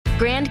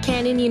Grand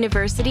Canyon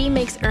University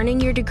makes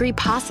earning your degree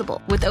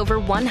possible with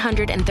over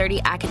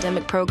 130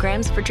 academic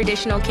programs for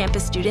traditional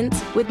campus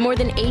students with more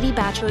than 80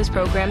 bachelor's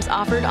programs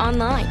offered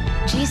online.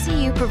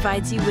 GCU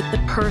provides you with the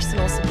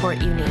personal support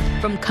you need,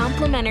 from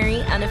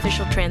complimentary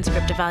unofficial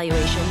transcript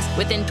evaluations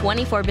within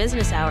 24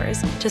 business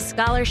hours to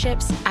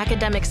scholarships,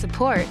 academic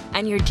support,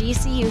 and your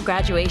GCU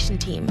graduation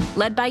team,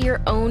 led by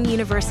your own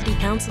university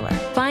counselor.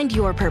 Find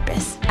your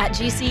purpose at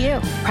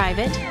GCU.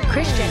 Private,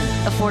 Christian,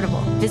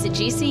 affordable. Visit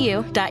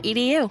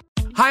gcu.edu.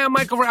 Hi, I'm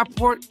Michael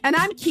Rappaport. And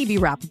I'm Kibi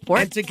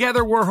Rappaport. And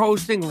together we're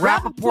hosting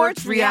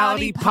Rappaport's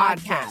Reality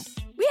Podcast.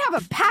 We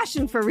have a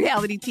passion for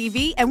reality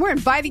TV, and we're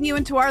inviting you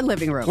into our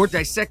living room. We're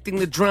dissecting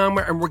the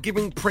drama, and we're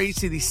giving praise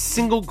to the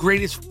single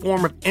greatest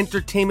form of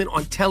entertainment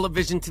on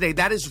television today.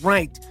 That is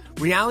right.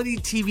 Reality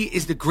TV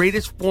is the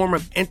greatest form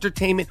of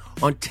entertainment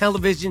on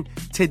television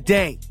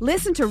today.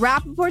 Listen to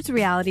Rappaport's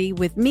Reality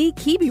with me,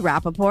 Kibi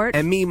Rappaport.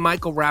 And me,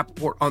 Michael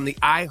Rappaport, on the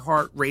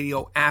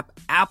iHeartRadio app,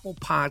 Apple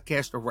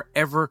Podcast, or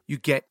wherever you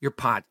get your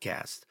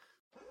podcast.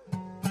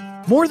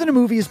 More Than a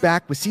Movie is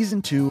back with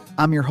Season 2.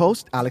 I'm your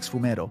host, Alex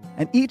Fumero.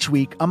 And each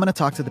week, I'm going to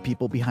talk to the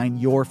people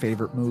behind your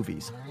favorite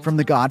movies. From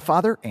The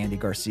Godfather, Andy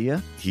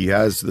Garcia. He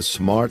has the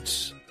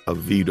smarts of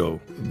Vito,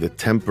 the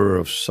temper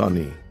of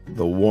Sonny,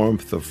 the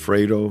warmth of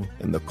Fredo,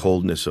 and the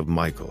coldness of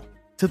Michael.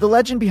 To the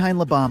legend behind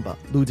La Bamba,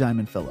 Lou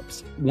Diamond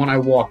Phillips. When I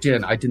walked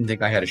in, I didn't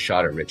think I had a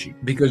shot at Richie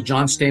because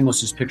John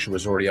Stamos' picture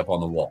was already up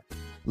on the wall.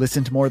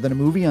 Listen to More Than a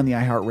Movie on the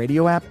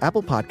iHeartRadio app,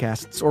 Apple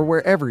Podcasts, or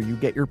wherever you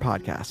get your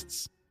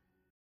podcasts.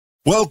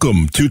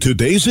 Welcome to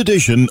today's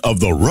edition of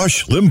the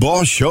Rush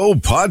Limbaugh Show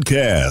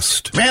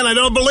podcast. Man, I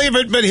don't believe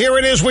it, but here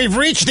it is. We've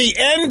reached the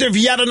end of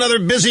yet another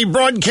busy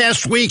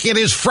broadcast week. It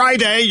is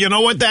Friday. You know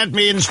what that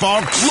means,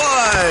 folks.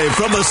 Live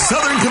from the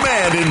Southern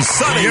Command in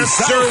sunny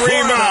South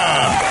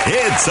Florida,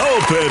 it's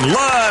Open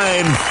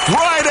Line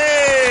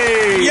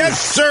Friday.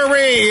 Yes,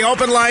 sirree.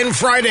 Open Line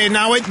Friday.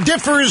 Now, it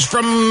differs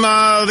from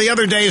the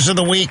other days of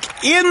the week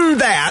in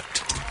that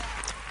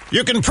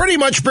you can pretty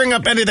much bring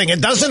up anything.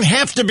 It doesn't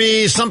have to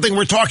be something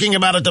we're talking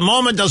about at the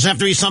moment. It doesn't have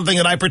to be something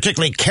that I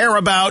particularly care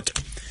about.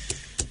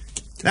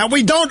 Now,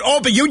 we don't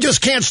open. You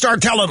just can't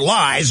start telling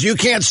lies. You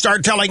can't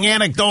start telling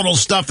anecdotal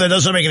stuff that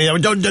doesn't make any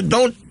sense.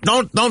 Don't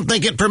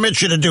think it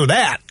permits you to do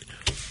that.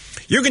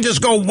 You can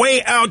just go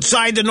way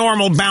outside the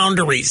normal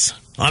boundaries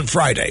on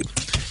Friday.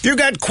 If you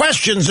got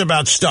questions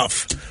about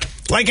stuff,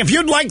 like if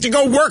you'd like to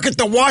go work at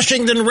the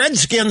Washington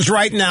Redskins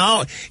right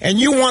now and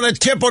you want a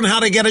tip on how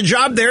to get a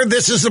job there,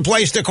 this is the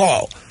place to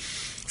call.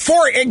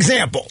 For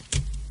example.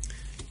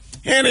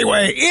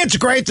 Anyway, it's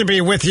great to be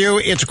with you.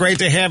 It's great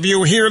to have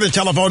you here. The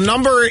telephone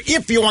number,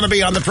 if you want to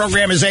be on the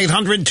program, is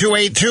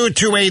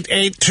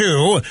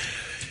 800-282-2882.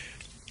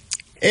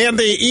 And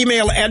the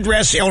email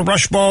address,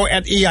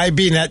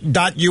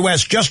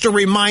 lrushbo@eibnet.us. Just a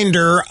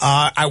reminder,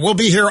 I will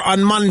be here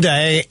on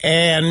Monday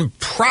and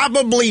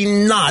probably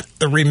not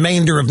the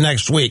remainder of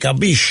next week. I'll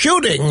be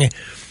shooting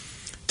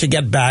to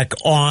get back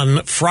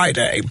on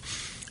Friday.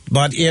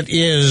 But it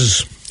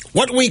is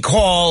what we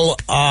call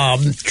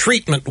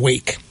treatment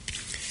week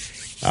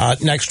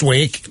next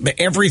week.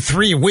 Every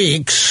 3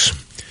 weeks,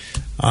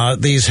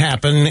 these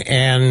happen,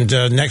 and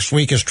next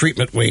week is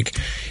treatment week.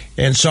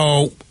 And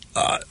so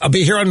I'll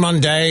be here on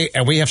Monday,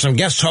 and we have some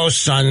guest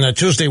hosts on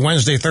Tuesday,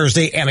 Wednesday,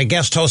 Thursday, and a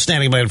guest host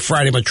standing by on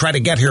Friday. But try to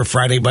get here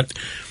Friday, but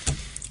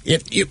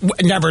you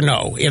never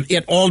know.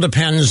 It all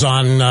depends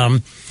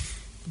on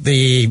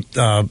the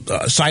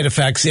side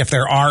effects, if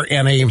there are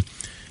any,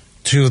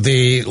 to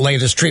the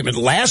latest treatment.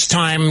 Last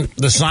time,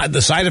 the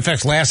side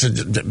effects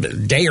lasted a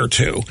day or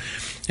two,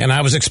 and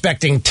I was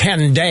expecting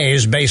 10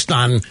 days based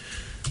on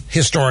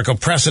historical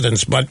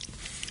precedents, but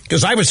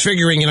because I was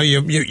figuring,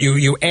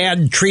 you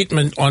add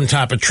treatment on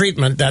top of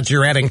treatment, that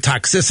you're adding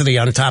toxicity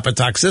on top of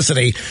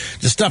toxicity.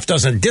 The stuff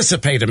doesn't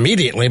dissipate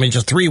immediately. I mean, it's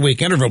a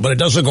 3-week interval, but it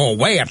doesn't go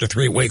away after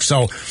 3 weeks.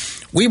 So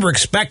we were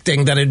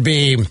expecting that it'd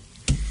be,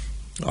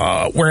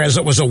 whereas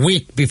it was a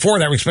week before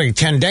that, we were expecting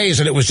 10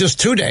 days, and it was just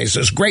 2 days.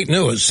 It's great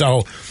news.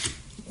 So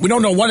we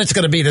don't know what it's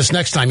going to be this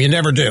next time. You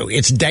never do.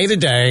 It's day to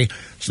day.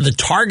 So the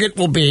target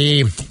will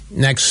be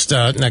next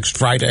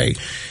Friday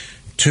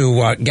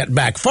to get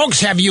back.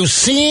 Folks, have you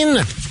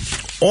seen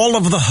all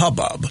of the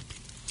hubbub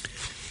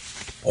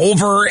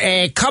over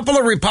a couple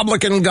of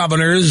Republican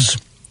governors,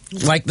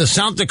 like the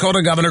South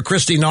Dakota governor,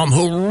 Kristi Noem,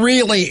 who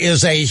really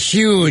is a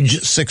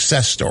huge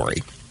success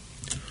story?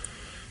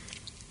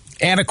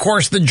 And, of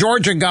course, the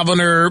Georgia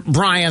governor,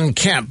 Brian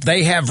Kemp.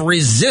 They have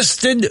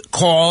resisted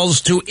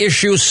calls to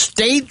issue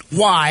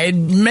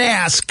statewide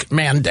mask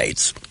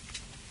mandates.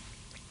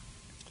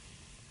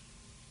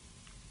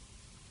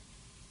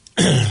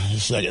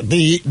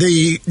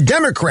 The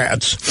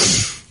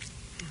Democrats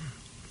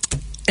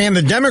and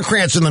the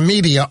Democrats in the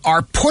media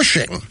are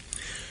pushing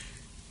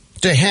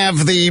to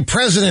have the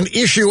president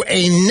issue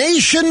a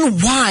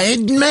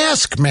nationwide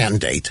mask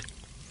mandate.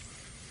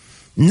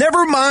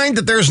 Never mind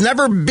that there's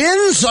never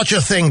been such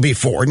a thing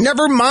before.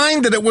 Never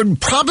mind that it would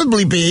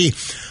probably be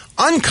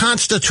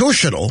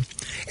unconstitutional.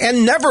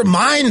 And never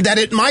mind that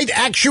it might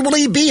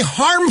actually be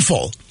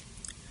harmful.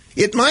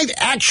 it might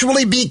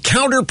actually be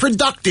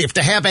counterproductive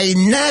to have a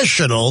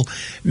national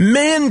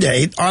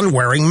mandate on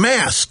wearing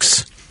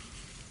masks.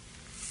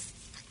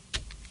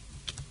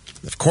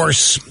 Of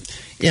course,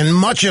 in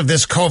much of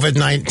this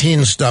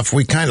COVID-19 stuff,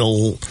 we kind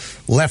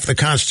of left the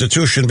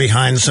Constitution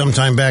behind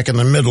sometime back in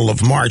the middle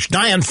of March.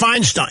 Dianne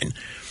Feinstein,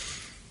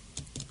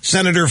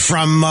 senator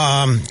from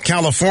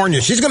California,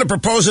 she's going to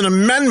propose an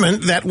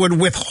amendment that would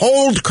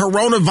withhold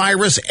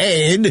coronavirus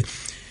aid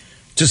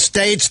to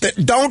states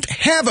that don't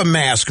have a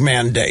mask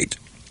mandate.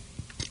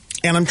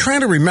 And I'm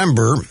trying to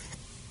remember,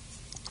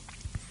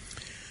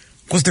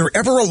 was there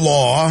ever a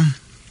law?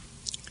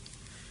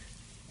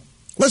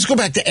 Let's go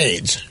back to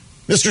AIDS.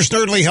 Mr.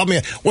 Snerdley, help me.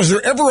 Was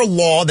there ever a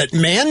law that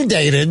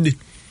mandated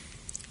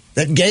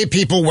that gay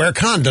people wear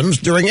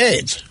condoms during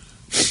AIDS?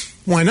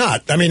 Why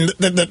not? I mean,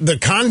 the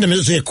condom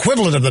is the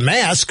equivalent of the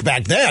mask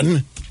back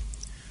then.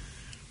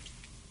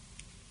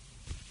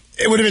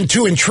 It would have been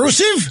too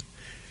intrusive?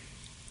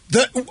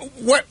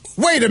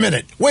 Wait a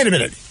minute.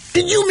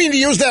 Did you mean to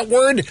use that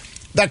word?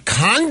 The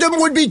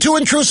condom would be too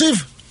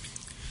intrusive?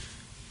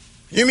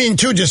 You mean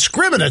too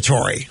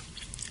discriminatory?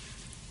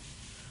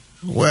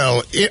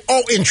 Well,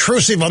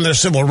 intrusive on their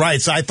civil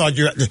rights. I thought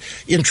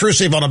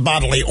intrusive on a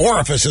bodily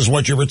orifice is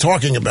what you were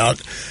talking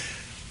about.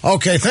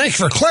 Okay, thanks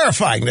for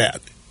clarifying that.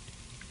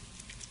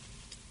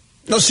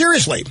 No,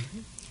 seriously.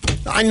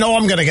 I know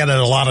I'm going to get in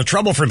a lot of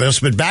trouble for this,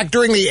 but back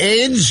during the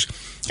AIDS,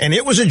 and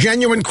it was a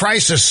genuine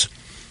crisis,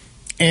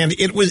 and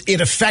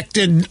it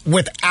affected,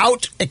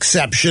 without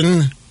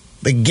exception,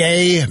 the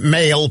gay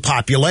male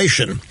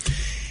population.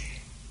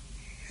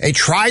 They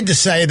tried to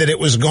say that it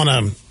was going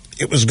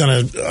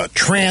to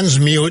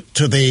transmute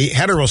to the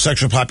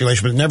heterosexual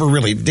population, but it never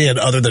really did,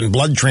 other than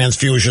blood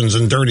transfusions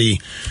and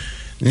dirty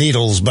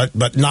needles,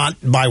 but not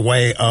by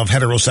way of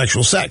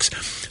heterosexual sex.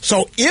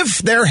 So if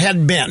there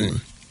had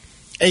been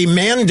a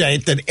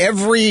mandate that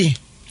every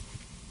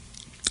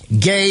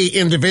gay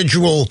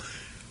individual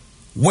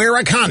wear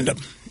a condom,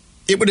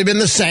 it would have been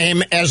the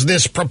same as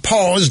this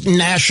proposed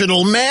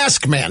national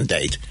mask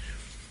mandate.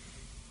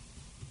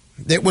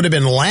 It would have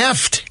been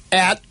laughed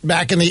at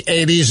back in the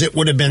 80s. It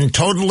would have been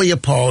totally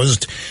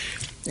opposed,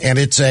 and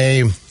it's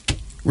a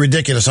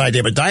ridiculous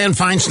idea. But Dianne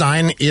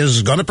Feinstein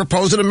is going to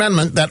propose an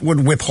amendment that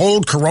would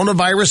withhold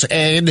coronavirus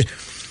aid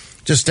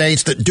to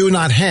states that do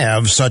not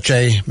have such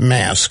a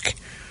mask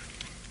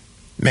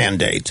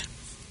mandate.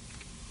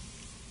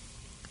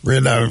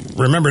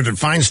 Remember that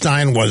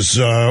Feinstein was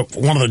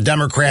one of the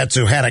Democrats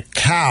who had a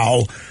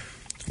cow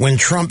when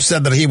Trump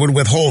said that he would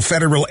withhold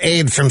federal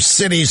aid from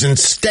cities and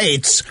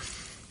states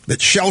that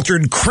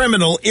sheltered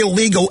criminal,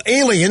 illegal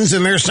aliens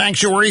in their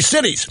sanctuary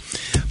cities.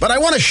 But I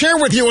want to share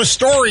with you a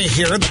story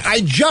here.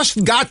 I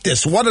just got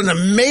this. What an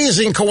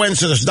amazing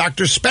coincidence.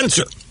 Dr.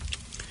 Spencer,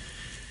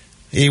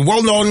 a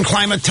well-known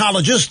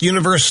climatologist,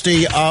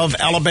 University of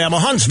Alabama,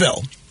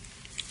 Huntsville.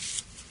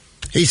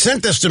 He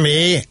sent this to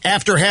me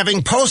after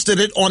having posted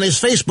it on his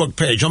Facebook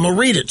page. I'm going to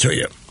read it to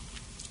you.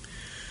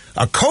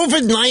 A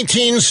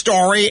COVID-19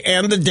 story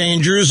and the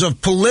dangers of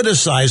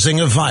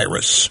politicizing a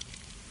virus.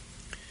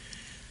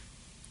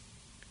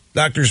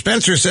 Dr.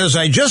 Spencer says,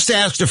 I just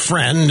asked a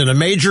friend in a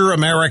major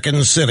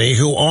American city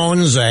who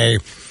owns a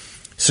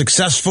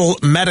successful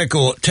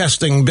medical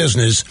testing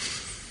business.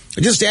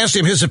 I just asked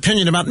him his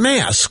opinion about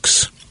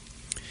masks.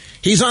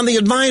 He's on the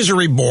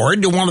advisory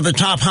board to one of the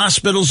top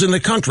hospitals in the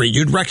country.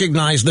 You'd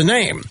recognize the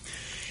name.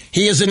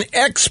 He is an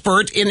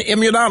expert in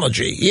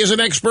immunology. He is an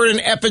expert in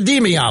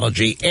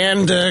epidemiology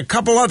and a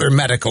couple other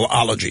medical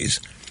ologies.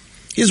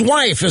 His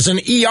wife is an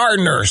ER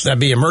nurse. That'd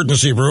be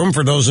emergency room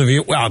for those of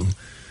you. Well,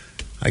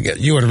 I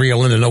get you and Rio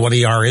Linda know what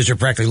ER is. You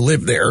practically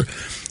live there.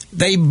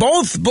 They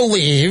both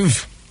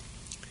believe.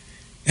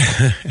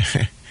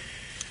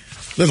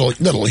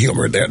 Little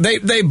humor there.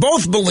 They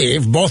both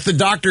believe, both the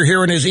doctor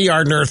here and his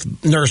ER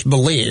nurse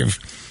believe,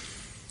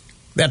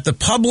 that the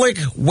public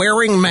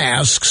wearing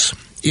masks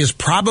is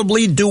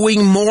probably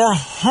doing more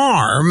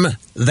harm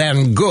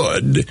than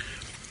good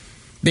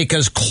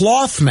because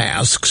cloth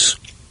masks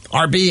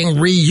are being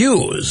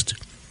reused.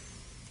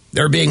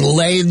 They're being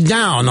laid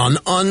down on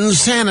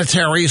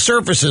unsanitary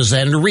surfaces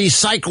and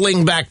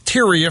recycling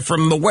bacteria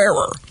from the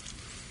wearer.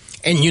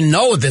 And you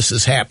know this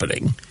is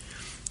happening.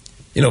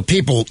 You know,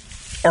 people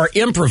are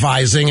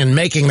improvising and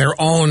making their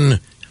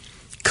own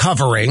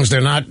coverings.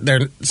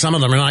 Some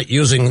of them are not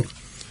using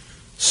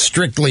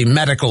strictly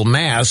medical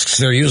masks.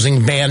 They're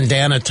using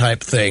bandana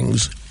type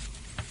things.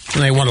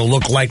 And they want to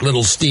look like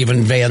little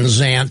Steven Van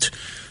Zandt.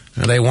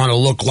 Or they want to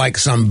look like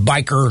some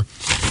biker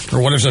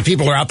or whatever. So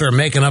people are out there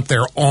making up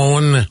their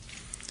own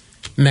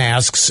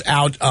masks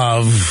out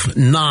of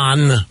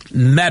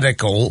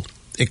non-medical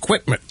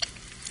equipment.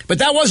 But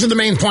that wasn't the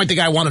main point the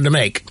guy wanted to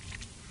make.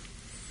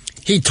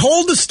 He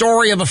told the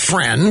story of a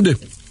friend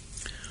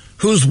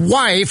whose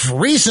wife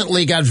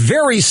recently got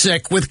very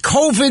sick with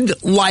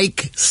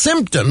COVID-like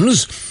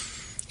symptoms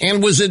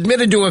and was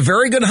admitted to a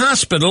very good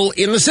hospital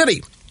in the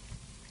city.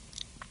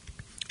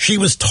 She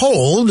was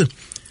told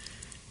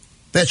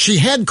that she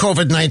had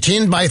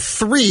COVID-19 by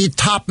 3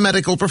 top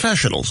medical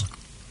professionals.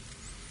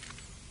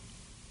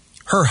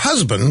 Her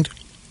husband,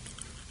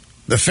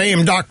 the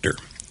famed doctor,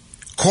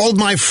 called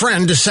my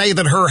friend to say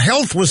that her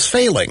health was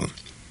failing.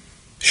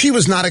 She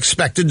was not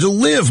expected to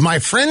live. My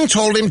friend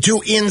told him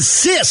to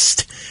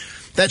insist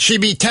that she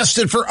be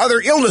tested for other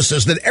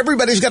illnesses, that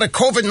everybody's got a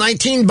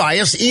COVID-19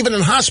 bias, even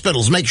in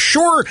hospitals. Make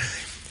sure,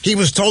 he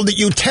was told, that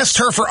you test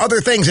her for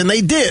other things, and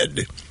they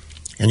did.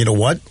 And you know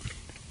what?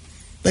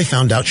 They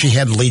found out she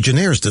had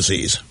Legionnaire's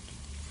disease.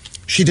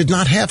 She did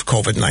not have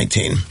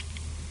COVID-19.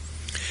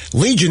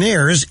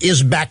 Legionnaire's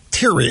is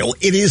bacterial.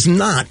 It is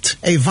not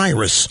a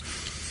virus.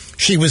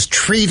 She was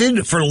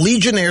treated for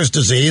Legionnaire's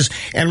disease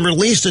and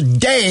released a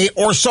day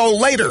or so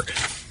later.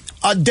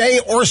 A day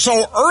or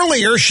so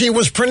earlier, she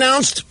was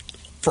pronounced,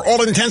 for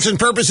all intents and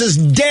purposes,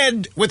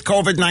 dead with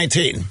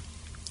COVID-19.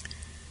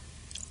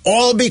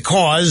 All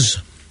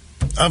because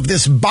of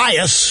this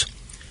bias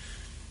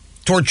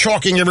toward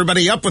chalking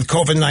everybody up with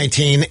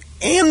COVID-19.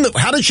 And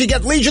how did she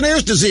get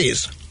Legionnaire's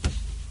disease?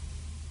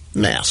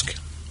 Mask.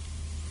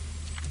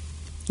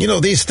 You know,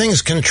 these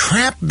things can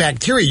trap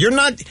bacteria.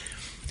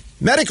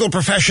 Medical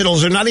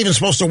professionals are not even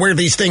supposed to wear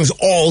these things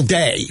all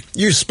day.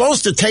 You're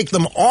supposed to take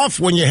them off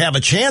when you have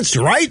a chance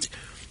to, right?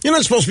 You're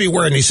not supposed to be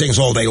wearing these things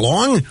all day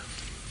long.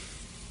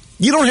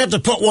 You don't have to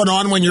put one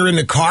on when you're in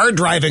the car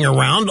driving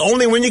around,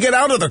 only when you get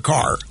out of the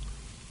car.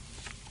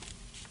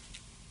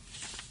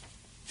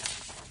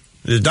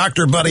 The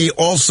Dr. Buddy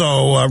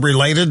also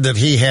related that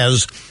he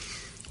has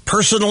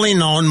personally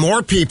known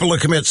more people who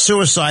commit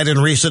suicide in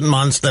recent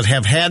months that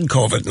have had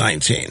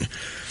COVID-19.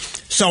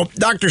 So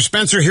Dr.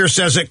 Spencer here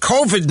says that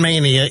COVID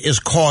mania is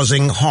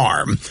causing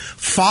harm.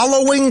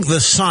 Following the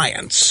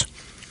science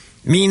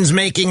means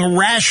making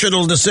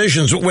rational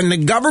decisions. When the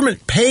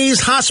government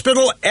pays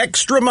hospital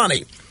extra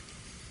money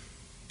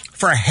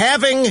for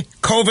having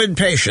COVID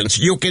patients,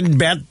 you can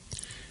bet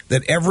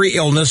that every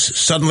illness is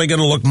suddenly going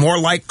to look more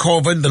like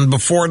COVID than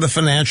before the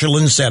financial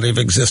incentive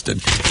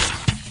existed.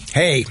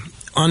 Hey,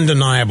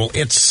 undeniable.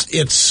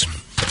 It's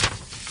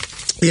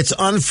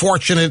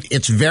unfortunate.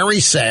 It's very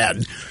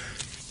sad.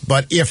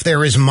 But if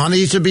there is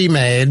money to be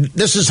made,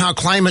 this is how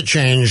climate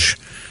change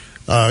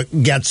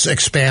gets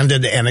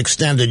expanded and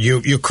extended.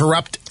 You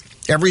corrupt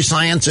every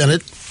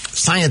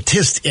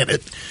scientist in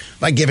it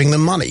by giving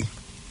them money.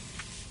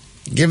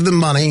 Give them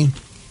money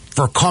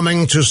for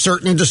coming to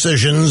certain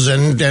decisions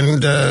and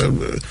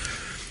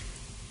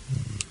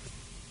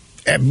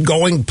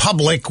going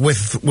public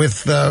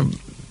with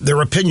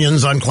their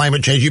opinions on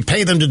climate change. You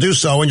pay them to do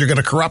so, and you're going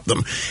to corrupt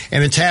them.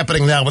 And it's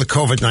happening now with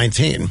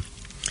COVID-19.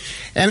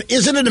 And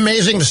isn't it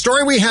amazing? The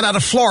story we had out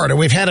of Florida,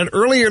 we've had it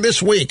earlier this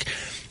week,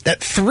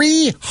 that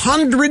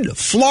 300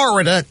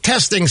 Florida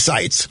testing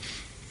sites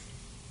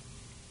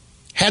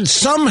had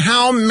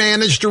somehow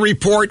managed to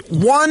report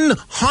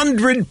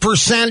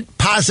 100%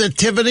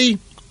 positivity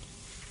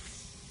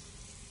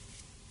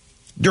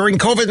during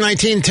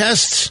COVID-19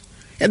 tests.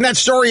 And that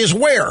story is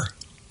where?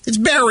 It's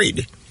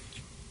buried.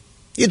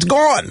 It's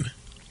gone.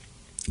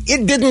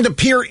 It didn't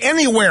appear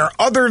anywhere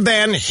other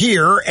than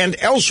here and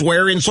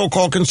elsewhere in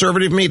so-called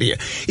conservative media.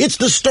 It's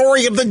the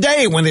story of the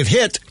day when it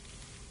hit.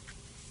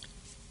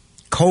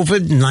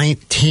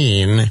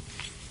 COVID-19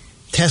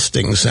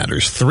 testing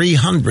centers,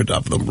 300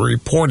 of them, were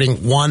reporting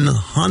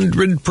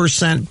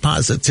 100%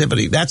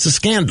 positivity. That's a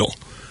scandal.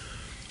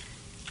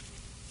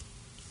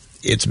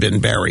 It's been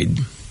buried.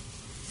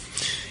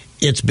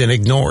 It's been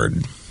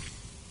ignored.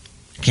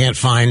 Can't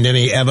find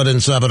any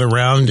evidence of it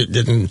around. It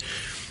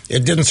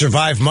didn't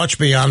survive much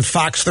beyond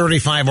Fox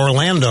 35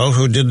 Orlando,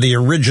 who did the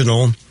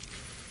original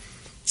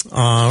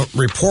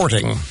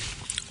reporting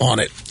on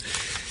it.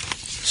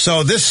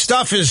 So this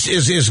stuff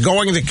is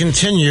going to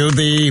continue.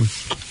 The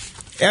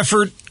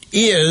effort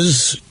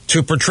is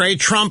to portray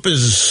Trump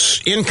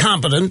as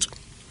incompetent,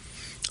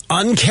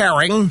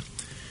 uncaring,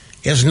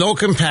 has no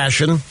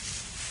compassion,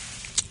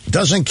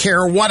 doesn't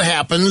care what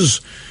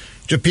happens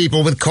to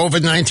people with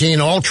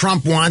COVID-19. All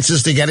Trump wants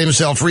is to get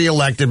himself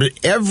reelected. But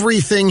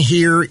everything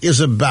here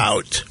is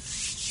about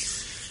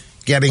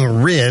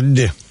getting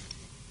rid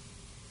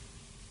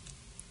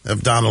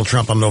of Donald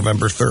Trump on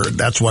November 3rd.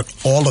 That's what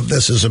all of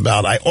this is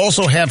about. I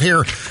also have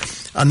here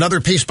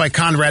another piece by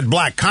Conrad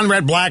Black.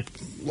 Conrad Black,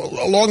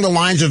 along the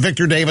lines of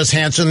Victor Davis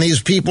Hanson,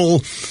 these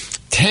people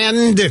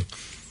tend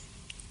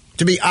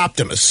to be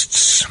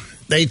optimists.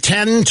 They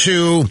tend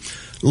to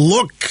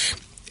look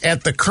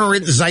at the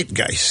current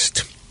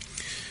zeitgeist,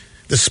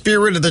 the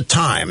spirit of the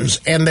times,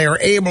 and they are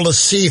able to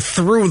see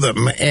through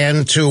them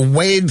and to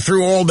wade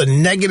through all the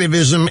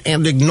negativism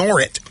and ignore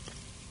it.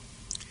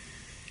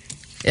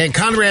 And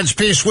Conrad's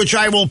piece, which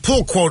I will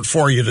pull quote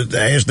for you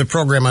today as the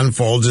program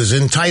unfolds, is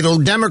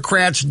entitled,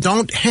 "Democrats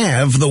Don't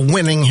Have the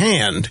Winning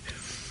Hand."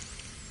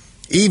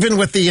 Even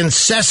with the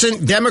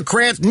incessant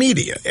Democrat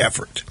media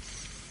effort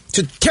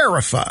to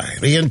terrify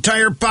the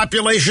entire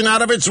population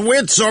out of its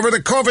wits over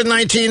the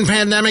COVID-19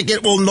 pandemic,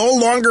 it will no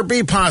longer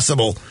be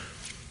possible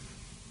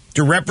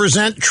to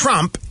represent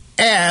Trump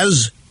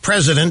as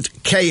President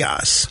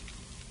Chaos.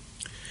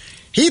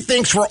 He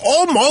thinks we're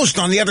almost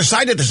on the other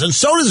side of this, and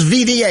so does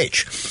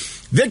VDH.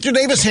 Victor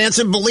Davis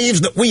Hanson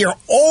believes that we are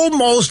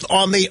almost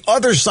on the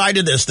other side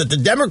of this, that the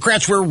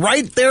Democrats were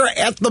right there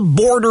at the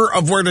border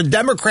of where the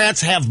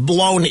Democrats have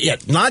blown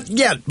it. Not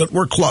yet, but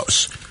we're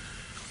close.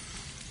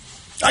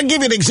 I'll give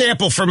you an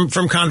example from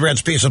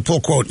Conrad's piece, a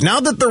full quote. Now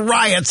that the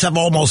riots have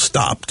almost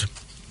stopped,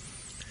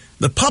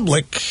 the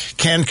public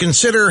can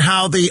consider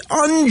how the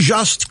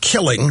unjust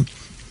killing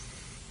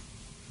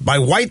by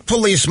white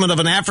policemen of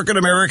an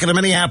African-American in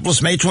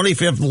Minneapolis, May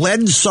 25th,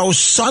 led so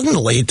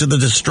suddenly to the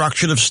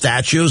destruction of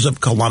statues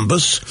of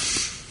Columbus,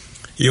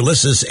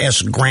 Ulysses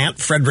S. Grant,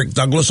 Frederick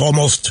Douglass,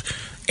 almost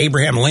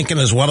Abraham Lincoln,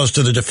 as well as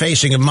to the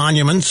defacing of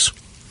monuments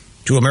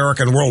to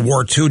American World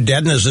War II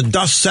dead. And as the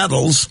dust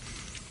settles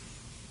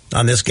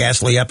on this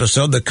ghastly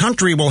episode, the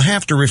country will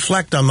have to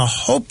reflect on the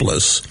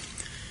hopeless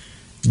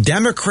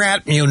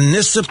Democrat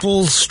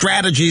municipal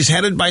strategies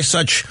headed by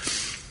such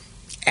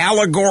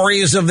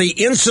allegories of the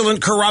insolent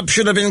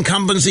corruption of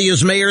incumbency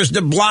as mayors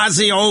de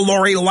Blasio,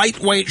 Lori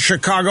Lightweight,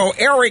 Chicago,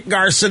 Eric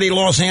Garcetti,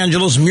 Los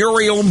Angeles,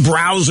 Muriel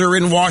Browser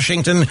in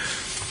Washington.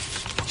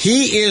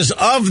 He is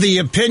of the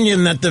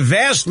opinion that the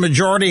vast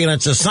majority, and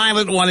it's a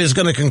silent one, is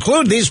going to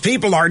conclude these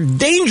people are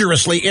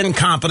dangerously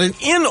incompetent,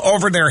 in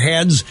over their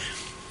heads,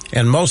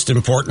 and most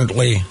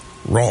importantly,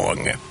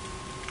 wrong.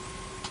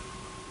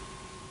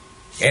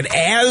 And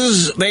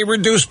as they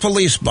reduce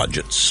police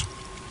budgets,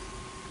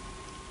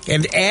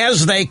 and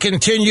as they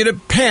continue to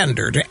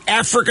pander to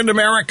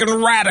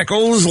African-American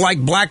radicals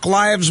like Black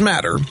Lives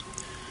Matter,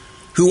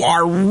 who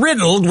are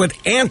riddled with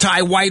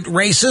anti-white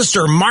racist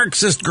or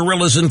Marxist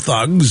guerrillas and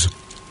thugs,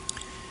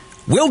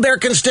 will their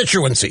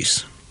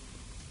constituencies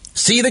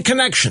see the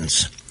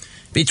connections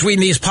between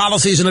these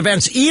policies and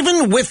events,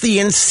 even with the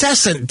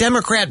incessant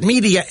Democrat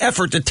media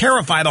effort to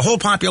terrify the whole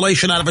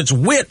population out of its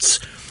wits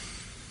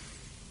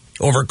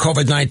over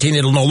COVID-19?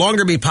 It'll no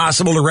longer be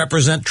possible to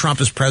represent Trump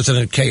as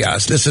President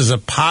Chaos. This is a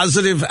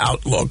positive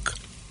outlook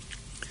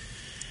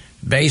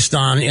based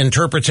on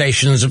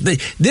interpretations of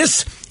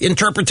this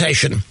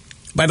interpretation,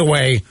 by the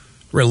way,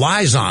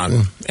 relies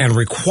on and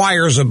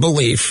requires a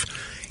belief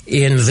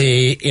in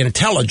the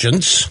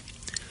intelligence,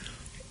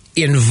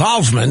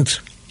 involvement,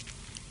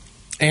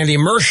 and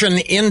immersion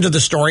into the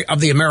story of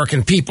the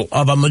American people,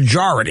 of a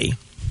majority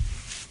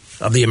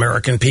of the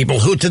American people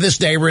who to this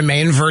day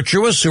remain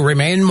virtuous, who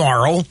remain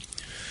moral,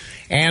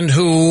 and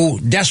who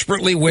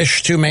desperately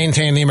wish to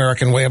maintain the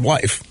American way of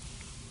life.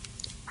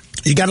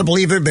 You got to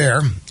believe they're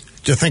there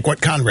to think what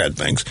Conrad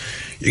thinks.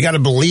 You got to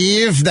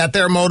believe that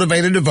they're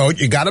motivated to vote.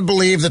 You got to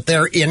believe that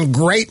they're in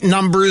great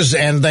numbers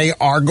and they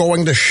are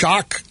going to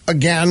shock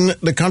again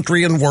the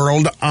country and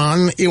world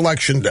on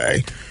Election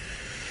Day.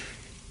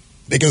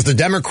 Because the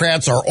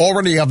Democrats are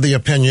already of the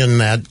opinion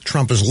that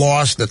Trump has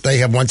lost, that they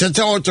have won. It's a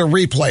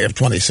replay of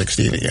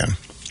 2016 again.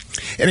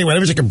 Anyway,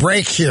 let me take a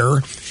break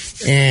here,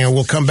 and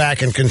we'll come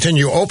back and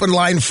continue. Open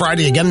Line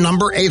Friday, again,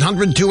 number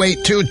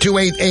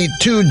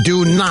 800-282-2882.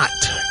 Do not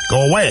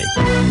go away.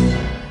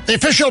 The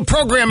official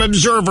program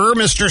observer,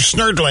 Mr.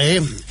 Snerdley.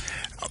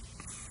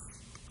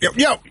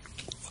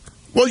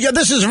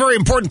 This is a very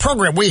important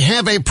program. We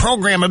have a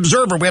program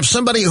observer. We have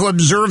somebody who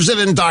observes it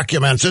and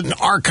documents it and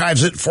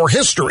archives it for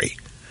history.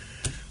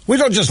 We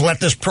don't just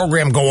let this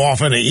program go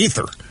off in the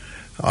ether.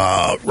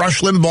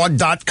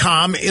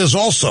 RushLimbaugh.com is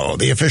also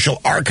the official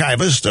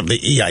archivist of the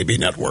EIB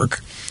network.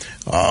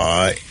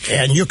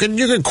 And you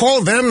can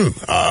call them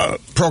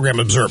program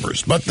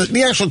observers. But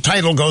the actual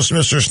title goes to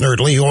Mr.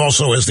 Snerdley, who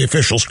also is the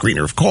official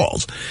screener of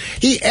calls.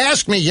 He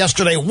asked me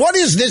yesterday, what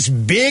is this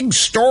big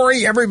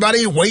story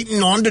everybody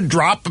waiting on to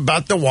drop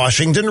about the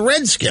Washington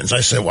Redskins? I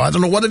said, well, I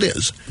don't know what it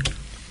is.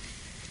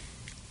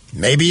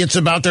 Maybe it's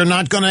about they're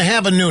not going to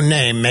have a new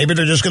name. Maybe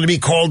they're just going to be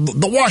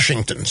called the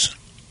Washingtons.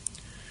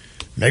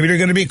 Maybe they're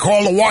going to be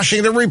called the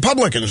Washington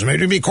Republicans. Maybe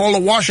they're going to be called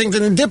the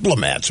Washington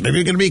Diplomats. Maybe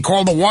they're going to be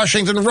called the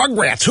Washington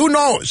Rugrats. Who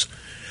knows?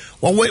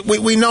 Well,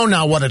 we know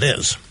now what it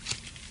is.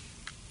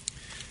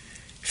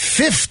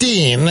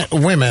 15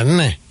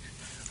 women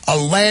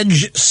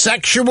allege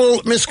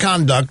sexual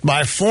misconduct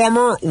by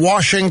former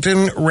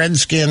Washington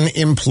Redskin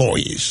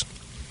employees.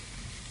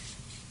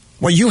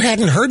 Well, you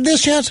hadn't heard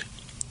this yet?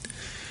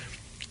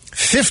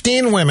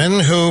 15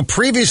 women who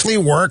previously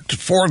worked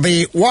for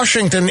the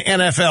Washington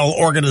NFL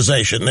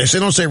organization. They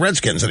don't say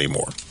Redskins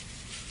anymore.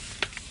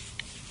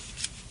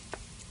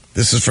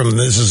 This is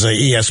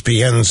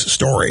ESPN's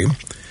story.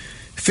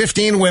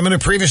 15 women who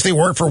previously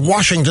worked for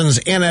Washington's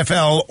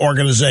NFL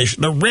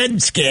organization, the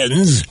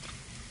Redskins,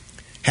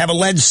 have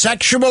alleged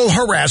sexual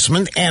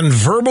harassment and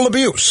verbal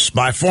abuse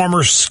by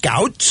former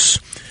scouts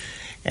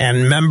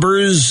and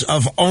members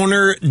of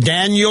owner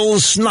Daniel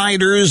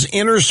Snyder's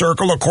inner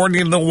circle,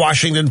 according to the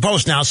Washington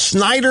Post. Now,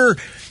 Snyder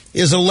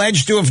is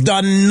alleged to have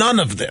done none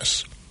of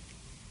this,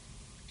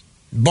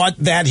 but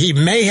that he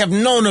may have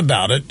known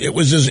about it. It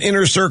was his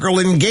inner circle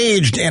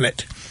engaged in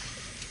it.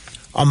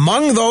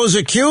 Among those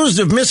accused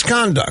of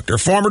misconduct are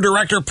former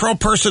director of pro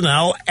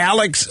personnel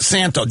Alex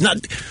Santos. Now,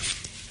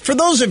 for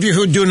those of you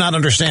who do not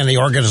understand the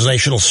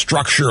organizational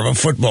structure of a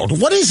football,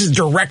 what is a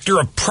director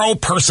of pro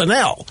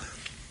personnel?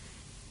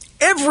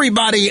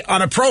 Everybody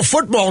on a pro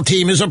football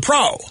team is a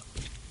pro.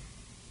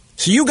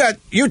 So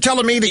you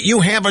telling me that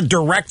you have a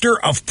director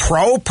of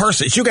pro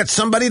person? You got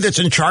somebody that's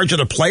in charge of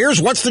the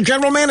players? What's the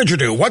general manager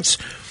do? What's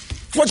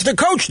the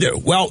coach do?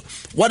 Well,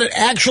 what it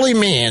actually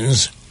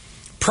means,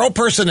 pro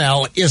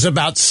personnel is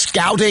about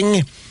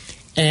scouting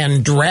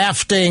and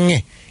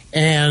drafting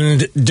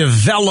and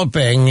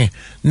developing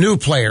new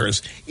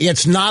players.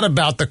 It's not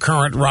about the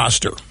current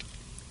roster.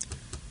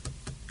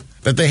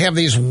 But they have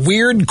these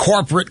weird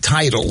corporate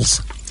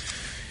titles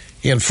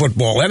in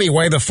football.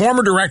 Anyway, the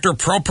former director of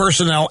pro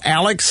personnel,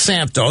 Alex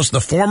Santos,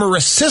 the former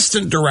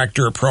assistant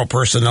director of pro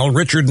personnel,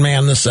 Richard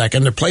Mann II,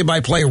 the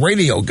play-by-play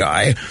radio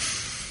guy,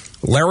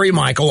 Larry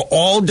Michael,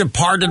 all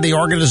departed the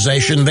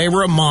organization. They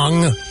were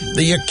among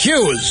the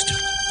accused.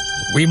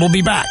 We will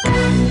be back.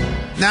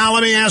 Now,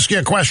 let me ask you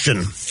a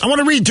question. I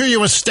want to read to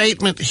you a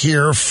statement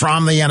here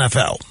from the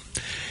NFL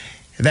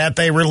that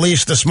they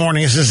released this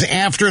morning. This is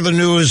after the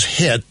news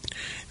hit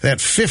that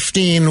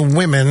 15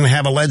 women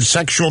have alleged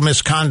sexual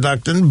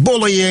misconduct and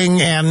bullying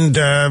and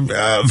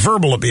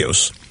verbal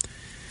abuse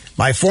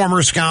by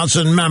former scouts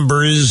and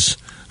members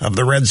of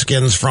the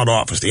Redskins front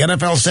office. The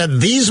NFL said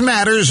these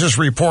matters, as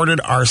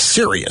reported, are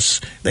serious.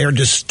 They are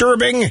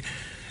disturbing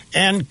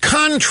and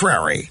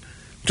contrary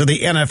to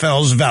the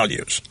NFL's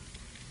values.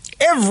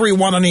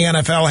 Everyone in the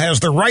NFL has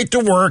the right to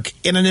work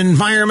in an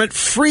environment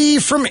free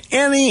from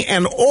any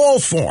and all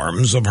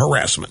forms of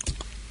harassment.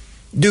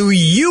 Do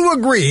you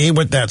agree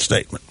with that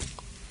statement?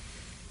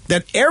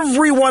 That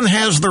everyone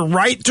has the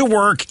right to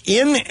work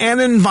in an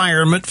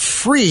environment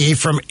free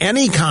from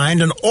any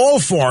kind and all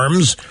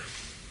forms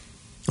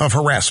of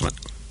harassment.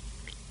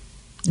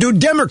 Do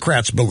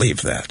Democrats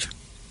believe that?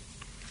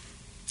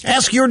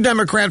 Ask your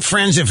Democrat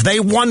friends if they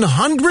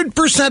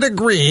 100%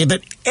 agree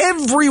that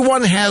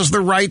everyone has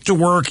the right to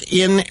work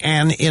in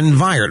an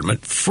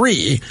environment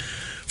free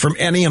from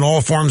any and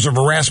all forms of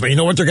harassment. You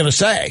know what they're going to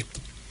say?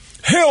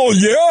 Hell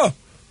yeah!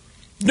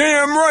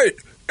 Damn right.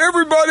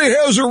 Everybody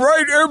has a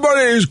right,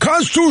 everybody has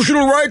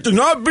constitutional right to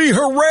not be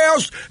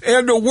harassed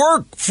and to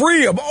work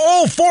free of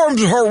all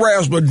forms of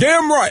harassment.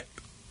 Damn right.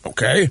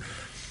 Okay.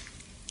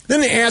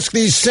 Then ask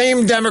these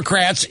same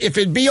Democrats if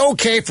it'd be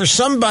okay for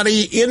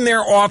somebody in their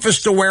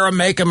office to wear a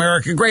Make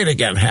America Great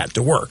Again hat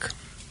to work.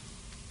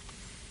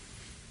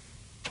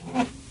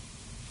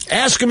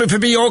 Ask them if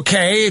it'd be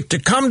okay to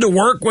come to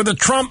work with a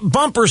Trump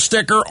bumper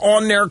sticker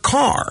on their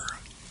car.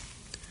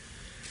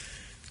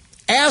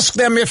 Ask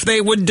them if they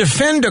would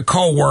defend a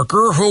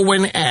coworker who,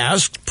 when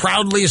asked,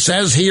 proudly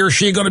says he or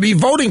she going to be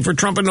voting for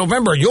Trump in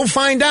November. You'll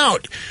find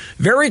out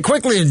very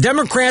quickly the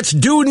Democrats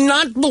do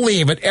not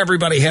believe that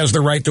everybody has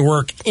the right to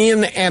work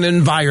in an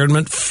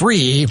environment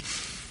free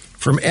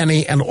from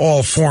any and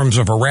all forms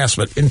of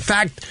harassment. In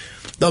fact,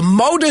 the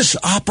modus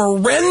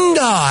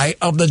operandi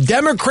of the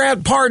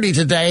Democrat Party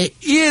today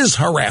is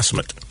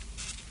harassment.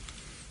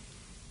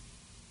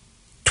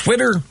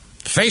 Twitter,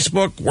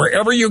 Facebook,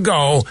 wherever you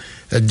go,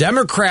 the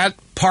Democrat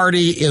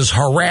Party is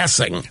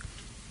harassing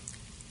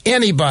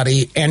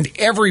anybody and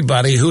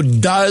everybody who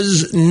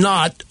does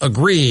not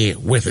agree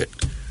with it.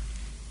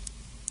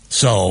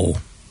 So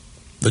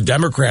the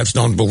Democrats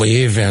don't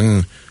believe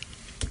in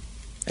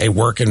a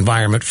work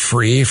environment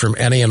free from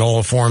any and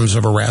all forms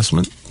of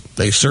harassment.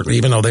 They certainly,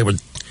 even though they would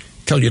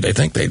tell you they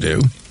think they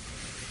do.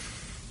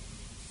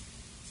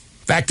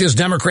 Fact is,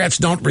 Democrats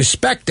don't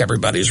respect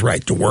everybody's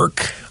right to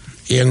work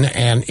in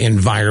an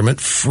environment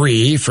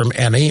free from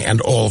any and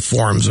all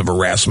forms of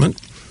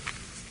harassment.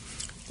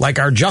 Like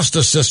our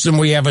justice system,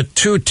 we have a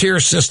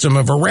two-tier system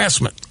of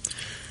harassment.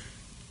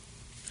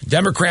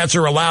 Democrats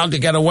are allowed to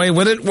get away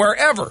with it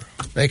wherever.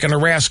 They can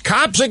harass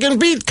cops. They can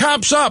beat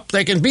cops up.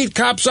 They can beat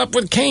cops up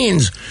with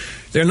canes.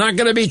 They're not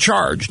going to be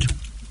charged.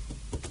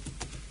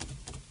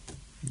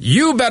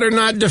 You better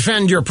not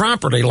defend your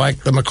property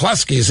like the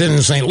McCluskeys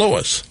in St.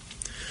 Louis.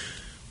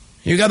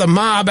 You got a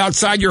mob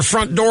outside your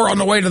front door on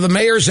the way to the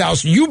mayor's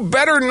house. You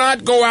better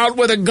not go out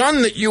with a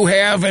gun that you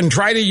have and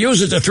try to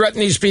use it to threaten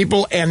these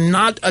people and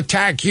not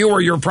attack you or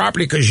your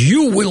property, because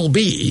you will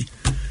be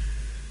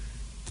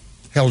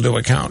held to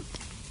account.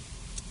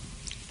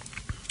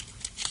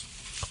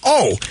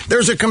 Oh,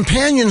 there's a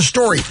companion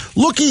story.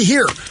 Looky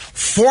here.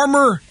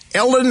 Former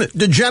Ellen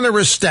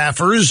DeGeneres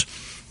staffers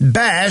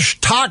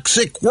bash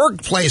toxic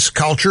workplace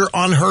culture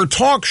on her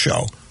talk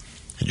show.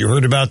 Had you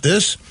heard about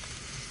this?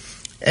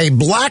 A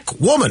black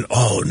woman,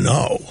 oh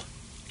no,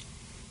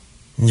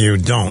 you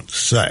don't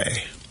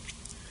say.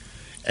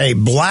 A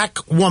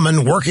black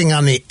woman working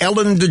on the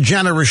Ellen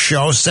DeGeneres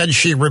show said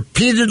she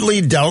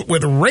repeatedly dealt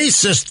with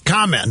racist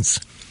comments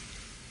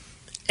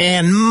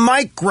and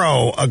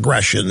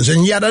microaggressions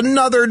in yet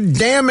another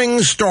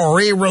damning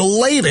story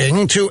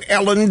relating to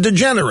Ellen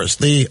DeGeneres,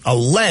 the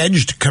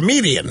alleged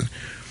comedian.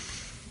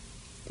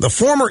 The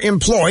former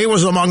employee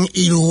was among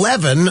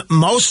 11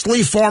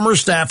 mostly former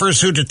staffers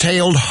who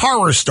detailed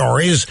horror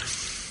stories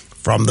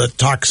from the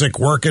toxic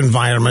work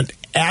environment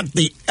at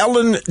the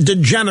Ellen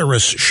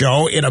DeGeneres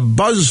show in a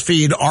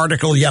BuzzFeed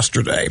article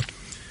yesterday,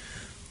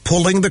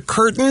 pulling the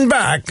curtain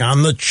back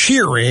on the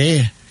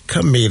cheery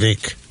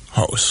comedic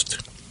host.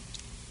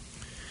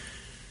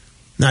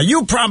 Now,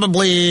 you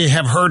probably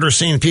have heard or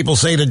seen people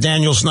say that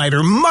Daniel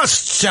Snyder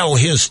must sell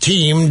his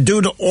team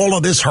due to all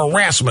of this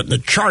harassment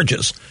and the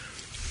charges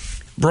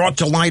brought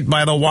to light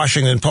by the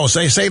Washington Post.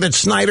 They say that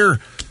Snyder,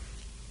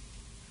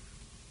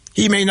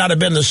 he may not have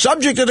been the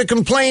subject of the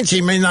complaints,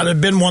 he may not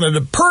have been one of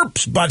the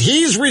perps, but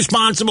he's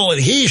responsible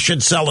and he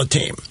should sell a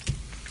team.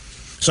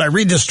 So I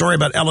read this story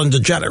about Ellen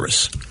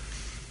DeGeneres.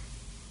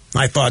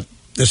 I thought,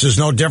 this is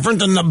no different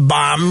than the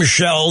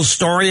bombshell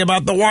story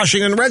about the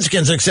Washington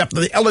Redskins, except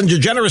the Ellen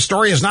DeGeneres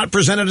story is not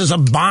presented as a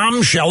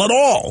bombshell at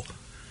all.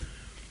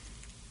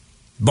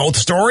 Both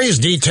stories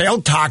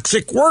detail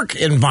toxic work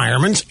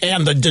environments,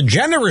 and the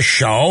DeGeneres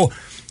show,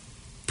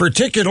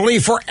 particularly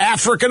for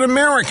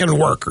African-American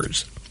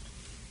workers.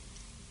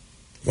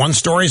 One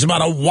story is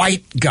about a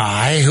white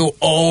guy who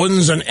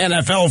owns an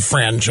NFL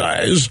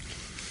franchise.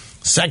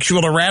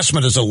 Sexual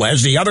harassment is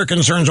alleged. The other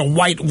concerns a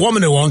white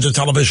woman who owns a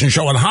television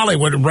show in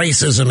Hollywood.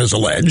 Racism is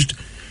alleged.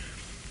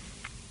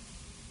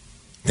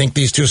 Think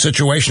these two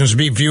situations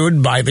be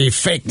viewed by the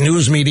fake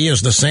news media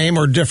as the same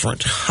or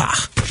different?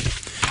 Ha!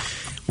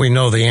 We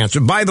know the answer.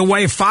 By the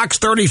way, Fox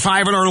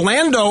 35 in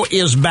Orlando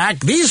is back.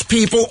 These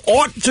people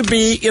ought to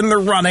be in the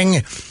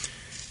running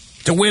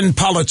to win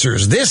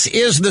Pulitzers. This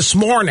is this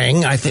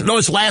morning.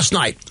 It's last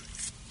night.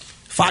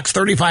 Fox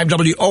 35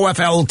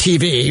 WOFL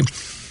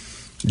TV.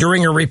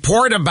 During a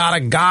report about a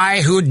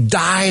guy who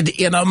died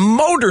in a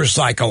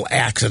motorcycle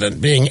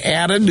accident being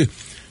added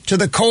to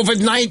the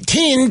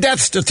COVID-19 death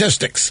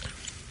statistics.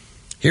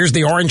 Here's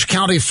the Orange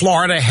County,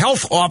 Florida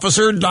health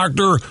officer,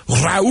 Dr.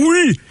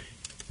 Raul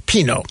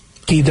Pino.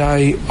 He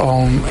died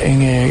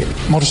in a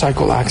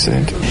motorcycle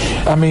accident.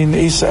 I mean,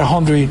 it's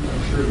 100.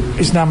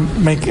 It's not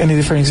make any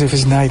difference if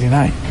it's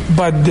 99.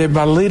 But the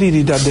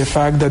validity that the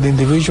fact that the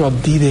individual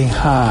didn't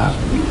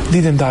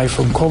die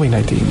from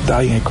COVID-19,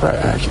 died in a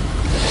crash.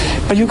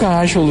 But you can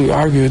actually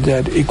argue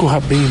that it could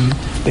have been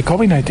the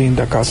COVID-19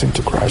 that caused him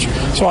to crash.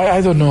 So I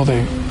don't know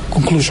the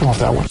conclusion of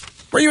that one.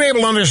 Were you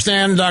able to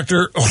understand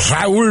Dr.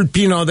 Raul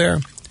Pino there?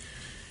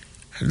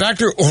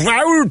 Dr.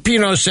 Raul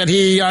Pino said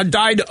he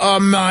died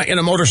in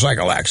a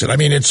motorcycle accident. I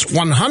mean, it's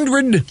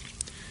 100.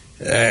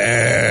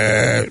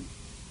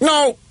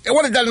 No,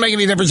 it doesn't make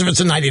any difference if it's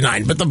a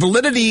 99. But the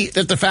validity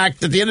that the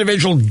fact that the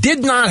individual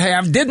did not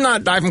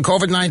die from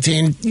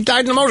COVID-19, he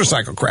died in a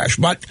motorcycle crash.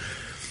 But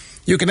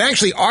you can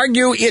actually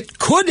argue it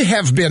could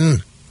have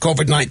been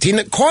COVID-19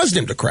 that caused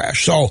him to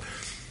crash. So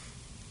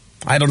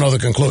I don't know the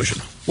conclusion.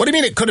 What do you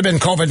mean it could have been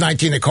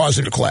COVID-19 that caused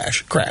him to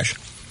crash?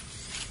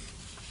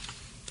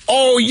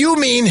 Oh, you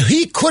mean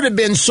he could have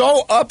been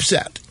so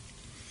upset.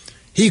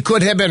 He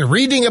could have been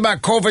reading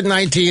about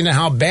COVID-19 and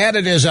how bad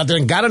it is out there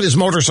and got on his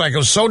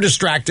motorcycle so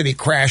distracted he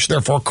crashed.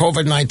 Therefore,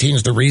 COVID-19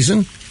 is the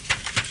reason.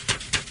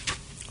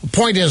 The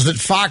point is that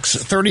Fox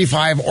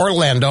 35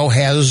 Orlando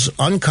has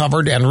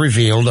uncovered and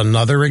revealed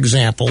another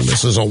example.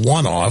 This is a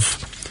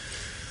one-off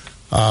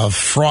of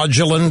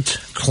fraudulent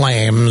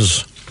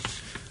claims,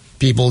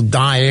 people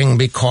dying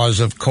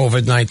because of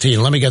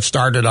COVID-19. Let me get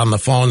started on the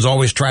phones.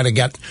 Always try to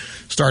get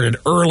started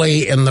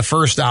early in the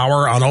first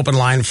hour on Open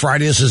Line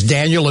Friday. This is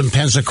Daniel in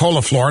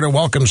Pensacola, Florida.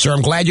 Welcome, sir.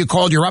 I'm glad you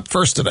called. You're up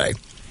first today.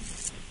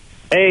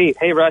 Hey,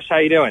 Rush. How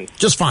you doing?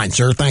 Just fine,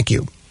 sir. Thank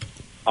you.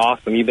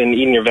 Awesome. You've been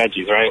eating your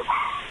veggies, right?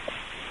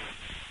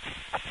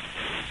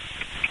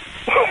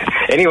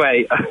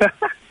 Anyway,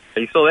 are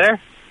you still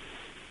there?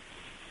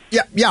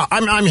 Yeah,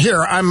 I'm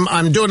here.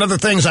 I'm doing other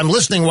things. I'm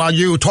listening while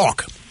you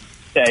talk.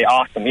 Okay,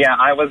 awesome. Yeah,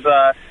 I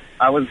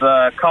was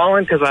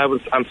calling because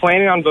I'm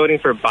planning on voting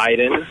for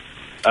Biden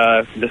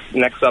this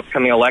next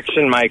upcoming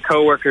election. My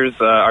coworkers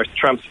are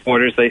Trump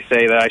supporters. They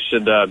say that I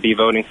should be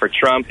voting for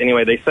Trump.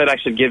 Anyway, they said I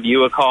should give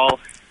you a call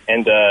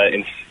and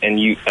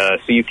you so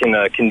you can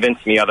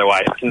convince me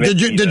otherwise.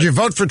 Did you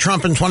vote for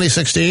Trump in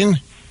 2016?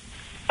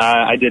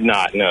 I did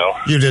not, no.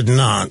 You did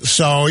not.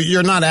 So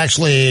you're not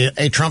actually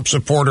a Trump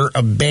supporter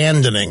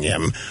abandoning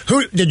him.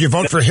 Did you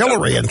vote for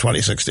Hillary in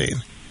 2016?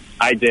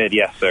 I did,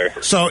 yes, sir.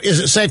 So is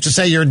it safe to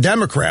say you're a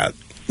Democrat?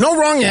 No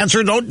wrong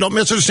answer. Don't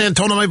misunderstand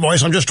the tone of my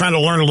voice. I'm just trying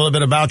to learn a little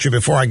bit about you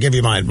before I give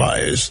you my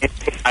advice.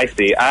 I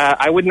see.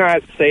 I would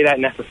not say that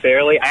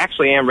necessarily. I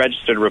actually am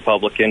registered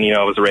Republican.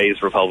 I was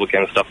raised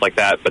Republican and stuff like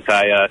that. But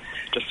I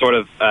just sort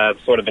of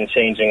been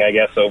changing, I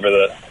guess, over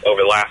the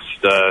last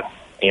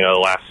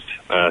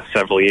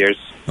several years.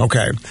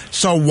 Okay.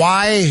 So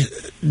why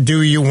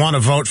do you want to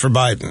vote for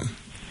Biden?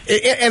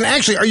 And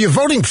actually, are you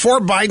voting for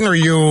Biden or are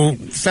you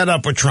fed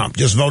up with Trump,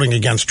 just voting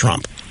against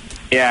Trump?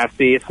 Yeah,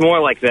 see, it's more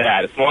like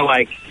that. It's more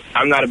like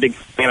I'm not a big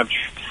fan of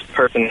Trump's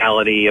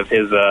personality, of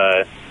his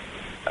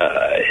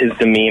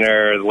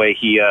demeanor, the way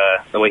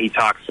he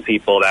talks to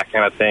people, that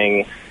kind of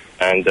thing,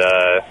 and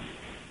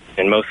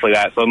mostly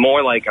that. So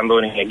more like I'm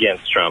voting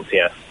against Trump,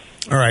 yes.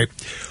 All right.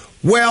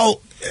 Well,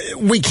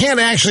 we can't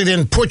actually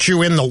then put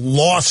you in the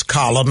loss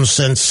column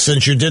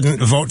since you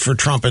didn't vote for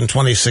Trump in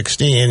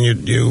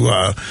 2016.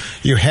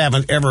 You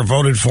haven't ever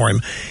voted for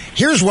him.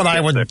 Here's what I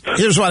would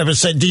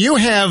say. Do you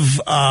have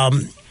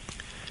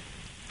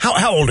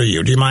how old are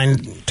you? Do you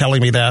mind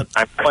telling me that?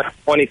 I'm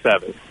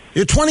 27.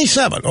 You're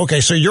 27.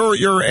 Okay, so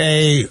you're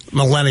a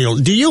millennial.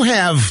 Do you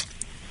have,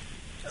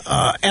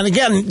 and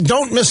again,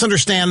 don't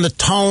misunderstand the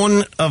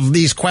tone of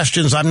these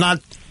questions. I'm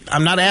not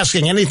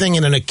asking anything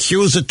in an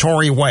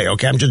accusatory way,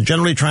 okay? I'm just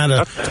generally trying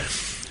to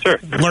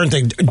learn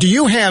things. Do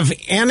you have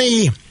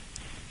any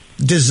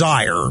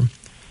desire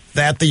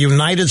that the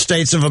United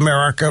States of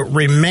America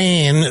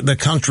remain the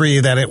country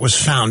that it was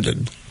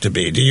founded to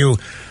be? Do you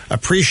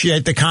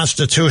appreciate the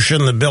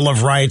Constitution, the Bill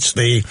of Rights,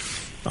 the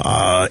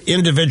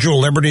individual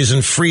liberties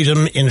and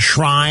freedom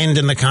enshrined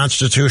in the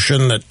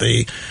Constitution, that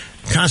the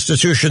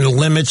Constitution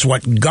limits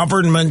what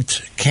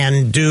government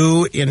can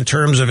do in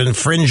terms of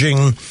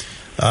infringing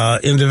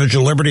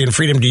individual liberty and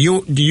freedom? Do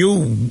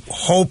you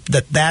hope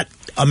that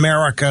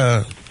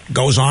America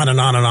goes on and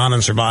on and on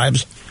and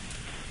survives?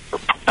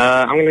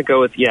 I'm going to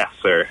go with yes,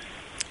 sir.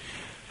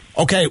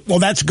 Okay, well,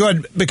 that's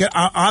good, because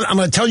I'm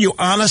going to tell you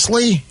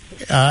honestly,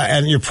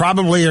 and you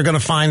probably are going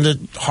to find it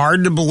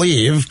hard to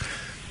believe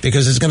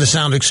because it's going to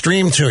sound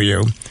extreme to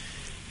you,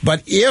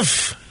 but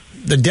if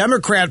the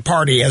Democrat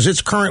Party, as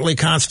it's currently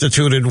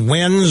constituted,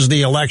 wins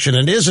the election,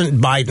 and isn't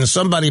Biden,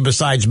 somebody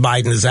besides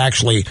Biden is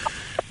actually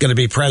going to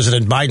be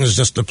president. Biden's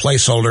just a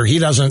placeholder.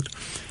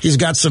 He's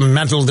got some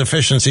mental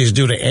deficiencies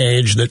due to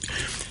age that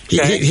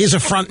he's a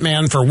front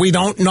man for we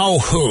don't know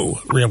who,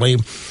 really.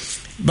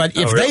 But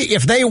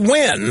if they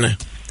win,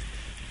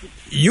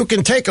 you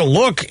can take a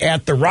look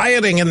at the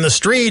rioting in the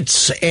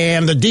streets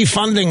and the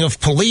defunding of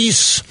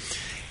police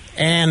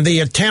and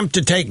the attempt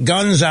to take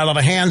guns out of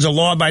the hands of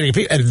law-abiding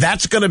people. And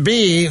that's going to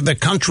be the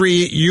country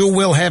you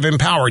will have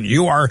empowered.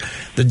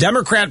 The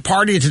Democrat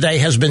Party today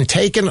has been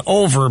taken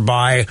over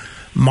by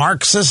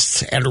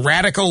Marxists and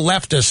radical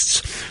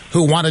leftists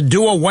who want to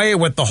do away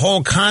with the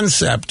whole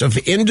concept of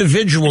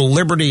individual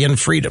liberty and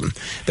freedom.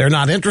 They're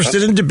not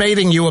interested in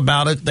debating you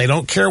about it. They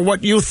don't care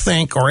what you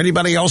think or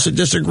anybody else that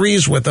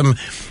disagrees with them.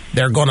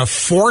 They're going to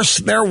force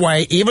their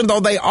way, even though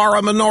they are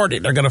a minority,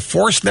 they're going to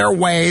force their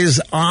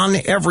ways on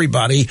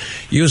everybody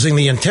using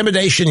the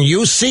intimidation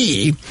you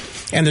see.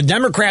 And the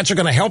Democrats are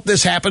going to help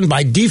this happen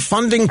by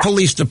defunding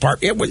police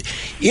department.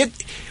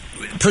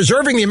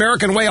 Preserving the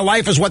American way of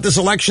life is what this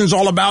election's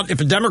all about. If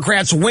the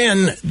Democrats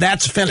win,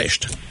 that's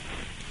finished.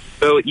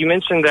 So you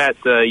mentioned that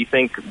you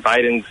think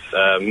Biden's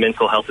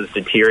mental health is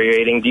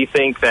deteriorating. Do you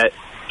think that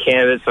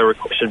candidates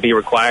should be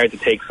required to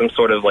take some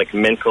sort of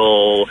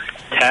mental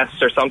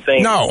test or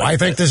something? No, I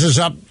think this is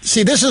up.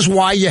 See, this is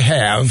why you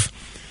have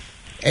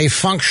a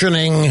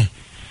functioning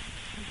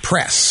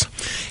press.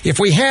 If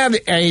we had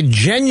a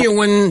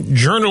genuine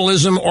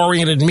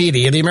journalism-oriented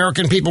media, the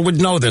American people would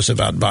know this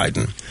about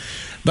Biden.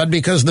 But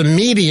because the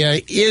media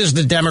is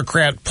the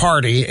Democrat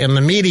Party, and the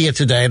media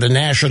today, the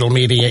national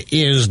media,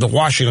 is the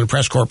Washington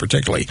Press Corps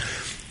particularly,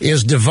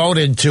 is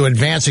devoted to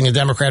advancing a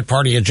Democrat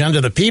Party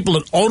agenda, the people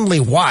that only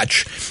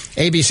watch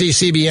ABC,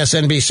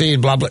 CBS, NBC,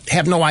 blah, blah,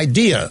 have no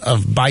idea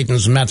of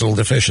Biden's mental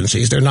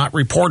deficiencies. They're not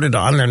reported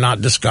on. They're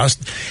not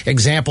discussed.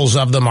 Examples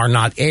of them are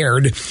not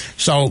aired.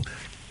 So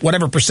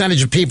whatever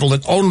percentage of people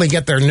that only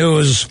get their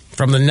news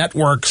from the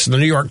networks, the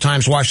New York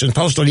Times, Washington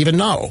Post, don't even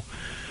know.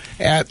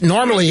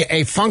 Normally,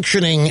 a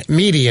functioning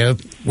media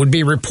would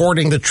be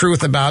reporting the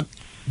truth about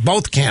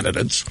both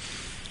candidates.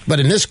 But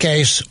in this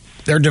case,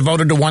 they're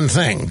devoted to one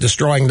thing,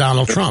 destroying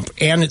Donald Trump.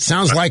 And it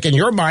sounds like in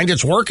your mind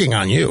it's working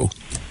on you.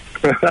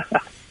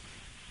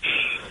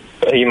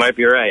 You might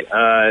be right.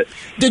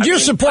 Did you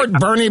support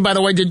Bernie, by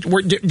the way? Did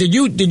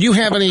you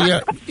have any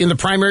in the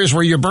primaries?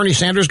 Were you a Bernie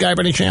Sanders guy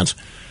by any chance?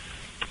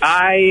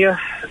 I'm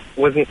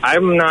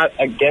not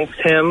against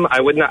him. I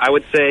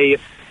would say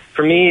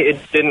for me it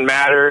didn't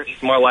matter.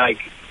 It's more like,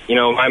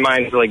 my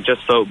mind's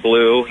just vote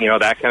blue,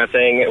 that kind of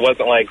thing. It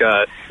wasn't like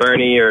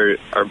Bernie or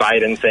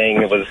Biden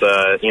thing. It was,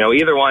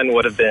 either one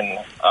would have been,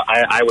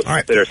 I would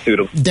consider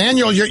suitable.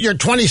 Daniel, you're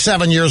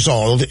 27 years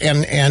old,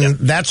 and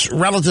that's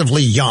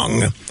relatively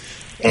young.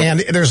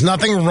 And there's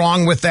nothing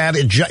wrong with that.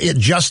 It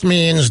just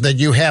means that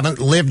you haven't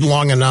lived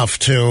long enough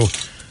to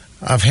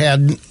have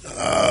had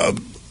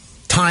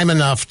time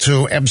enough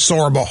to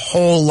absorb a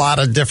whole lot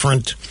of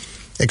different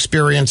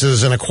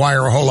experiences and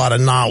acquire a whole lot of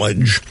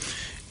knowledge.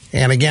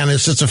 And again,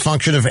 it's just a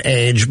function of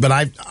age, but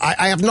I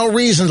have no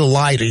reason to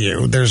lie to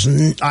you.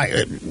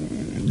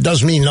 It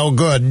does me no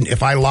good.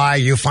 If I lie,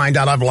 you find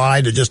out I've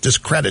lied, it just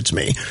discredits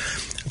me.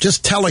 I'm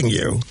just telling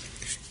you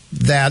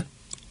that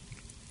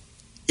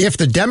if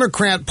the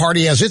Democrat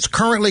Party, as it's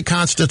currently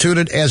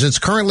constituted, as it's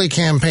currently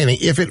campaigning,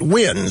 if it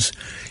wins,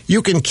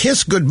 you can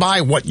kiss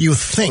goodbye what you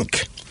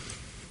think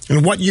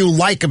and what you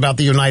like about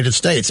the United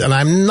States. And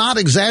I'm not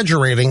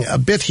exaggerating a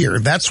bit here.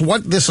 That's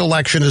what this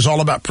election is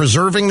all about,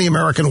 preserving the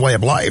American way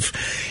of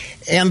life.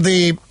 And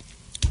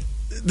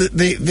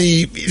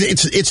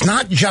it's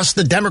not just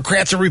the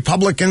Democrats and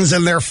Republicans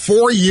and their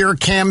 4-year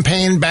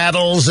campaign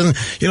battles and,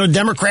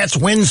 Democrats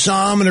win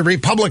some and the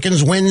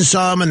Republicans win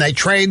some and they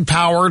trade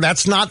power.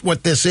 That's not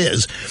what this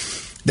is.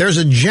 There's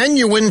a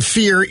genuine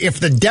fear if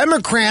the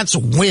Democrats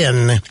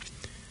win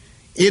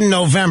in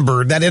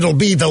November that it'll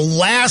be the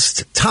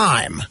last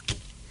time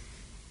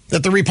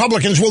that the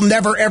Republicans will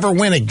never, ever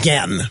win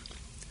again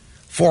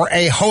for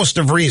a host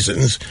of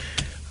reasons.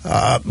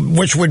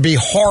 which would be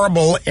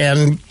horrible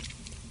and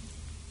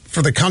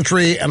for the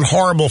country and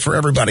horrible for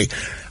everybody.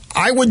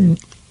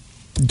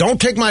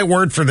 Don't take my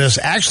word for this.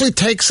 Actually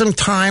take some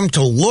time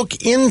to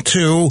look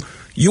into,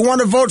 you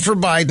want to vote for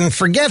Biden,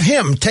 forget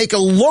him. Take a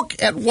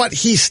look at what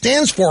he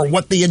stands for,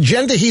 what the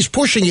agenda he's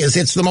pushing is.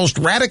 It's the most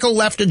radical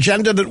left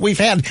agenda that we've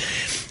had.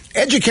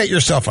 Educate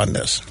yourself on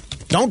this.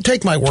 Don't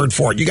take my word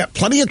for it. You got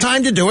plenty of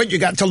time to do it. You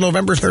got till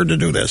November 3rd to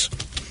do this.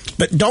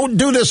 But don't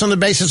do this on the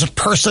basis of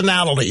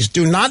personalities.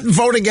 Do not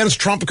vote against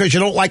Trump because you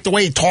don't like the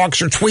way he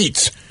talks or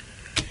tweets.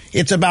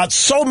 It's about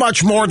so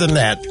much more than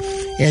that,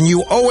 and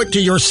you owe it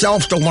to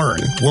yourself to learn.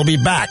 We'll be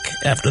back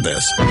after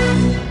this.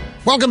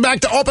 Welcome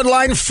back to Open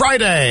Line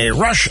Friday.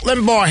 Rush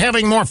Limbaugh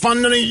having more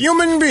fun than a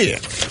human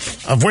being,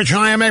 of which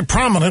I am a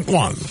prominent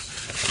one,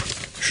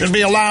 should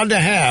be allowed to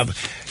have.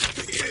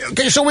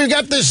 Okay, so we've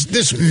got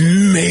this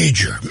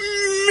major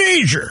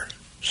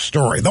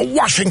story. The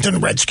Washington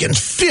Redskins,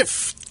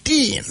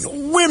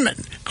 15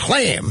 women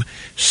claim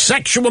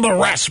sexual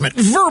harassment,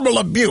 verbal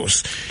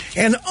abuse,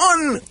 and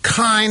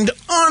unkind,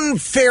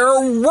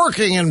 unfair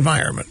working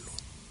environment.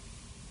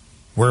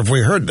 Where have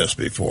we heard this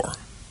before?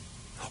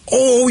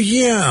 Oh,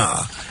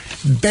 yeah.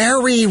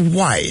 Barry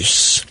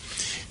Weiss,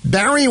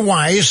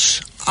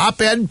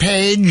 op-ed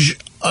page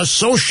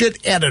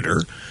associate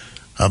editor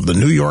of the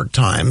New York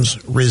Times,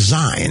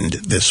 resigned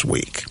this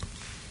week.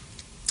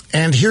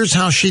 And here's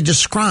how she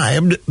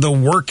described the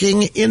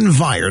working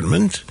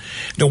environment,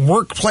 the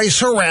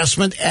workplace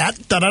harassment at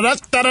the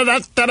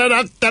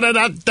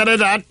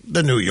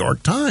New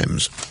York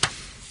Times.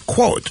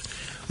 Quote,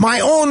 "My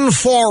own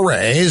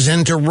forays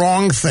into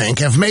wrongthink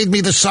have made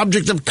me the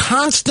subject of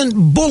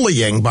constant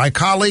bullying by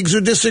colleagues who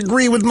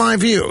disagree with my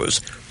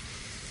views.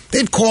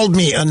 They've called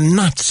me a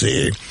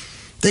Nazi.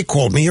 They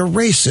called me a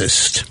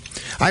racist.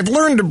 I've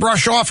learned to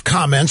brush off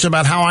comments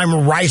about how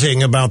I'm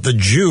writing about the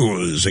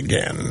Jews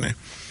again.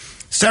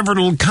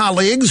 Several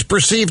colleagues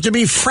perceived to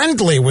be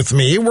friendly with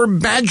me were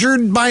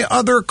badgered by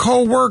other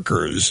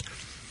co-workers.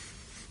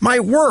 My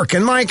work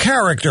and my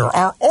character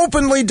are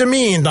openly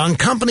demeaned on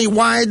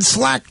company-wide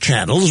Slack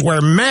channels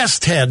where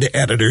masthead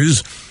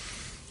editors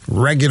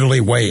regularly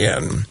weigh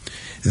in.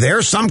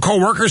 There, some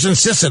co-workers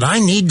insist that I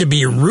need to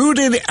be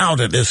rooted out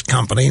of this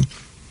company.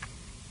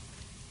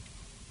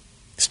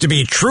 It's to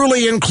be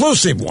truly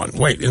inclusive one.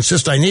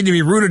 Insist I need to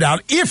be rooted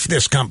out if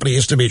this company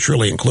is to be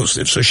truly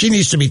inclusive. So she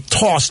needs to be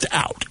tossed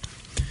out.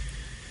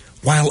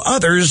 While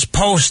others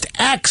post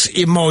axe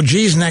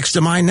emojis next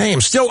to my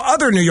name. Still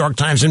other New York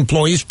Times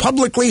employees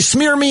publicly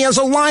smear me as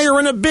a liar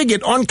and a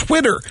bigot on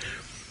Twitter,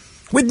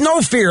 with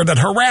no fear that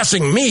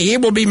harassing me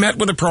will be met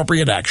with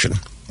appropriate action.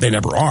 They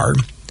never are.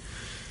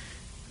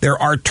 There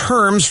are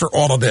terms for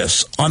all of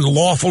this: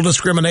 unlawful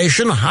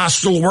discrimination,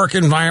 hostile work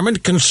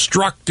environment,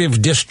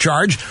 constructive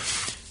discharge.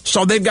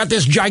 So they've got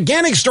this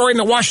gigantic story in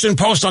the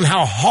Washington Post on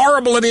how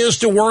horrible it is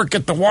to work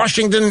at the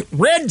Washington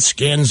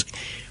Redskins.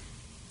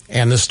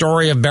 And the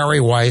story of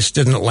Barry Weiss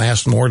didn't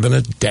last more than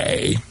a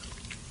day,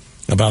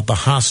 about the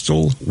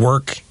hostile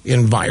work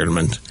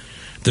environment,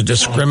 the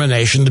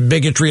discrimination, the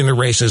bigotry, and the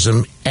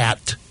racism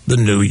at the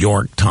New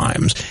York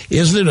Times.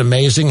 Isn't it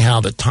amazing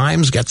how the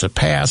Times gets a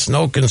pass,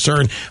 no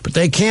concern, but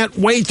they can't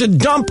wait to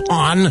dump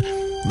on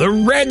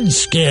the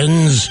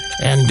Redskins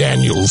and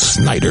Daniel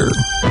Snyder.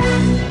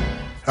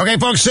 Okay,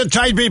 folks, sit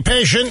tight, be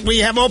patient. We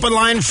have Open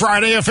Line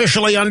Friday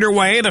officially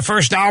underway. The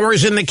first hour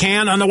is in the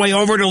can, on the way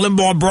over to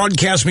Limbaugh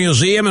Broadcast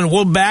Museum, and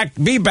we'll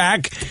be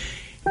back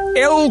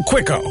el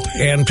quico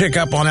and pick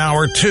up on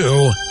hour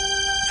 2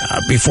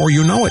 before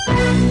you know it.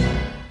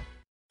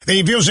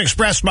 The views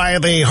expressed by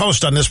the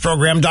host on this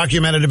program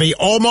documented to be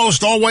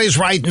almost always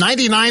right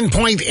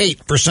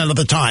 99.8% of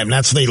the time.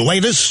 That's the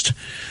latest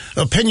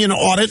opinion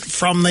audit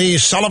from the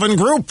Sullivan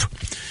Group.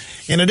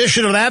 In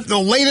addition to that, the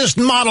latest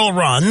model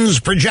runs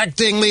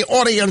projecting the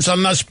audience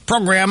on this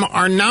program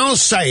are now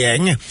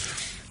saying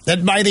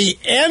that by the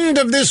end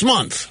of this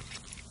month,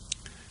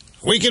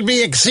 we could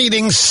be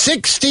exceeding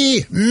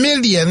 60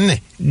 million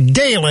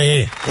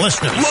daily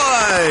listeners.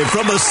 Live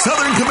from the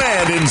Southern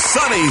Command in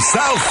sunny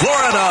South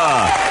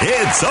Florida,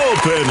 it's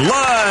Open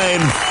Line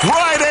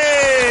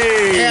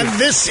Friday! And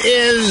this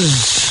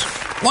is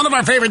one of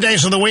our favorite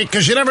days of the week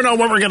because you never know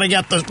what we're going to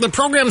get. The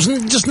program's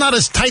just not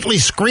as tightly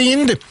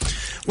screened.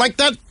 Like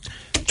that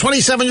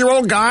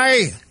 27-year-old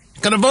guy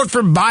going to vote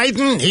for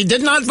Biden. He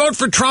did not vote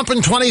for Trump in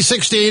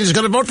 2016. He's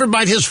going to vote for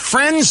Biden. His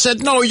friend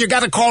said, no, you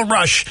got to call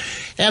Rush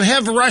and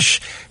have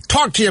Rush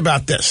talk to you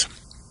about this.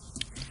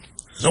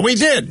 So we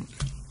did.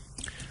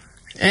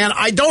 And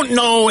I don't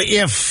know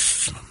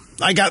if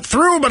I got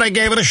through, but I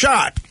gave it a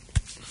shot.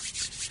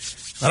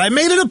 But I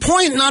made it a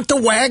point not to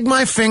wag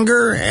my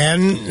finger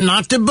and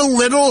not to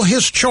belittle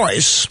his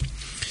choice,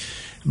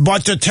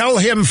 but to tell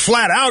him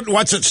flat out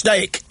what's at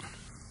stake.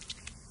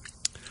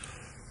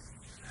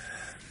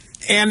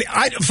 And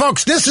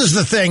folks, this is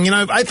the thing. You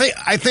know, I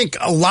think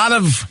a lot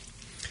of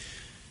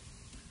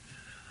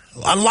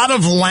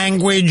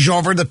language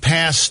over the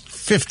past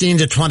 15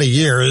 to 20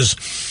 years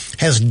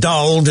has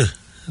dulled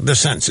the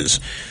senses.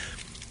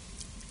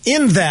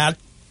 In that,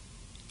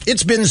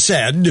 it's been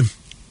said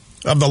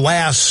of the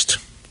last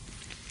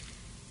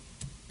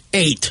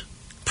 8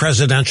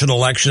 presidential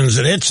elections,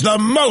 and it's the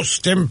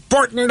most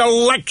important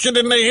election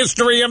in the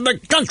history of the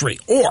country,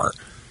 or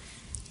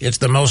it's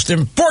the most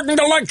important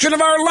election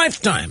of our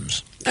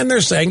lifetimes. And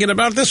they're saying it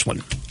about this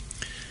one.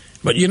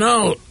 But, you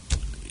know,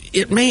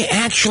 it may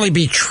actually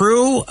be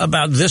true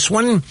about this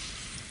one,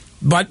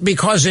 but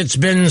because it's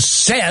been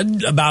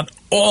said about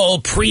all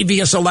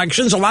previous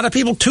elections, a lot of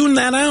people tune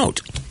that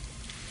out.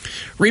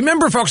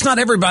 Remember, folks, not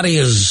everybody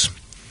is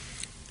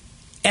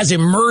as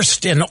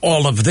immersed in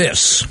all of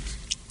this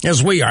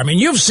as we are. I mean,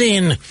 you've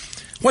seen,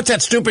 what's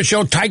that stupid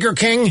show, Tiger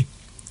King?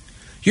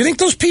 You think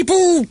those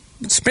people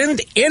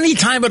spend any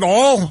time at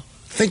all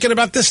thinking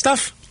about this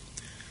stuff?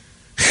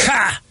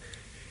 Ha!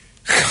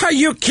 Are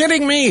you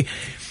kidding me?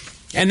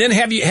 And then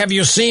have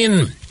you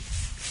seen,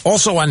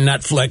 also on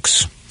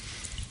Netflix,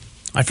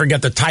 I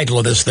forget the title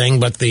of this thing,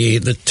 but the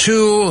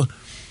 2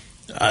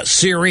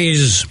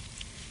 series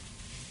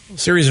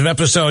of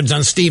episodes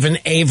on Stephen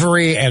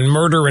Avery and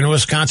murder in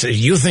Wisconsin.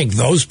 You think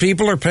those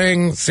people are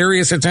paying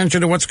serious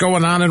attention to what's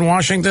going on in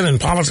Washington and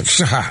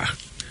politics?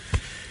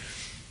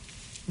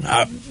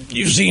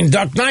 You've seen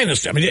Duck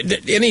Dynasty. I mean,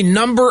 any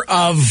number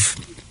of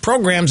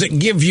programs that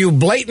give you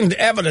blatant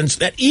evidence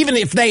that even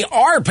if they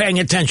are paying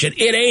attention,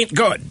 it ain't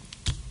good.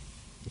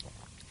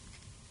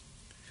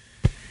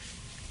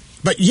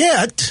 But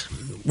yet,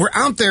 we're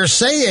out there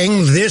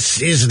saying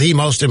this is the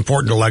most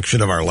important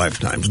election of our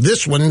lifetimes.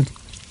 This one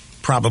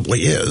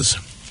probably is.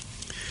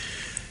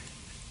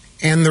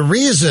 And the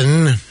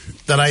reason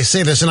that I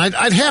say this, and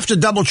I'd have to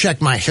double check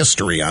my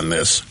history on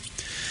this.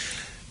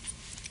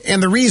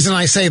 And the reason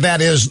I say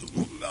that is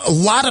a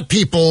lot of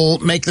people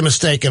make the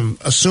mistake of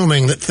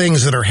assuming that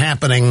things that are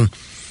happening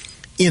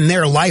in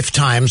their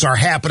lifetimes are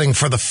happening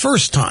for the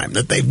first time,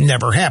 that they've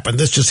never happened.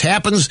 This just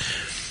happens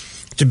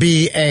to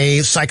be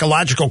a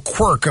psychological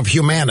quirk of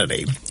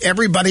humanity.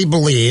 Everybody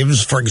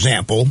believes, for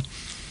example,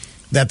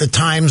 that the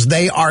times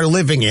they are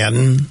living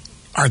in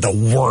are the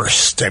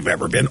worst they've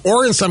ever been,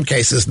 or in some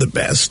cases, the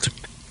best.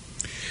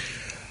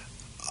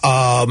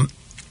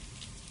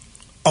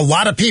 A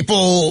lot of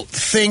people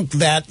think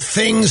that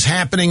things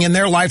happening in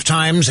their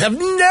lifetimes have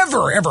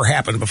never, ever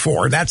happened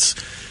before. That's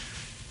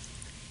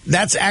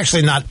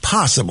actually not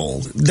possible.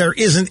 There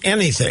isn't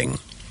anything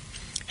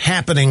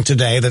happening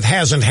today that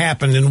hasn't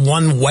happened in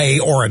one way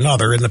or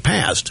another in the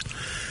past.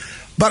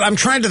 But I'm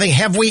trying to think,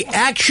 have we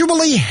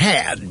actually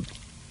had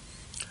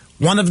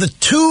one of the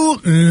 2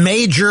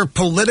 major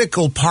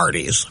political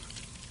parties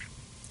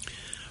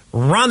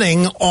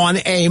running on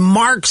a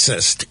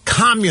Marxist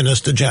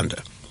communist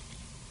agenda?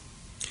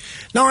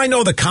 Now, I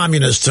know the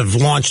communists have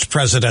launched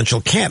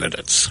presidential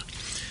candidates,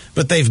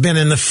 but they've been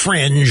in the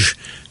fringe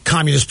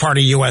Communist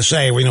Party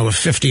USA, we know, of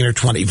 15 or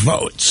 20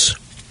 votes.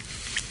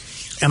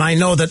 And I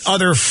know that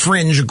other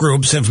fringe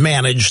groups have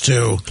managed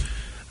to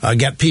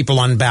get people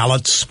on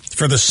ballots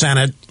for the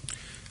Senate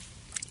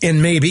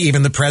and maybe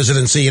even the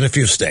presidency in a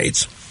few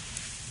states.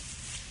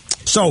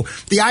 So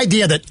the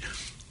idea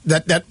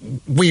that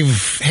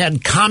we've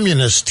had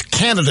communist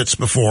candidates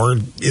before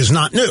is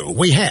not new.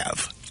 We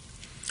have.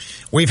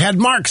 We've had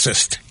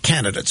Marxist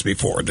candidates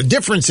before. The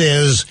difference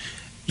is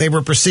they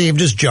were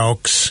perceived as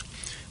jokes.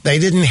 They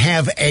didn't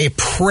have a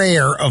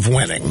prayer of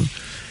winning.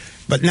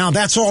 But now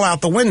that's all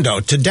out the window.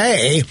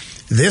 Today,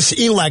 this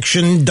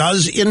election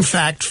does in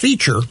fact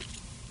feature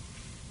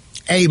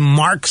a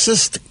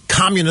Marxist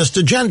communist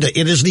agenda.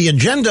 It is the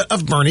agenda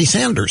of Bernie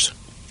Sanders.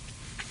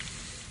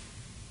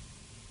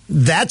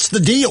 That's the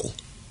deal.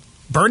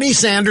 Bernie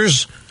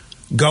Sanders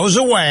goes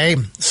away,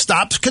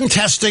 stops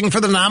contesting for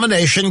the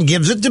nomination,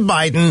 gives it to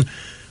Biden,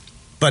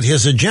 but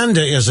his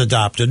agenda is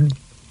adopted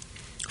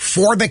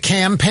for the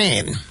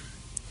campaign.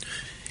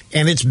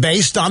 And it's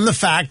based on the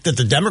fact that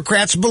the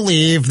Democrats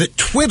believe that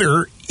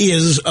Twitter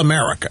is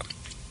America,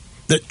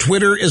 that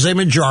Twitter is a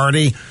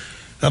majority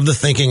of the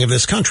thinking of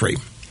this country.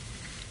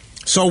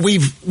 So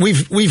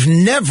we've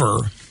never,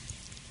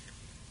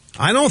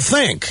 I don't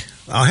think,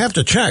 I'll have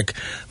to check,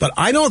 but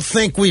I don't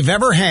think we've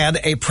ever had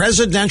a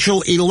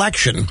presidential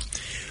election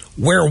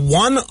where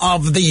one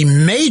of the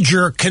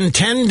major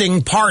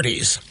contending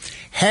parties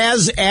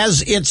has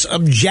as its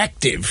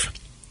objective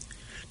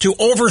to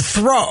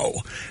overthrow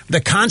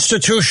the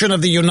Constitution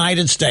of the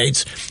United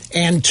States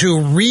and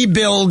to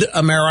rebuild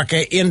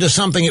America into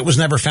something it was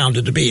never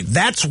founded to be.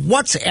 That's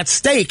what's at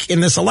stake in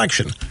this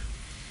election.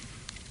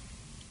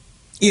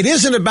 It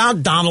isn't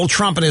about Donald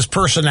Trump and his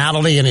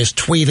personality and his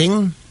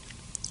tweeting.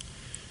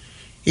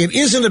 It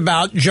isn't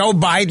about Joe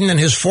Biden and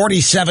his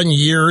 47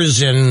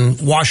 years in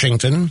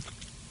Washington.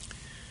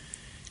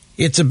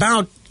 It's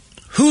about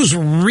who's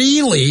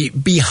really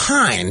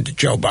behind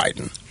Joe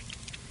Biden.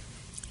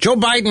 Joe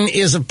Biden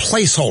is a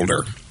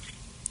placeholder.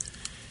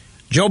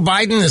 Joe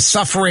Biden is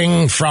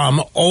suffering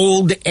from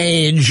old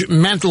age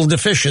mental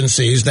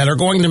deficiencies that are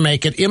going to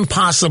make it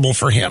impossible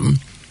for him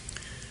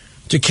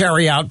to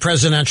carry out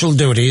presidential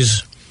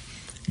duties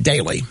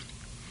daily.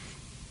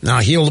 Now,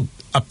 he'll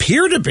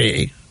appear to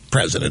be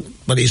president,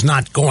 but he's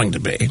not going to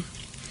be.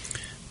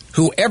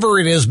 Whoever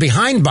it is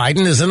behind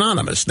Biden is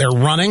anonymous. They're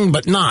running,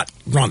 but not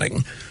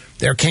running.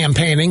 They're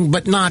campaigning,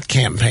 but not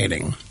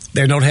campaigning.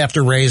 They don't have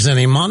to raise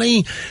any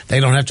money. They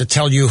don't have to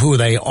tell you who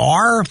they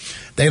are.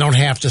 They don't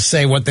have to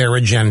say what their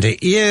agenda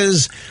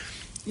is.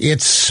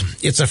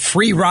 It's a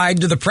free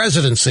ride to the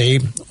presidency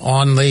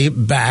on the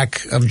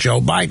back of Joe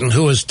Biden,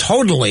 who is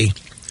totally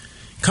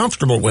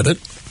comfortable with it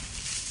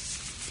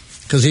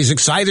because he's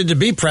excited to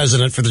be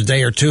president for the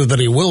day or two that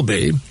he will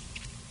be.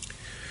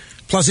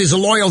 Plus, he's a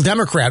loyal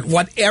Democrat.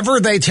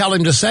 Whatever they tell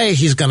him to say,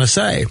 he's going to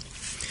say.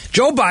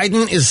 Joe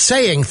Biden is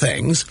saying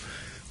things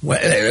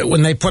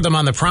when they put him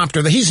on the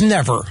prompter that he's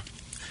never.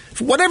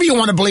 Whatever you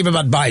want to believe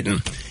about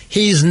Biden,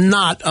 he's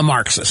not a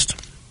Marxist.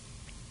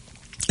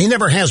 He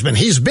never has been.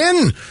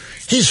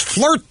 He's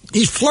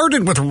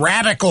flirted with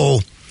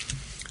radical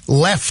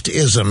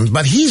leftism,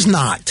 but he's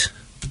not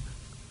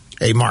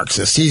a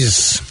Marxist.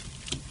 His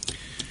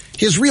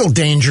real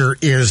danger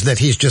is that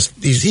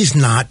he's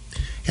not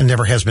and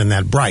never has been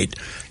that bright.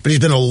 But he's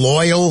been a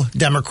loyal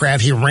Democrat.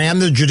 He ran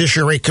the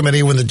Judiciary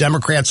Committee when the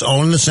Democrats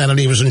owned the Senate.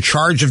 He was in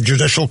charge of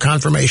judicial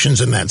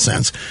confirmations in that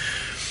sense.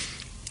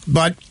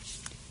 But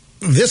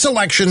this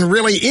election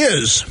really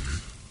is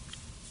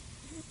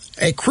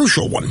a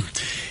crucial one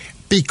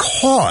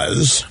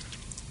because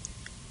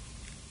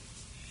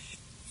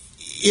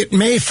it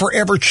may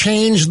forever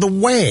change the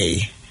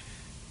way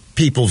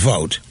people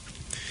vote.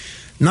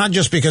 Not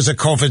just because of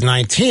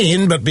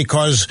COVID-19, but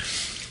because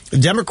the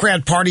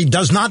Democrat Party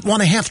does not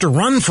want to have to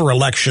run for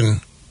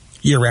election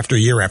year after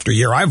year after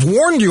year. I've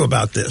warned you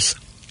about this.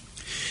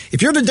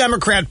 If you're the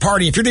Democrat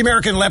Party, if you're the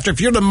American left,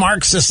 if you're the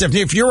Marxist,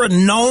 if you're a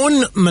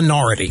known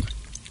minority,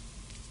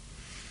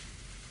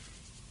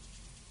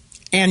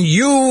 and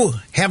you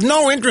have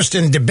no interest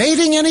in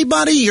debating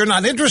anybody, you're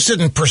not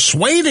interested in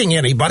persuading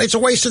anybody, it's a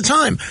waste of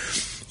time.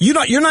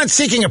 You're not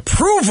seeking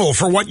approval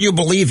for what you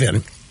believe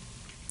in.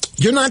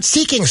 You're not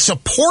seeking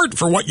support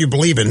for what you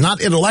believe in, not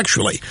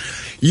intellectually.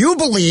 You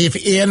believe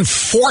in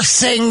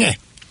forcing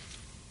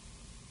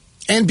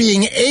and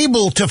being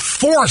able to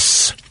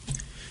force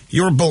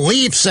your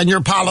beliefs and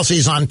your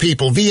policies on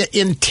people via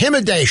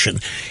intimidation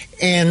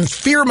and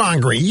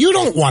fear-mongering. You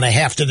don't want to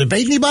have to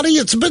debate anybody.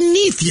 It's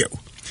beneath you.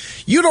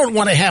 You don't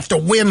want to have to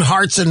win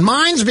hearts and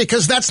minds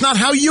because that's not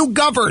how you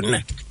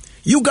govern.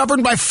 You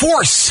govern by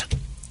force.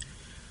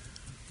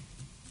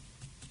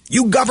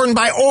 You govern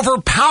by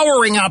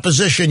overpowering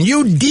opposition.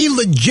 You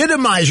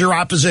delegitimize your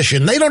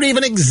opposition. They don't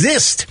even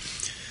exist.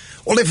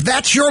 Well, if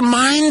that's your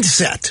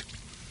mindset,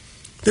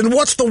 then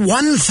what's the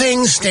one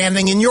thing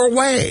standing in your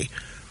way?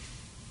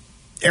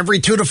 Every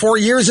 2 to 4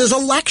 years is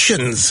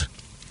elections.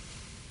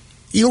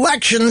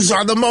 Elections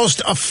are the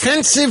most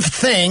offensive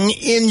thing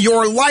in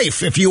your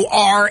life if you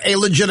are a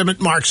legitimate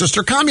Marxist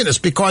or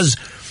communist, because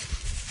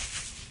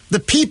the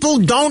people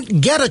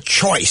don't get a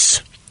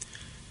choice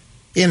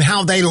in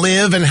how they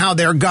live and how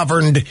they're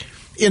governed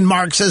in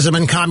Marxism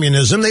and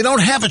communism. They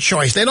don't have a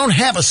choice. They don't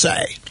have a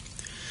say.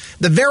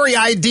 The very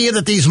idea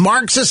that these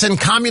Marxists and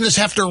communists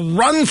have to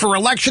run for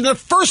election in the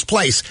first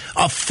place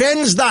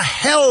offends the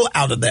hell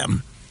out of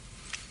them.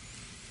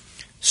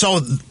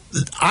 So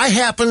I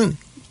happen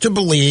to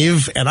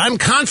believe, and I'm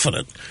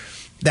confident,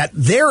 that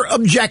their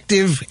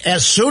objective,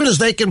 as soon as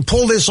they can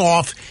pull this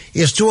off,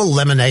 is to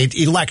eliminate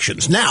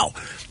elections. Now,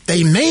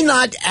 they may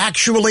not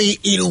actually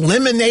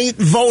eliminate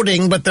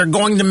voting, but they're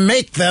going to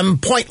make them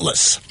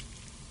pointless.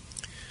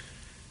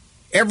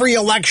 Every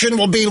election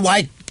will be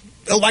like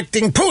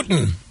electing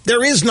Putin.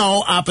 There is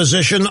no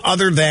opposition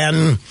other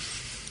than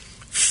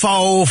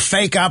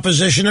fake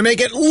opposition to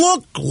make it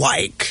look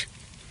like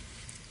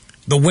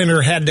the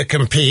winner had to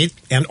compete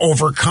and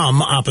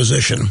overcome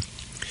opposition.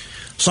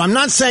 So I'm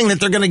not saying that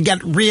they're going to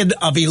get rid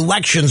of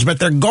elections, but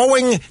they're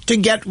going to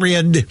get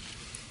rid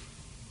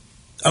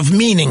of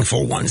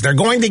meaningful ones. They're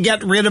going to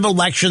get rid of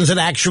elections that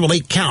actually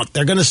count.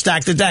 They're going to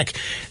stack the deck.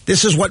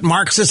 This is what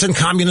Marxists and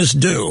communists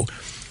do.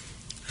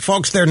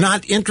 Folks, they're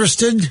not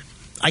interested.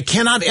 I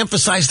cannot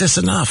emphasize this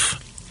enough.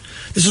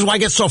 This is why I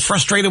get so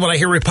frustrated when I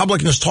hear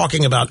Republicans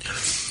talking about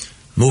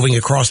moving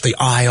across the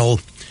aisle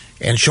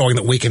and showing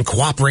that we can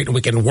cooperate and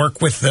we can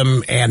work with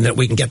them and that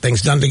we can get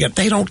things done together.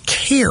 They don't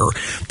care.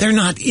 They're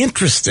not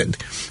interested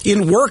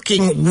in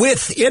working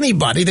with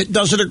anybody that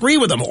doesn't agree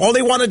with them. All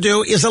they want to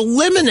do is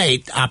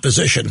eliminate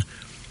opposition.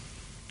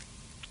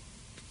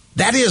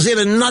 That is, in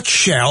a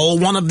nutshell,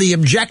 one of the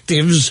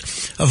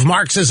objectives of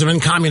Marxism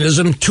and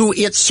communism to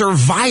its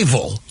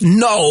survival.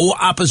 No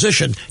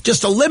opposition.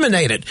 Just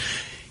eliminate it.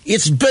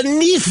 It's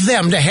beneath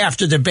them to have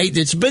to debate.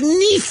 It's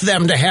beneath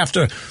them to have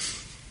to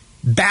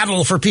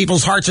battle for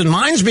people's hearts and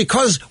minds,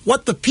 because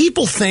what the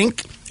people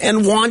think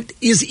and want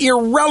is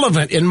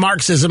irrelevant in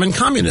Marxism and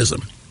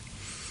communism.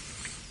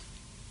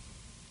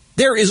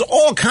 There is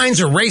all kinds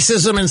of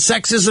racism and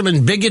sexism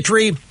and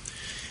bigotry.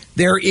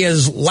 There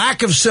is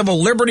lack of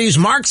civil liberties.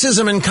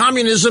 Marxism and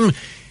communism,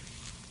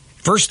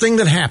 first thing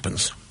that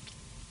happens,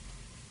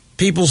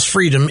 people's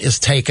freedom is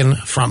taken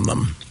from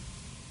them.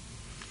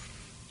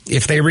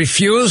 If they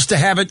refuse to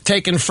have it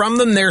taken from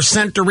them, they're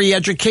sent to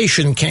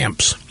re-education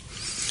camps,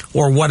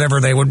 or whatever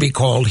they would be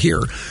called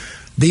here.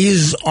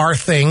 These are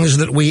things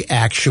that we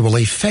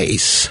actually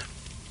face.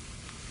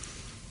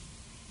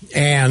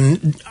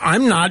 And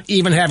I'm not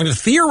even having to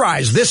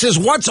theorize. This is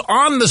what's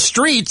on the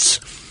streets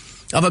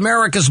of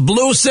America's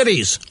blue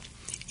cities,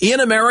 in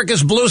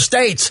America's blue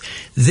states.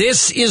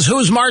 This is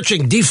who's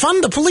marching.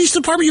 Defund the police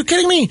department? Are you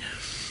kidding me?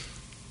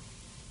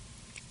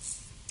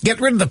 Get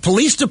rid of the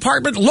police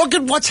department? Look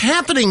at what's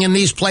happening in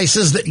these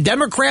places that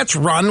Democrats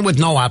run with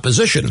no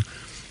opposition.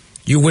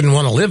 You wouldn't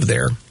want to live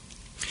there.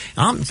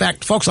 In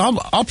fact, folks,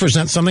 I'll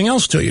present something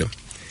else to you.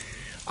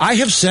 I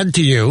have said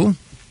to you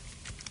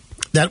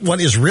that what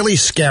is really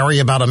scary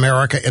about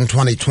America in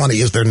 2020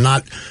 is there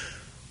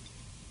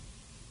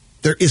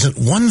isn't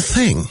one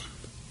thing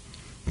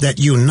that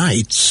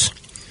unites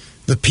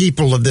the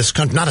people of this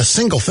country, not a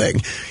single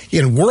thing.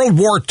 In World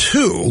War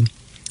II,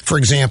 for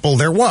example,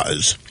 there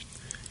was,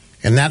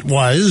 and that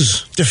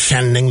was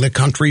defending the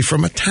country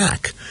from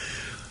attack.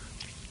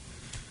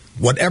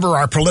 Whatever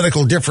our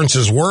political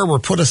differences were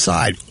put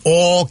aside.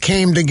 All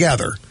came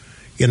together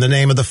in the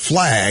name of the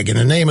flag, in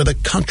the name of the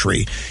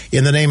country,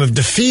 in the name of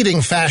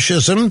defeating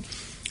fascism,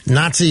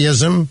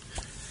 Nazism,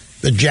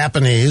 the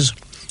Japanese.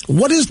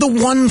 What is the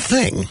one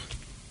thing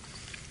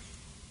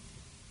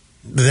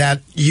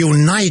that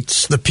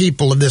unites the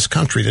people of this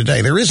country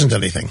today? There isn't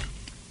anything.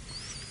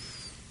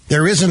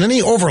 There isn't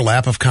any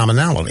overlap of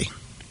commonality.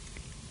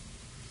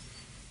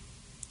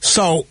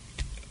 So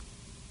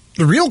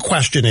the real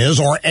question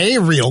is, or a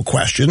real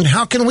question,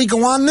 how can we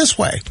go on this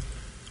way?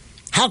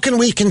 How can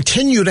we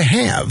continue to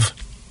have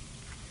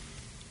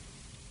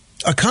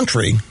a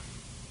country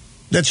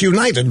that's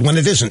united when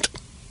it isn't?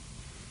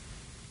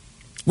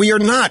 We are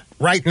not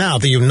right now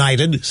the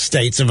United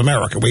States of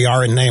America. We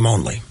are in name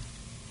only.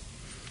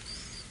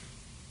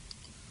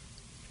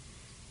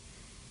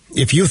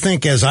 If you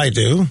think as I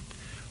do,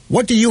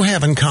 what do you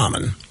have in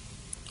common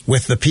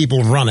with the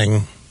people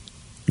running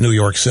New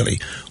York City?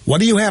 What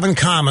do you have in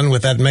common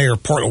with that Mayor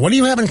Portland? What do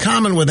you have in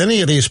common with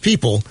any of these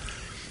people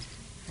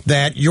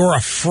that you're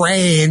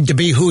afraid to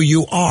be who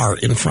you are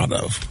in front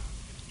of?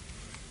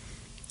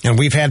 And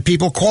we've had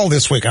people call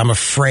this week. I'm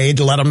afraid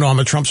to let them know I'm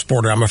a Trump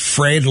supporter. I'm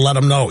afraid to let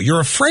them know.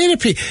 You're afraid of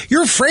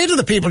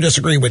the people you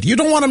disagree with. You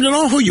don't want them to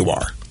know who you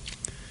are.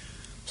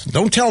 So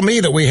don't tell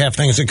me that we have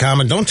things in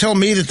common. Don't tell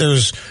me that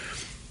there's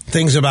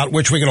things about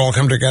which we can all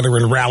come together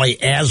and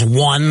rally as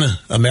one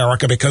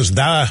America, because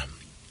the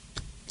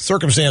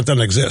circumstance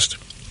doesn't exist.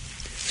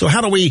 So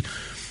how do we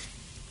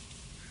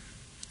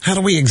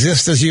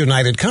exist as a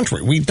united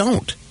country? We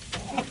don't.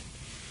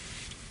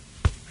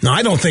 Now,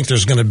 I don't think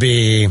there's going to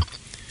be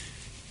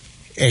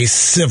a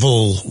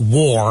civil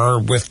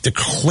war with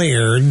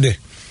declared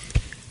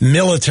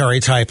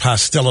military-type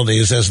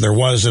hostilities as there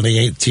was in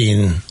the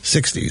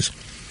 1860s.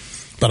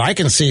 But I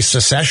can see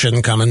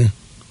secession coming.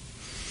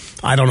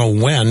 I don't know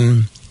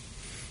when.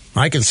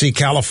 I can see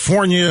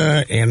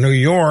California and New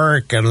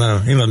York and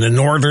the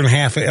northern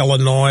half of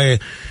Illinois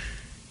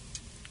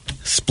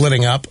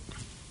splitting up.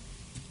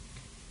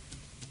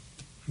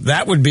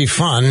 That would be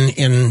fun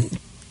in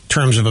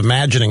terms of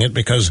imagining it,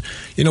 because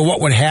you know what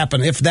would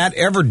happen if that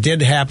ever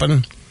did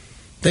happen?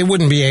 They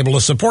wouldn't be able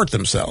to support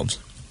themselves.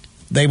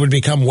 They would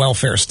become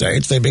welfare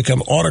states. They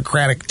become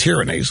autocratic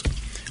tyrannies.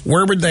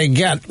 Where would they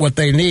get what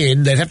they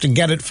need? They'd have to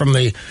get it from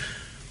the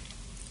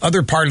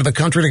other part of the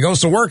country that goes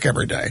to work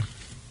every day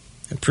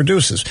and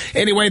produces.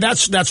 Anyway,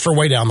 that's for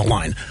way down the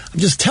line. I'm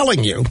just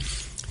telling you,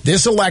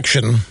 this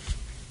election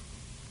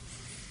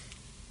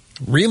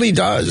really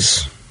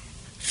does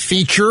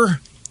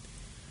feature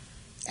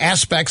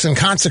aspects and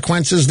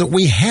consequences that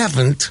we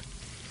haven't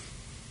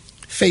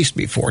faced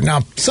before.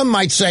 Now, some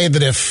might say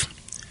that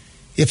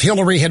if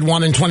Hillary had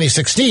won in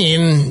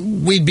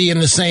 2016, we'd be in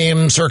the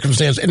same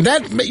circumstance. And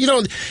that,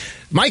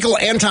 Michael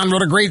Anton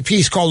wrote a great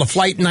piece called The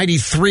Flight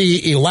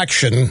 93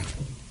 Election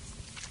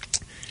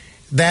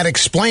that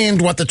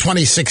explained what the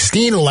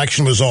 2016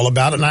 election was all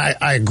about, and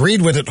I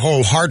agreed with it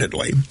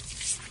wholeheartedly.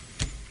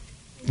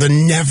 The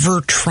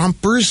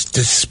never-Trumpers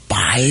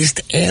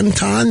despised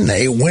Anton.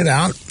 They went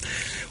out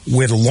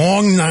with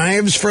long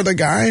knives for the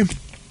guy.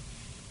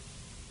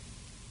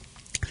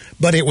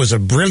 But it was a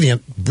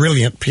brilliant,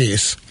 brilliant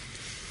piece.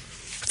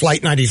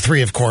 Flight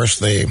 93, of course,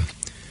 the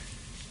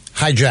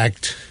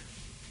hijacked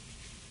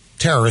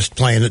terrorist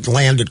plane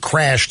that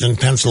crashed in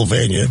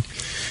Pennsylvania,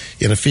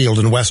 in a field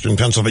in western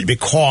Pennsylvania,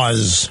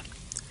 because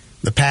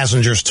the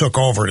passengers took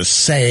over to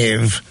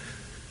save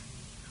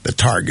the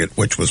target,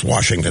 which was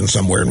Washington,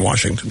 somewhere in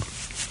Washington.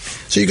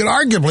 So you could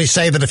arguably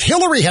say that if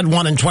Hillary had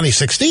won in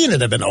 2016,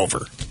 it'd have been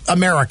over.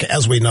 America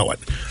as we know it.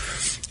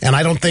 And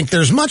I don't think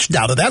there's much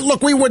doubt of that.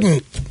 Look, we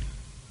wouldn't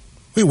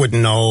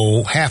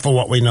know half of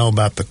what we know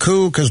about the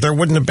coup, because there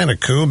wouldn't have been a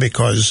coup,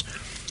 because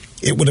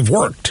it would have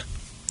worked.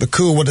 The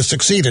coup would have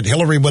succeeded.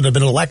 Hillary would have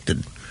been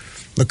elected.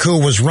 The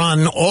coup was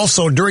run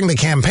also during the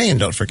campaign,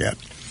 don't forget.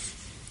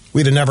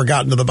 We'd have never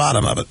gotten to the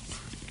bottom of it.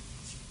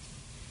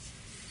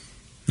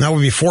 Now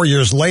we'll be 4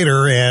 years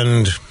later,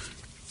 and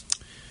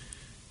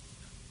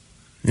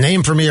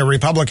name for me a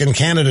Republican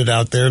candidate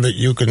out there that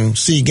you can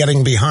see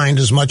getting behind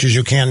as much as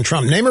you can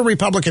Trump. Name a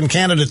Republican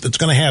candidate that's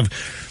going to have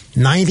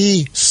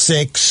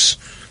 96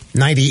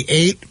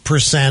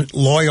 98%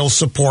 loyal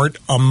support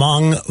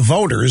among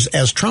voters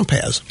as Trump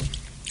has.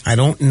 I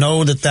don't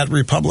know that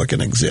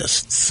Republican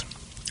exists.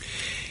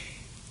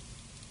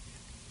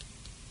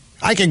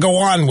 I could go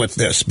on with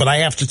this, but I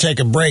have to take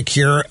a break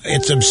here.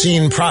 It's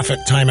obscene profit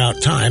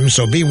timeout time,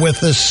 so be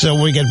with us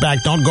till we get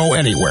back. Don't go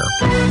anywhere.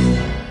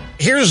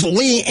 Here's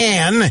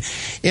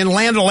Leanne in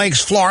Land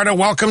O'Lakes, Florida.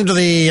 Welcome to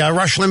the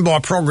Rush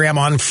Limbaugh program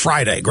on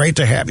Friday. Great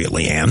to have you,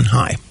 Leanne.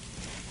 Hi.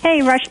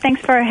 Hey, Rush.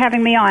 Thanks for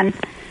having me on.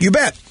 You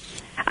bet.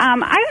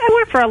 I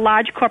work for a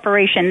large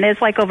corporation.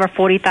 There's like over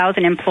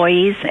 40,000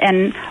 employees,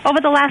 and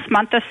over the last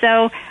month or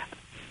so,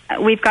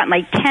 we've gotten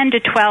like 10 to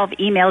 12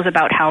 emails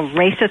about how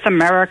racist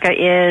America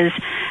is,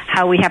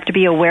 how we have to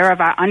be aware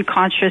of our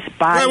unconscious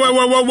bias.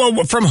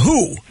 Whoa. From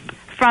who?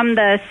 From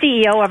the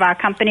CEO of our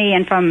company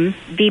and from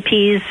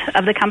VPs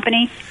of the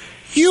company.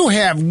 You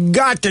have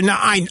got to know.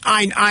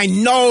 I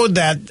know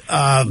that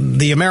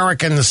the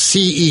American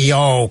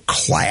CEO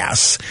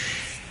class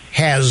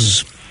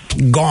has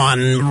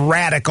gone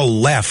radical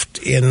left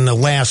in the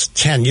last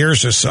 10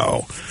 years or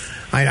so.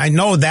 I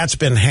know that's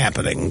been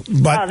happening,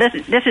 but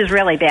this is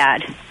really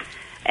bad.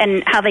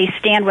 And how they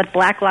stand with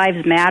Black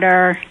Lives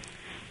Matter.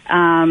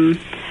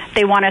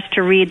 They want us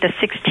to read the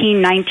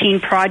 1619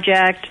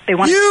 Project.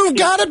 You've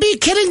got to be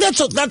kidding!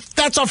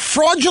 That's a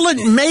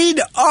fraudulent, made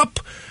up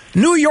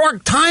New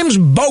York Times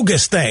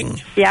bogus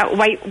thing. Yeah,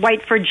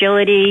 white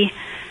fragility.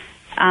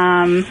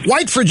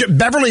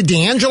 Beverly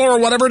D'Angelo or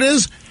whatever it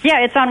is?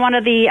 Yeah, it's on one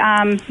of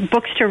the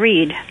books to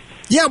read.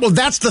 Yeah, well,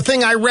 that's the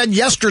thing I read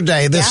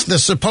yesterday, the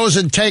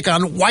supposed take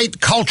on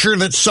white culture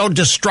that's so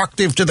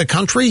destructive to the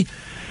country.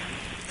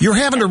 You're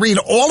having to read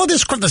all of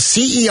this? The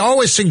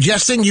CEO is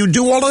suggesting you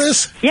do all of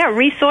this? Yeah,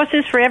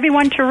 resources for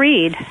everyone to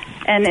read.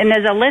 And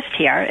there's a list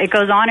here. It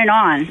goes on and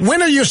on.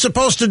 When are you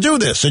supposed to do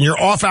this? In your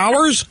off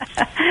hours?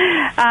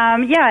 I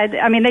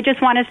mean, they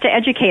just want us to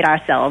educate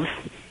ourselves.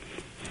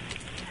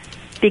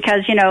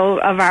 Because,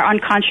 of our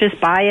unconscious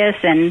bias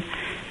and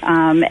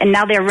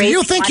now they're raising. Do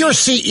you think your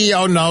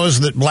CEO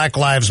knows that Black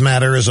Lives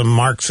Matter is a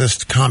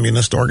Marxist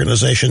communist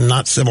organization,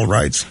 not civil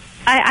rights?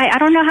 I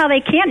don't know how they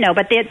can't know,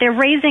 but they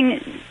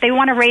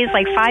want to raise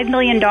like $5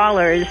 million.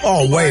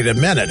 Oh, wait a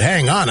minute.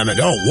 Hang on a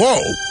minute. Oh,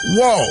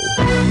 whoa.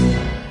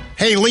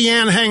 Hey,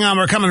 Leanne, hang on.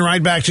 We're coming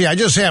right back to you. I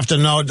just have to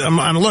note,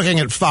 I'm looking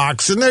at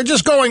Fox, and they're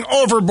just going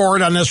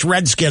overboard on this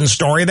Redskin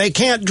story. They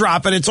can't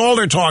drop it. It's all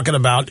they're talking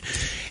about.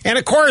 And,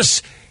 of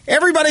course,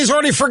 everybody's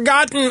already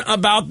forgotten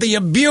about the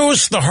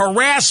abuse, the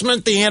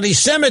harassment, the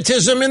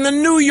anti-Semitism in the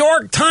New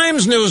York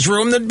Times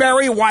newsroom that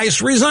Barry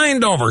Weiss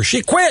resigned over.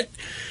 She quit.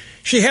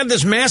 She had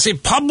this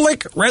massive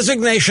public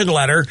resignation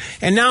letter,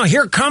 and now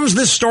here comes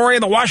this story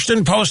of the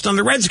Washington Post on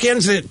the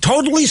Redskins that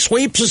totally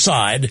sweeps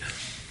aside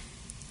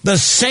the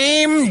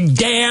same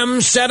damn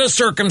set of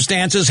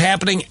circumstances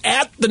happening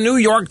at the New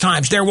York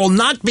Times. There will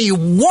not be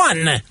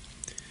one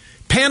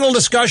panel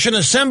discussion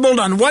assembled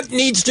on what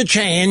needs to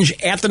change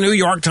at the New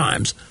York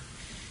Times.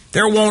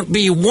 There won't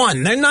be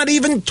one. They're not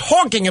even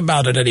talking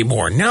about it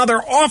anymore. Now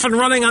they're off and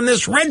running on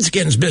this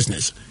Redskins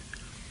business.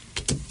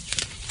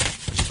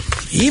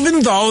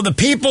 Even though the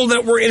people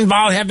that were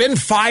involved have been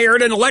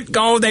fired and let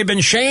go, they've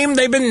been shamed,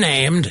 they've been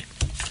named.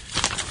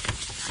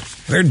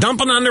 They're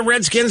dumping on the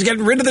Redskins,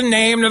 getting rid of the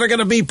name. Now they're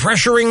going to be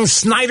pressuring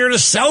Snyder to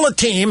sell the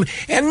team.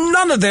 And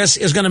none of this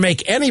is going to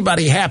make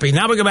anybody happy.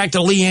 Now we go back to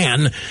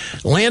Leanne,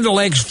 Land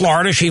O'Lakes,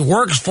 Florida. She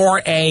works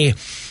for a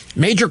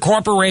major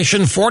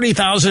corporation,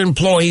 40,000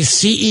 employees.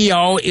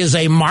 CEO is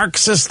a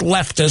Marxist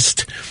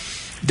leftist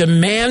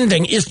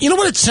demanding. You know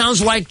what it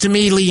sounds like to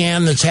me,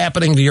 Leanne, that's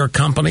happening to your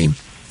company?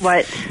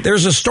 What?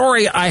 There's a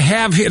story I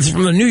have here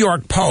from the New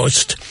York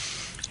Post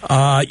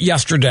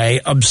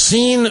yesterday.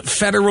 Obscene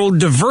federal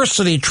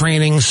diversity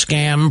training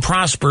scam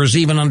prospers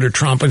even under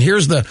Trump. And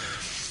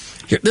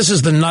this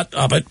is the nut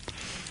of it.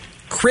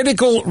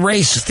 Critical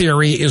race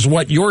theory is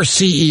what your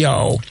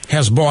CEO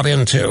has bought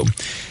into.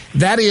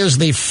 That is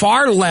the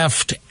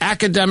far-left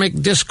academic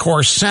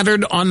discourse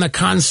centered on the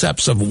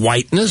concepts of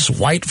whiteness,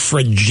 white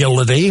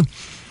fragility,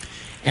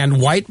 and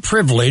white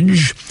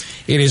privilege.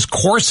 It is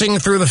coursing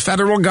through the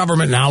federal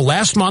government now.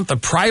 Last month, a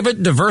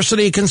private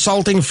diversity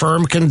consulting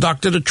firm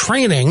conducted a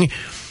training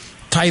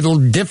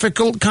titled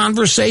Difficult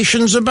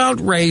Conversations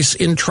About Race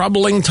in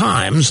Troubling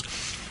Times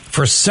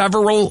for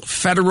several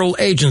federal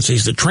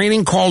agencies. The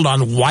training called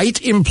on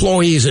white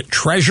employees at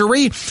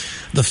Treasury,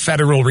 the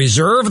Federal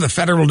Reserve, the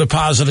Federal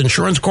Deposit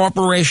Insurance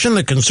Corporation,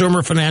 the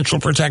Consumer Financial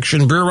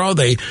Protection Bureau,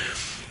 the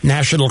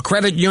National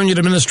Credit Union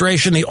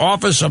Administration, the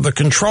Office of the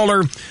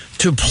Comptroller,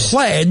 to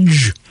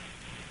pledge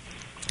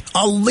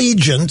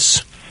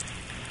allegiance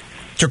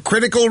to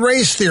critical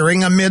race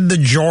theory amid the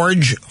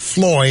George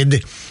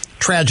Floyd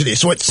tragedy.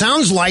 So it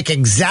sounds like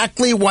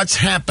exactly what's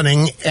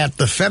happening at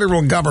the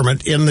federal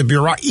government in the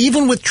bureau,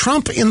 even with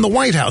Trump in the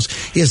White House,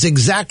 is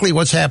exactly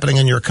what's happening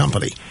in your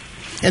company.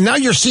 And now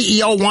your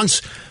CEO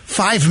wants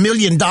 $5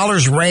 million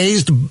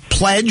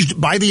pledged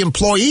by the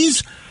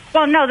employees?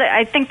 Well, no,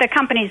 I think the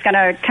company's going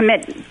to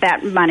commit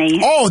that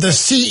money. Oh,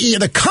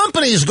 the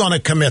company's going to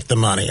commit the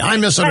money. I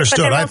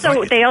misunderstood.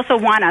 But they also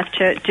want us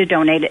to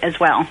donate it as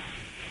well.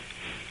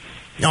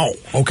 Oh,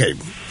 okay.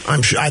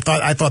 I'm sure. I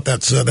thought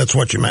that's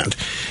what you meant.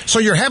 So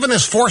you're having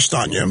this forced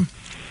on you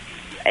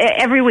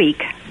every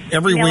week.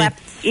 Every week.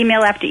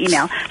 Email after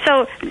email.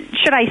 So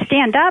should I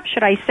stand up?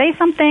 Should I say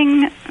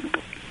something?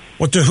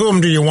 Well, to whom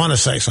do you want to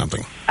say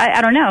something?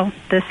 I don't know.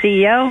 The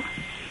CEO.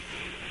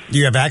 Do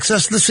you have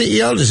access to the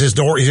CEO? Does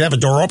he have a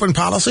door open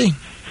policy?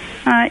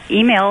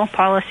 Email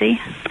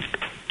policy.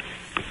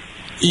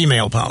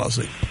 Email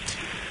policy.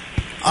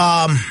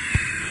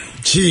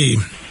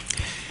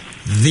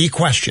 The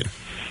question.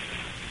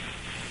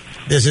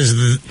 This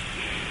is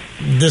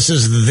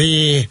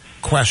the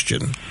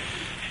question.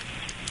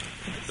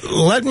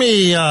 Let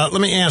me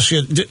ask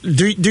you: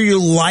 do you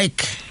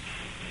like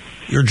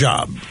your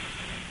job?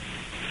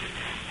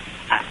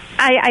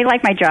 I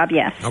like my job.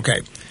 Yes.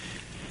 Okay.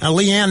 Now,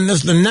 Leanne,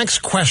 the next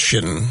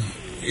question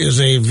is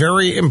a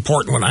very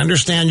important one. I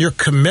understand your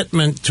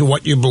commitment to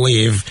what you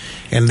believe,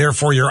 and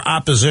therefore your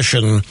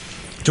opposition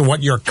to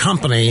what your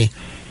company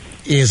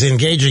is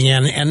engaging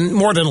in, and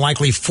more than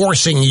likely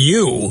forcing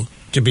you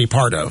to be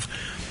part of.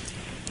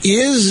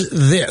 Is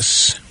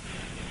this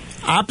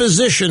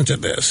opposition to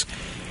this?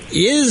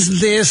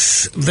 Is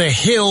this the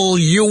hill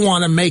you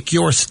want to make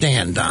your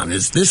stand on?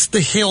 Is this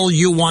the hill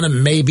you want to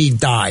maybe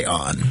die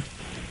on?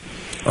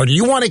 Or do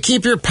you want to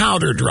keep your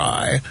powder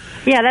dry?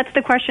 Yeah, that's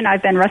the question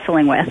I've been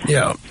wrestling with.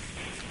 Yeah.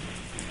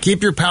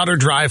 Keep your powder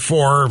dry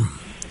for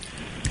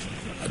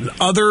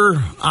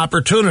other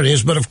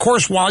opportunities. But, of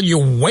course, while you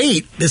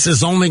wait, this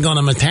is only going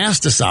to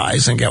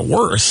metastasize and get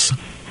worse.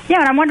 Yeah,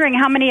 and I'm wondering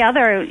how many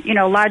other,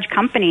 large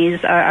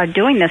companies are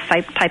doing this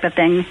type of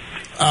thing.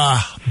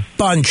 A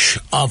bunch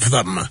of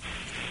them.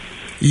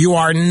 You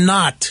are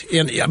not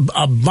in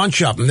a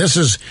bunch of them. This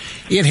is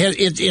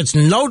it's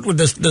note with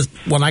this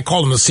when I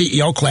call them the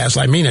CEO class,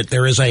 I mean it.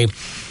 There is a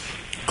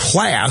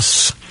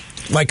class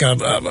like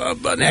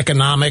an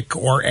economic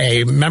or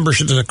a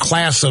membership. There's a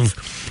class of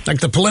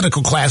like the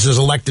political class is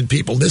elected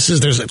people.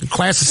 There's a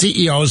class of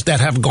CEOs that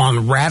have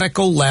gone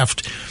radical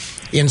left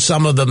in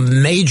some of the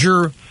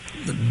major,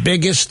 the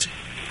biggest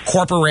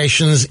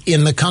corporations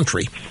in the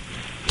country.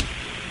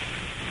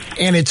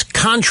 And it's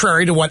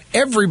contrary to what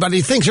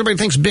everybody thinks. Everybody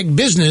thinks big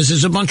business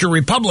is a bunch of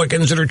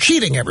Republicans that are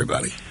cheating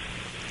everybody.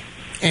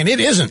 And it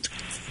isn't.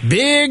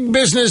 Big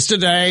business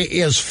today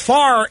is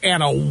far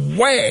and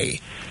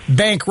away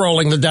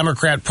bankrolling the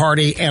Democrat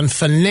Party and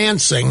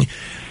financing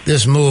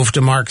this move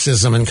to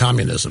Marxism and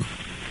communism.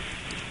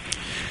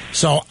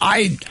 So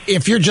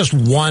if you're just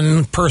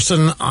one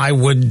person, I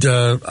wouldn't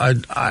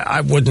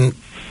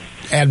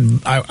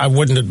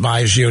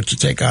advise you to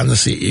take on the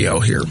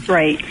CEO here.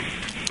 Right.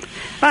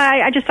 Well,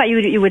 I just thought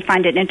you would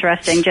find it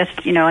interesting.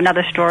 Just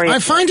another story. I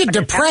find it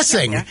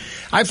depressing.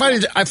 I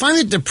find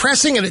it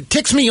depressing, and it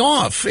ticks me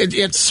off.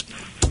 It's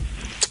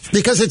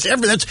because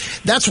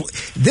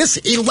this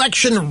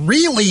election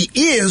really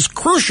is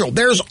crucial.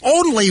 There's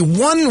only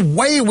one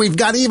way we've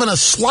got even a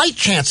slight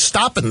chance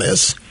stopping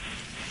this,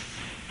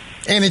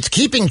 and it's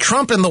keeping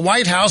Trump in the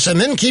White House, and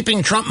then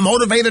keeping Trump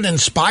motivated,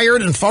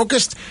 inspired, and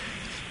focused.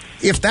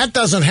 If that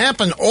doesn't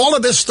happen, all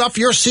of this stuff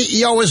your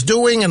CEO is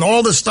doing and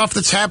all the stuff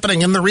that's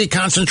happening in the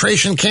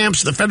reconcentration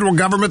camps, the federal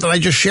government that I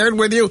just shared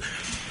with you,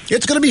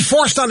 it's going to be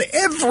forced on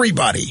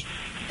everybody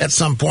at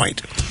some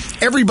point.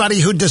 Everybody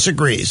who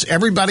disagrees,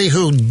 everybody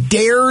who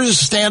dares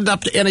stand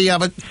up to any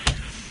of it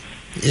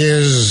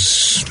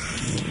is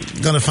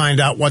going to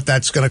find out what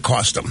that's going to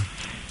cost them.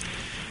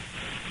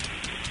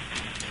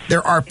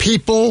 There are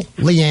people,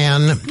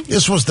 Leanne,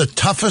 this was the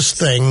toughest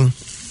thing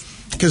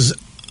because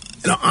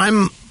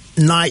I'm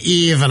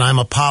naive and I'm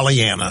a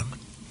Pollyanna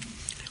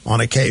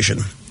on occasion.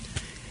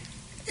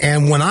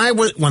 And when I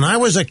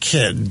was a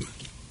kid,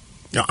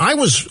 I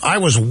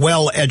was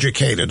well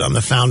educated on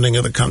the founding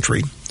of the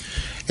country,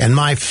 and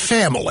my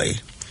family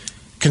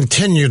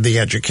continued the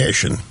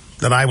education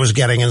that I was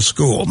getting in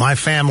school. My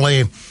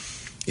family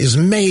is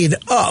made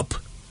up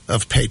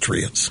of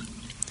patriots.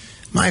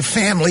 My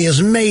family is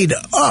made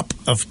up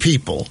of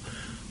people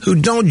who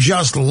don't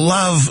just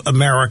love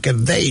America,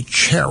 they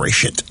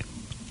cherish it.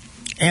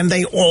 And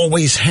they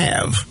always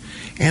have.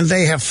 And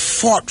they have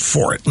fought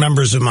for it,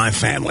 members of my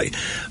family.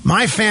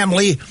 My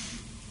family,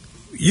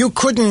 we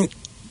couldn't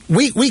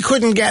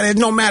get it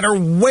no matter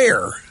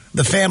where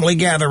the family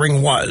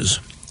gathering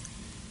was.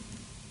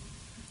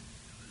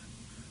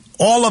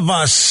 All of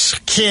us,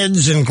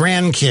 kids and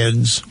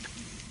grandkids,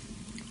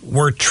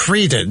 were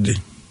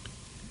treated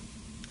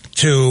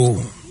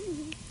to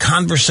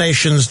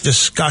conversations,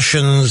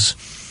 discussions,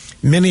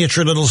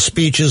 miniature little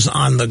speeches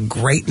on the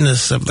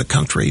greatness of the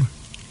country.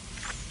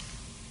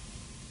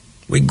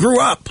 We grew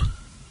up.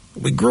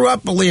 We grew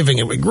up believing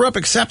it. We grew up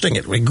accepting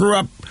it. We grew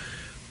up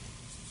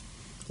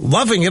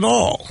loving it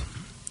all.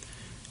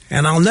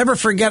 And I'll never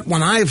forget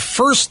when I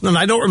first, and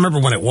I don't remember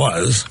when it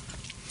was,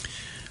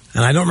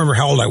 and I don't remember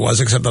how old I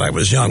was except that I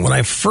was young, when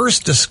I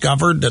first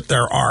discovered that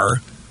there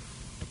are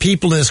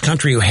people in this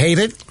country who hate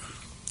it.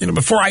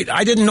 Before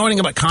I didn't know anything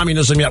about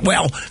communism yet.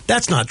 Well,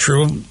 that's not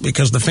true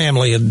because the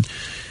family had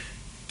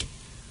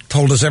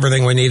told us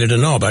everything we needed to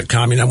know about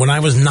communism. When I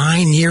was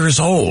 9 years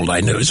old, I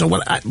knew. So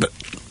but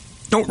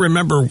don't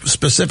remember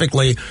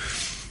specifically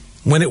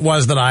when it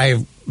was that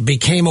I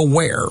became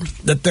aware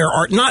that there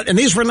are not, and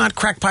these were not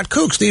crackpot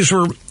kooks, these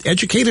were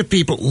educated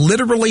people,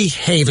 literally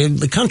hated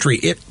the country.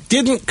 It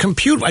didn't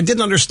compute. I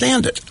didn't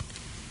understand it.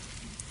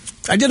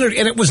 And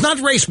it was not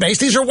race-based.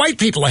 These are white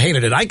people who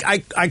hated it.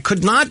 I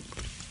could not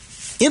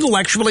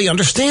intellectually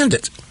understand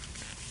it.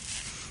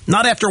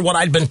 Not after what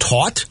I'd been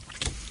taught,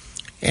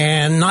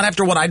 and not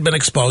after what I'd been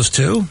exposed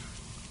to.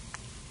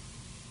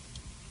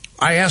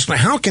 I asked me,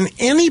 how can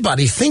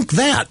anybody think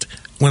that?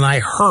 When I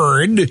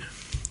heard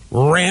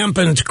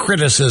rampant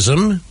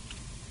criticism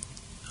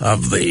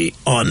of the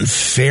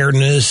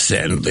unfairness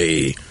and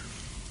the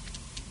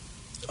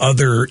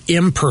other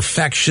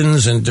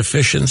imperfections and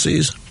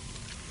deficiencies.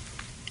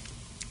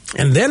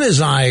 And then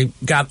as I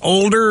got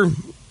older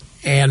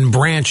and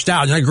branched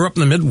out, and I grew up in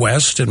the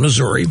Midwest in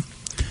Missouri,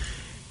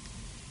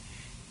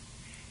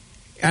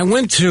 I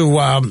went to,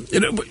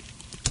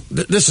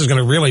 this is going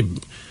to really,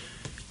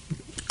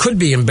 could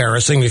be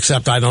embarrassing,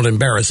 except I don't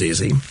embarrass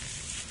easy.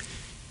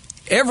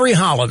 Every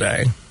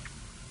holiday,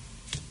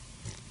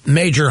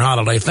 major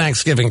holiday,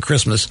 Thanksgiving,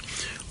 Christmas,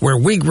 where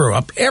we grew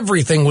up,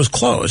 everything was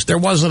closed. There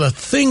wasn't a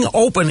thing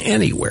open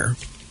anywhere.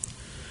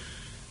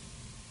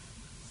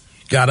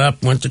 Got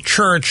up, went to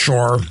church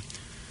or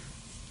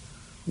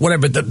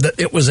whatever.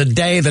 It was a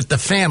day that the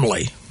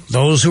family,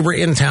 those who were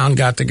in town,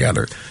 got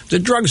together. The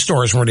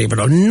drugstores weren't even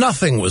open.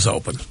 Nothing was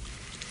open.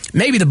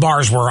 Maybe the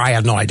bars were. I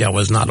had no idea. I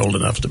was not old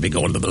enough to be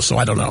going to this, so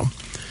I don't know.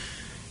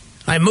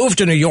 I moved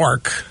to New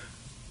York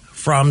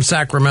from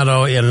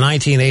Sacramento in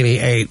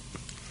 1988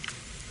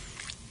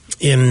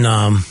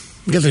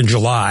 in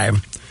July.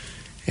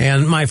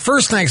 And my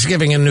first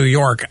Thanksgiving in New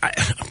York,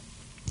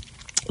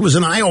 it was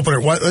an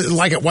eye-opener,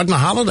 like it wasn't a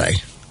holiday.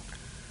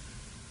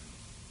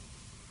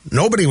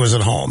 Nobody was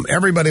at home.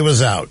 Everybody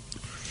was out.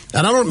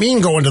 And I don't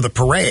mean going to the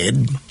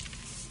parade.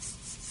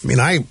 I mean,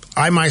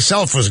 I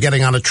myself was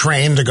getting on a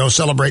train to go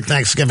celebrate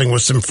Thanksgiving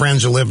with some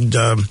friends who lived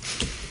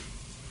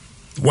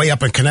way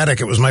up in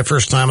Connecticut. It was my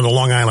first time on the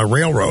Long Island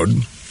Railroad.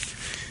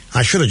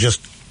 I should have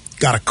just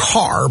got a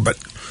car, but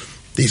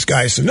these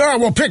guys said, no,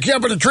 we'll pick you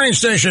up at the train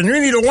station.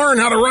 You need to learn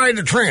how to ride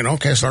the train.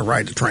 Okay, so I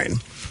ride the train.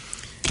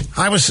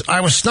 I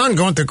was stunned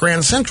going to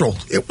Grand Central.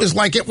 It was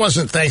like it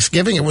wasn't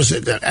Thanksgiving. It was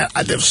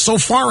so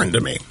foreign to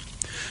me.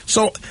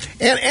 So,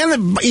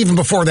 and even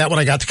before that, when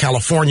I got to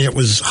California, it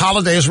was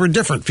holidays were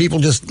different. People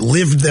just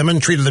lived them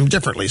and treated them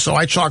differently. So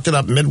I chalked it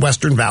up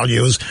Midwestern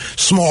values,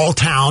 small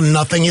town,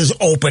 nothing is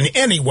open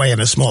anyway in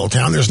a small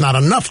town. There's not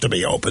enough to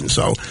be open.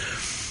 So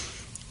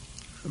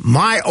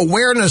my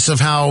awareness of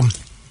how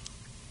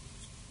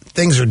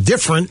things are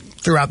different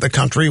throughout the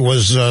country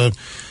was a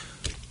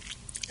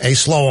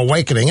slow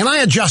awakening. And I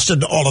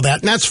adjusted to all of that,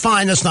 and that's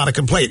fine. That's not a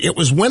complaint. It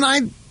was when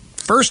I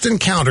first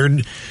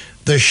encountered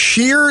the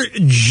sheer,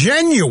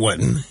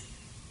 genuine,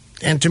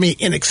 and to me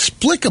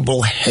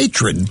inexplicable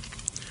hatred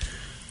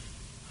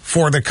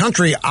for the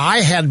country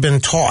I had been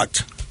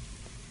taught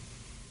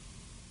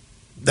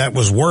that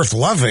was worth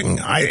loving.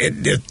 I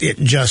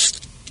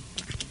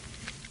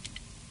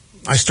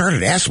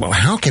started asking, well,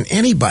 how can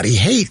anybody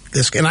hate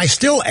this? And I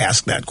still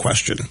ask that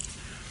question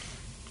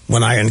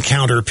when I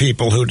encounter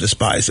people who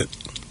despise it.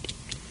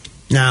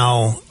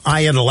 Now,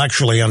 I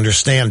intellectually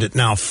understand it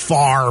now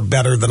far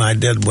better than I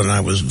did when I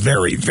was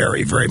very,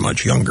 very, very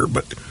much younger.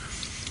 But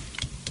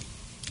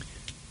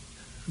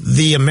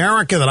the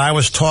America that I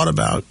was taught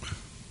about,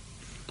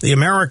 the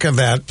America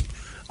that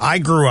I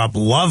grew up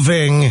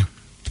loving,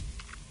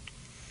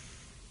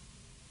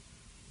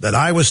 that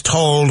I was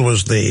told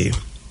was the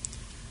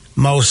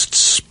most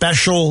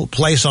special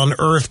place on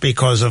earth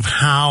because of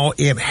how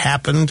it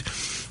happened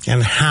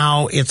and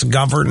how it's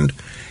governed,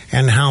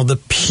 and how the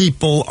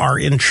people are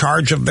in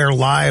charge of their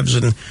lives,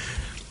 and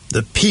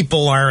the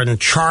people are in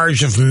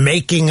charge of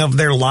making of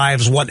their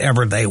lives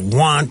whatever they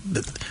want.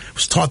 I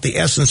was taught the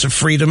essence of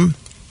freedom.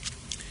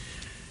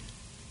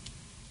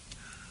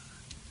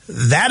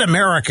 That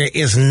America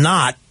is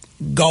not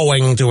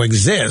going to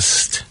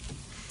exist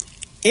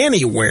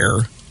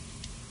anywhere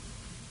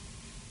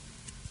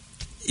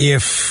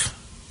if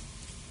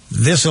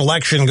this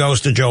election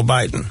goes to Joe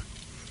Biden.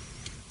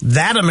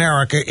 That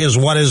America is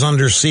what is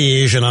under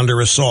siege and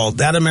under assault.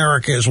 That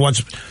America is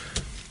what's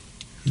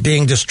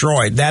being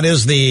destroyed. That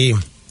is the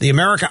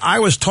America I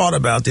was taught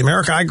about, the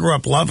America I grew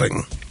up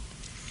loving,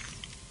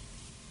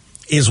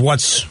 is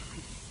what's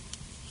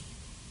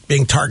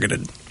being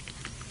targeted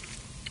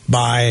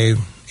by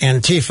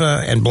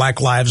Antifa and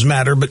Black Lives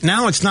Matter. But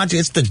now it's not,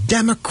 it's the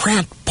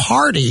Democrat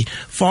Party,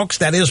 folks,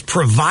 that is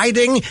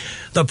providing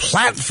the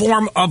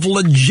platform of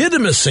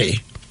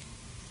legitimacy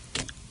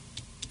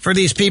for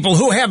these people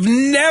who have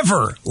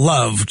never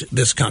loved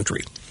this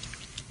country.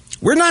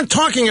 We're not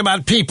talking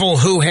about people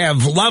who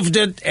have loved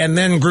it and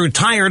then grew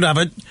tired of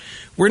it.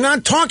 We're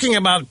not talking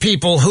about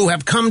people who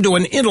have come to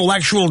an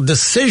intellectual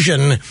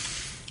decision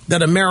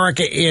that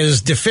America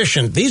is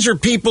deficient. These are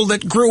people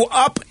that grew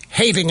up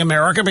hating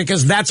America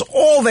because that's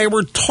all they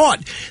were taught.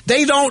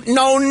 They don't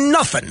know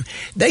nothing.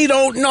 They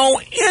don't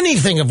know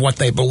anything of what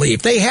they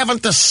believe. They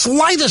haven't the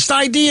slightest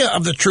idea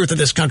of the truth of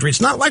this country.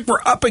 It's not like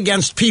we're up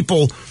against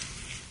people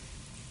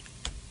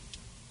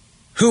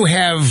who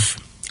have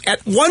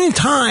at one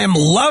time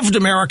loved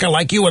America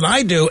like you and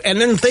I do, and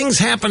then things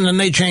happen and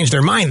they change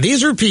their mind.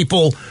 These are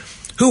people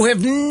who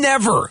have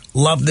never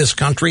loved this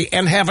country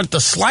and haven't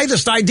the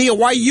slightest idea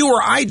why you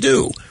or I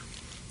do.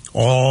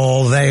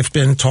 All they've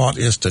been taught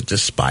is to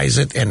despise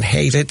it and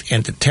hate it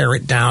and to tear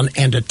it down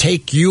and to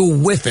take you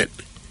with it.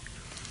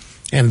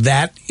 And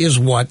that is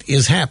what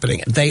is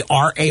happening. They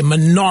are a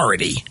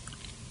minority.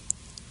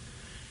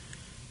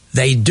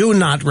 They do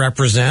not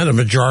represent a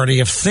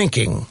majority of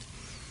thinking,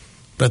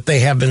 but they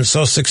have been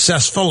so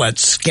successful at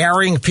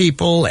scaring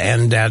people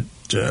and at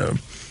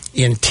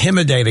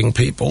intimidating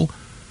people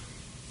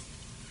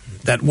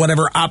that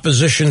whatever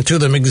opposition to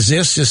them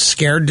exists is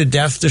scared to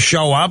death to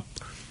show up,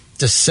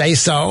 to say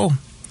so.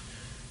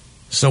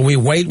 So we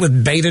wait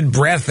with bated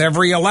breath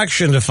every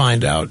election to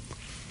find out,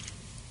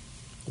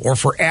 or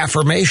for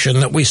affirmation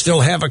that we still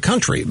have a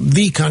country,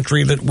 the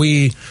country that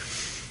we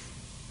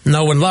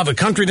know and love, a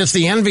country that's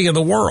the envy of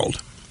the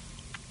world.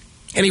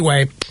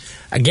 Anyway,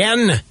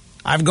 again,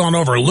 I've gone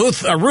over.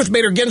 Ruth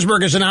Bader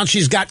Ginsburg has announced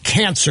she's got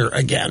cancer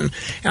again.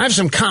 And I have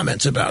some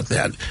comments about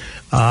that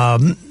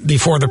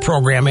before the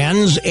program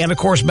ends. And, of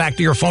course, back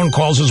to your phone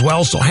calls as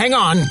well. So hang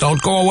on.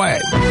 Don't go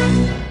away.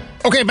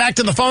 Okay, back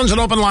to the phones and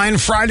open line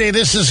Friday.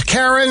 This is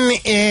Karen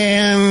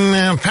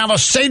in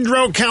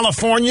Palisadro,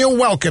 California.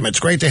 Welcome. It's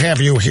great to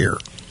have you here.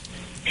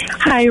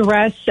 Hi,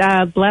 Russ.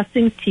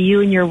 Blessings to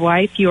you and your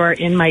wife. You are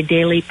in my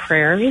daily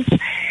prayers.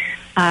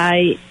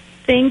 I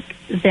think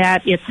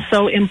that it's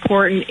so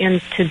important in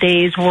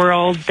today's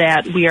world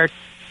that we are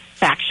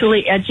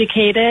factually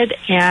educated,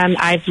 and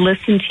I've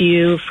listened to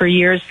you for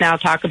years now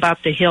talk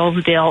about the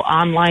Hillsdale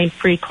online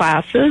free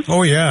classes.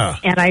 Oh, yeah.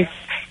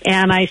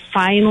 And I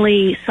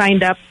finally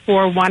signed up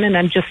for one, and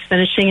I'm just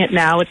finishing it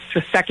now. It's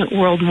the Second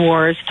World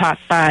Wars taught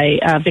by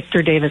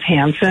Victor Davis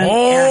Hanson.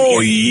 Oh,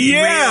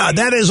 yeah.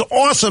 That is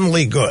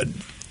awesomely good.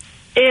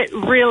 It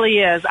really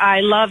is.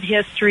 I love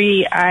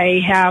history. I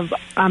have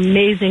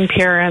amazing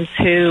parents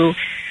who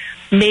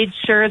made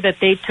sure that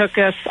they took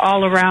us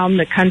all around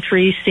the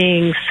country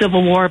seeing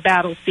Civil War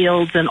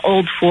battlefields and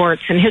old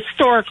forts and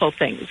historical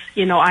things.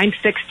 You know, I'm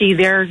 60,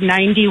 they're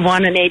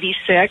 91 and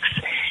 86.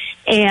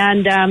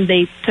 And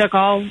they took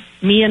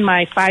me and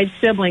my 5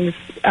 siblings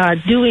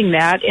doing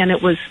that, and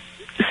it was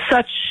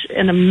such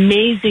an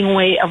amazing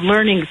way of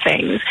learning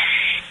things.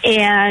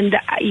 And,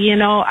 you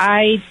know,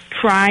 I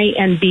try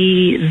and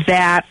be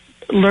that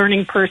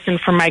learning person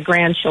for my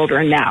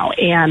grandchildren now.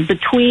 And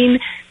between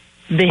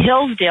the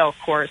Hillsdale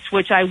course,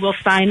 which I will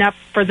sign up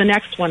for the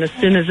next one as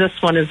soon as this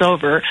one is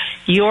over,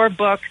 your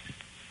books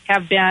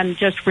have been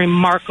just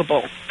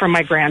remarkable for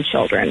my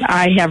grandchildren.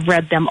 I have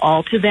read them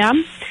all to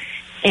them.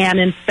 And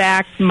in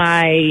fact,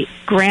 my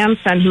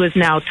grandson, who is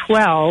now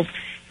 12,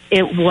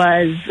 it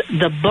was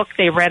the book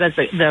they read as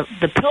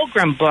the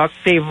Pilgrim book.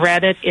 They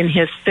read it in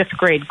his 5th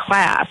grade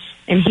class,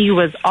 and he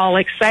was all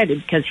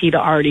excited because he'd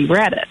already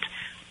read it.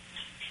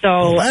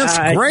 So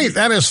that's great.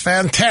 That is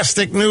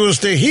fantastic news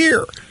to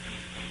hear.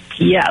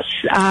 Yes.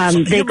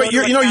 But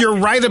you're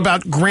right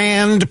about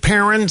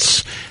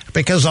grandparents,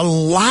 because a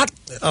lot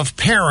of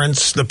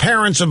parents, the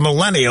parents of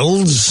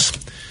millennials,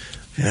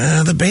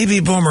 the baby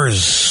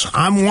boomers,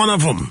 I'm one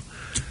of them.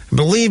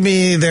 Believe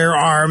me, there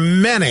are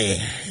many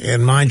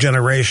in my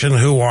generation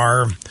who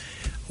are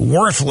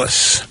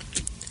worthless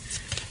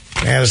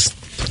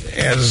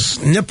as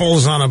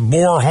nipples on a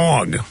boar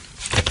hog.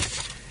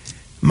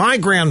 My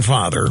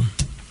grandfather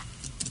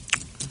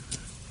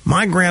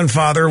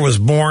was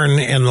born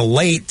in the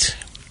late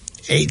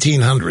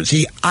 1800s.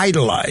 He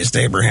idolized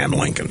Abraham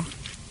Lincoln.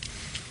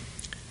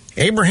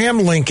 Abraham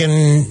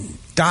Lincoln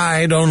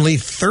died only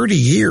 30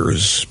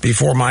 years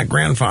before my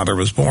grandfather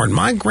was born.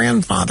 My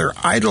grandfather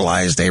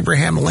idolized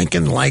Abraham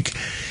Lincoln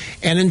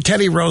and then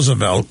Teddy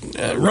Roosevelt.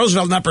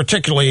 Roosevelt, not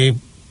particularly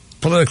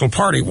political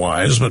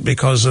party-wise, but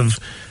because of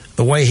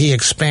the way he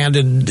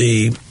expanded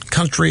the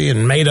country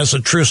and made us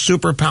a true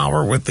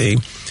superpower with the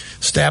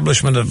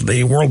establishment of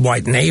the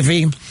worldwide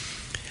Navy.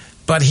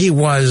 But he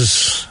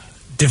was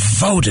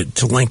devoted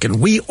to Lincoln.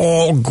 We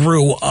all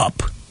grew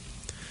up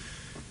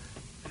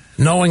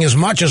knowing as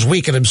much as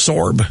we could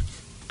absorb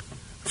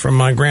from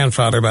my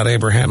grandfather about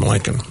Abraham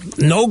Lincoln.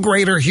 No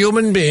greater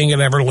human being had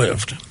ever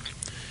lived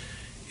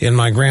in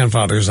my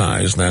grandfather's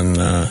eyes than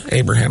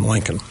Abraham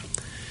Lincoln.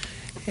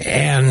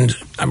 And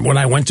when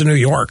I went to New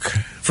York,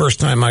 first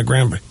time my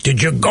grandfather,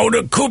 did you go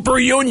to Cooper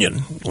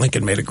Union?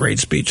 Lincoln made a great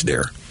speech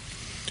there.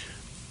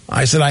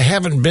 I said, I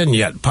haven't been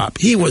yet, Pop.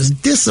 He was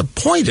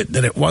disappointed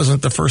that it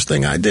wasn't the first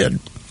thing I did.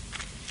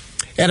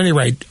 At any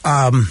rate,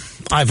 I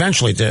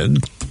eventually did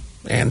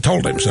and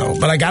told him so.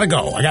 But I got to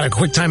go. I got a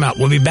quick timeout.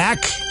 We'll be back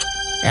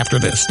after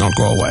this. Don't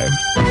go away.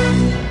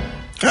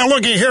 Now,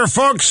 looky here,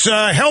 folks.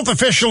 Health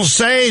officials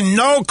say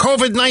no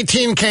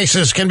COVID-19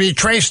 cases can be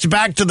traced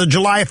back to the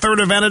July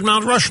 3rd event at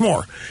Mount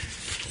Rushmore.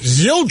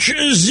 Zilch,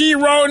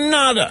 zero,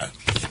 nada.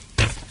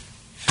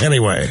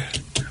 Anyway,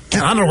 I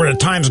don't know where the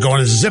time's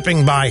going. It's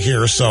zipping by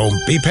here, so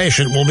be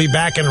patient. We'll be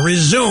back and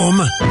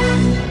resume.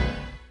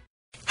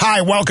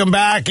 Hi, welcome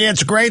back.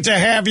 It's great to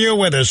have you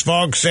with us,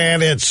 folks,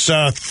 and it's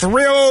a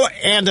thrill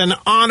and an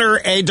honor,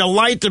 a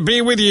delight to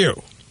be with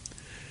you.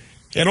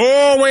 It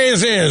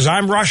always is.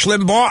 I'm Rush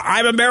Limbaugh.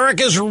 I'm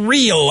America's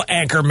real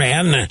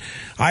anchorman.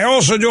 I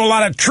also do a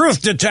lot of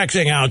truth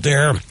detecting out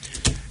there.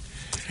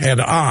 And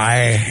I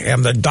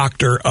am the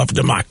doctor of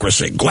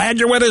democracy. Glad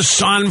you're with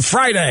us on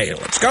Friday.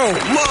 Let's go.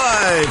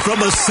 Live from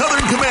the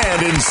Southern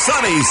Command in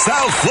sunny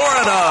South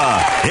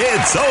Florida,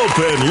 it's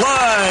Open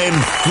Line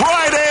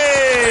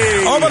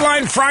Friday. Open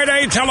Line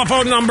Friday,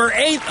 telephone number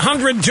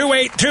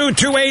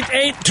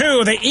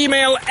 800-282-2882. The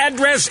email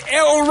address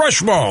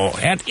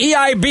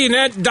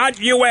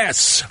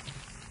lrushmo@eibnet.us.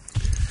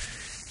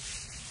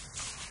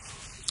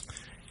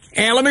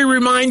 And let me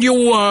remind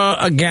you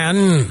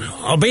again,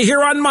 I'll be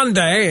here on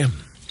Monday.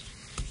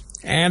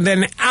 And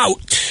then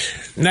out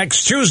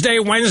next Tuesday,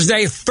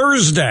 Wednesday,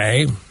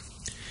 Thursday.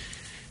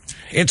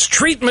 It's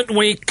treatment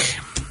week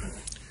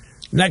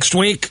next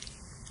week.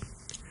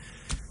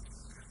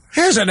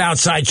 There's an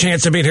outside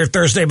chance of being here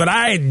Thursday, but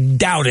I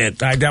doubt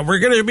it. I doubt we're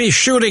going to be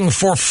shooting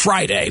for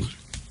Friday,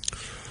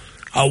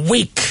 a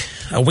week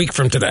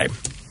from today.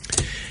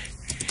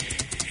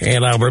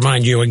 And I'll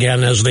remind you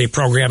again as the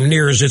program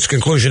nears its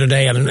conclusion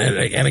today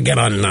and again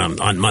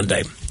on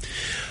Monday.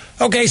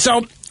 Okay,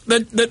 so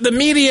the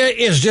media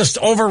is just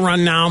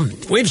overrun now.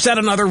 We've set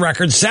another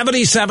record,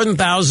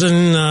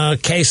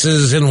 77,000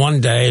 cases in one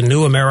day, a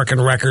new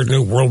American record,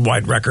 new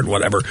worldwide record,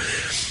 whatever.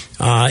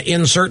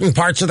 In certain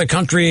parts of the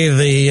country,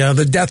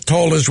 the death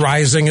toll is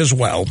rising as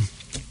well.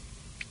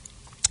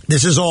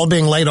 This is all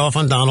being laid off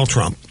on Donald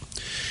Trump.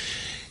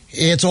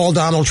 It's all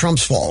Donald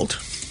Trump's fault.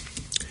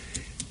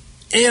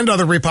 And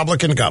other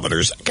Republican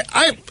governors.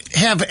 I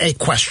have a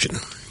question.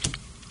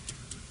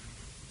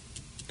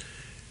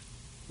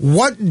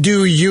 What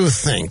do you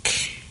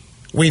think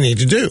we need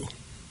to do?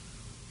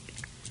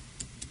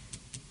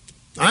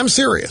 I'm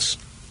serious.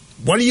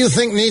 What do you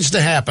think needs to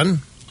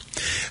happen?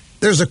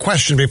 There's a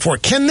question before.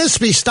 Can this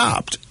be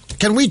stopped?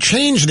 Can we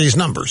change these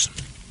numbers?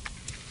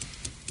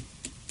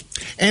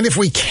 And if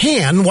we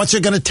can, what's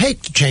it going to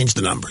take to change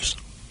the numbers?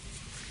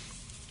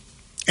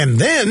 And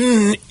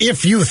then,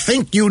 if you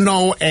think you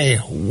know a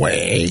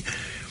way,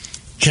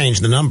 change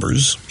the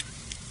numbers.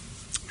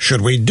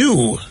 Should we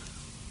do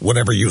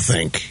whatever you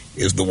think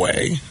is the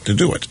way to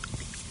do it?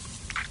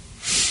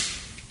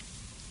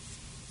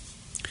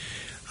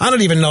 I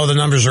don't even know the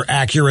numbers are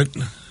accurate.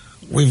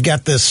 We've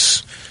got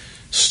this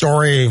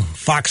story,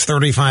 Fox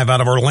 35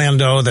 out of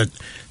Orlando, that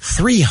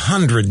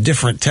 300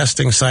 different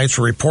testing sites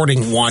are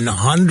reporting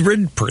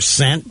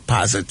 100%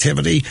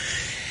 positivity,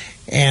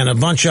 and a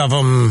bunch of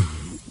them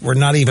were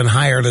not even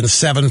higher than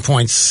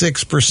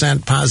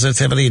 7.6%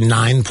 positivity,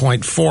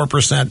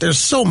 9.4%. There's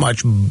so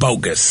much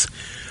bogus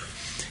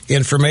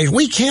information.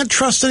 We can't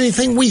trust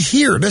anything we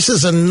hear. This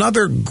is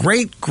another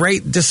great,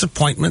 great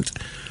disappointment.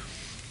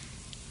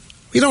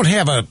 We don't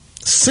have a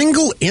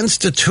single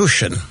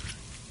institution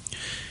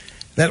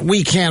that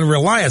we can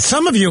rely on.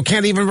 Some of you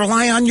can't even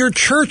rely on your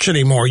church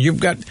anymore. You've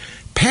got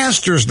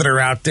pastors that are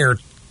out there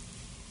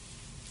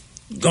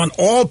gone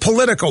all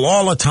political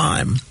all the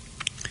time.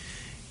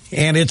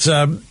 And it's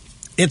a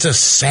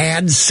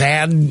sad,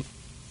 sad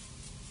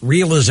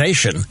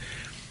realization.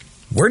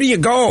 Where do you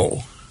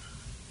go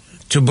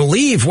to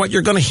believe what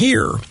you're going to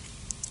hear?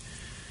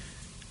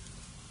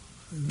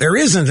 There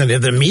isn't any.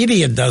 The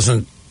media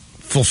doesn't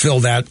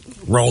fulfill that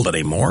role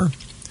anymore.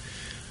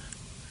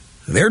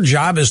 Their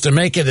job is to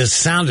make it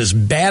sound as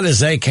bad as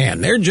they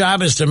can. Their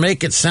job is to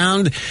make it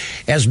sound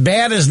as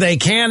bad as they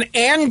can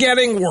and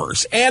getting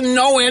worse and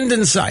no end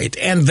in sight.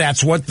 And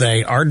that's what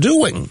they are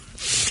doing.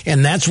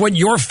 And that's what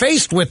you're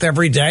faced with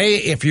every day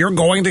if you're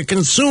going to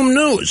consume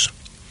news.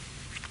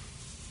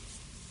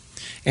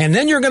 And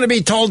then you're going to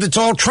be told it's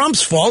all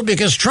Trump's fault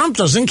because Trump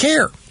doesn't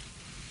care.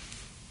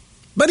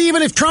 But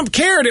even if Trump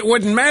cared, it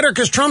wouldn't matter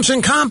because Trump's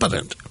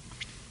incompetent.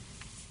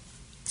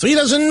 So he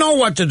doesn't know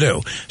what to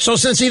do. So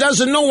since he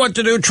doesn't know what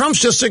to do, Trump's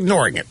just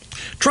ignoring it.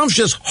 Trump's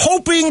just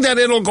hoping that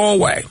it'll go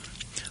away.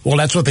 Well,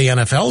 that's what the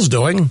NFL's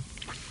doing.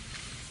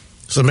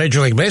 So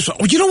Major League Baseball.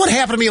 Oh, you know what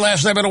happened to me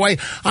last night, by the way?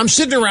 I'm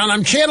sitting around,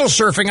 I'm channel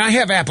surfing. I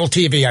have Apple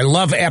TV. I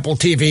love Apple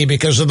TV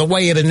because of the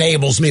way it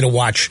enables me to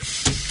watch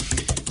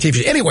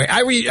TV. Anyway,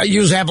 I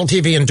use Apple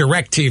TV and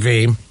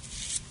DirecTV.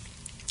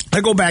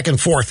 I go back and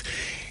forth.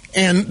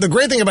 And the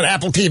great thing about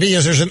Apple TV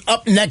is there's an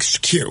up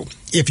next queue.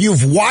 If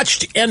you've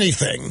watched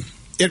anything,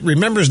 it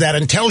remembers that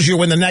and tells you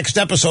when the next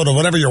episode of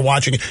whatever you're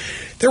watching.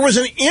 There was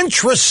an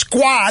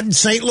intra-squad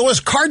St.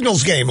 Louis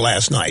Cardinals game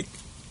last night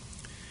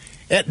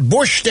at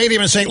Busch Stadium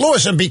in St.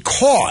 Louis, and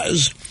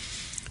because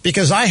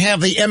I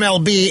have the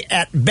MLB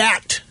at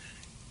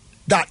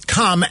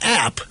bat.com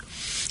app,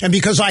 and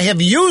because I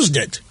have used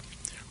it,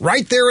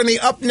 right there in the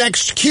up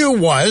next queue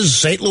was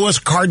St. Louis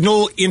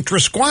Cardinal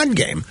intra-squad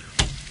game.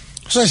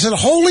 So I said,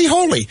 holy,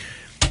 holy.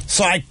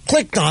 So I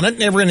clicked on it,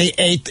 and they were in the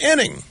 8th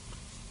inning.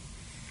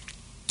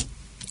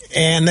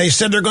 And they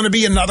said they're going to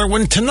be another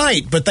one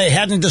tonight, but they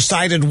hadn't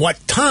decided what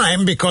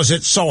time because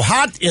it's so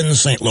hot in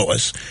St.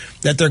 Louis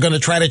that they're going to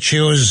try to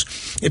choose.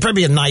 It'd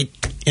probably be a night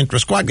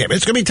intra-squad game.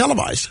 It's going to be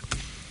televised.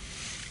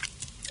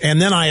 And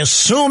then I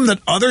assume that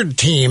other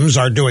teams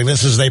are doing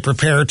this as they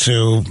prepare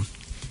to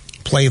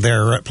play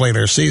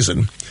their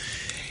season.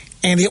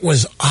 And it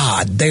was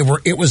odd.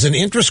 It was an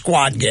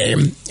intra-squad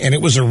game, and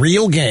it was a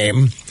real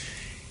game,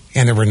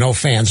 and there were no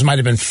fans. There might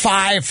have been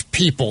 5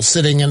 people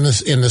sitting in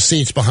the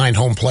seats behind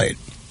home plate.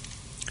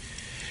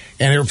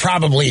 And they were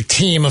probably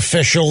team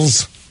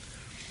officials,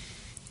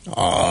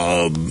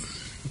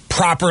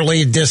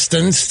 properly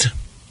distanced.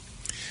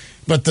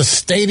 But the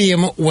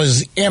stadium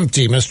was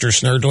empty, Mr.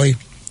 Snerdley.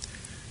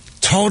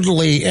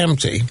 Totally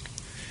empty.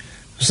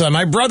 So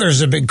my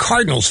brother's a big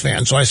Cardinals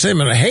fan. So I said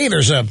to him, hey,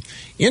 there's a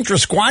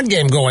intra-squad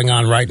game going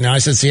on right now. I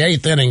said, it's the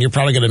 8th inning. You're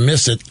probably going to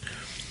miss it.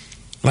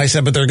 And I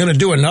said, but they're going to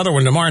do another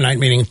one tomorrow night,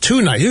 meaning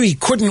 2 nights. He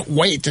couldn't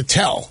wait to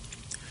tell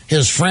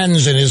his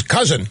friends and his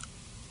cousin,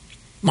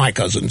 my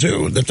cousin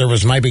too, that there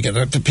was maybe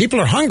that people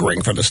are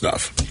hungering for the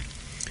stuff.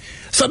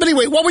 So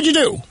anyway, what would you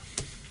do?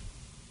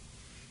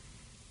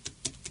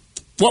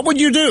 What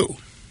would you do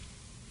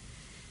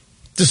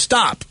to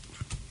stop?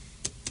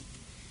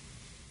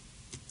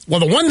 Well,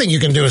 the one thing you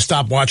can do is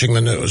stop watching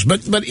the news.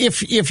 But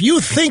if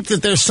you think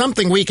that there's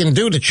something we can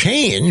do to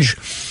change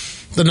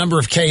the number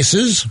of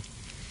cases,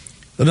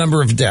 the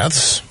number of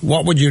deaths,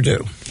 what would you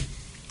do?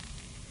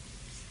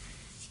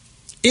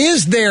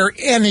 Is there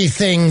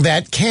anything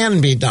that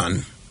can be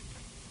done?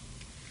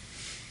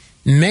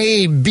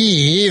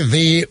 Maybe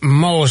the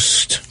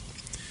most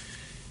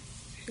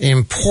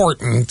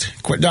important.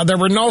 Now, there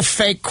were no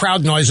fake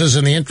crowd noises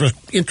in the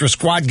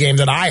intra-squad game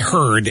that I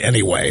heard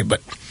anyway, but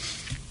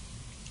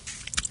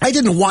I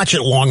didn't watch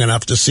it long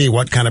enough to see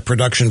what kind of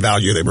production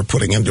value they were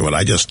putting into it.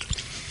 I just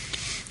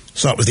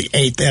saw it was the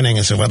 8th inning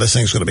and said, well, this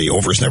thing's going to be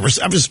over.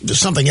 There's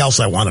something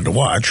else I wanted to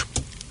watch.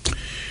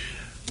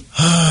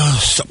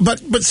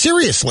 But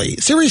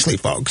seriously,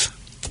 folks,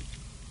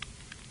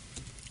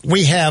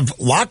 we have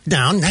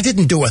lockdown. That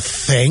didn't do a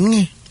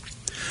thing.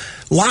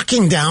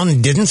 Locking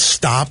down didn't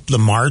stop the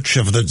march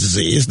of the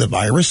disease, the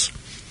virus.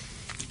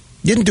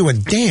 Didn't do a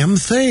damn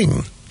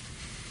thing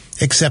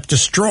except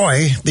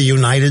destroy the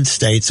United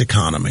States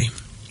economy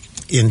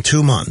in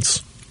 2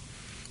 months.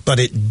 But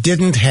it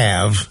didn't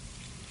have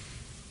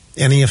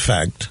any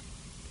effect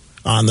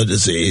on the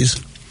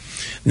disease.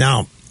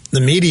 Now,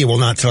 the media will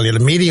not tell you. The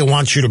media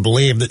wants you to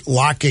believe that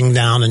locking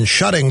down and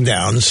shutting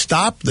down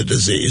stopped the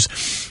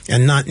disease,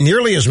 and not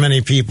nearly as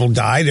many people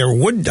died or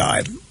would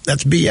die.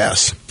 That's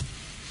BS.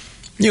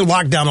 You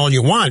lock down all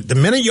you want. The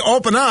minute you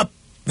open up,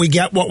 we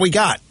get what we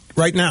got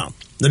right now.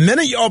 The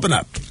minute you open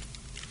up.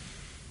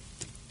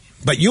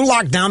 But you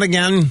lock down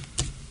again,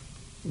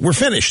 we're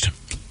finished.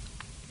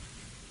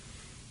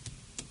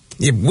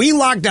 If we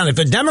lock down, if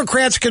the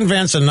Democrats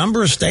convince a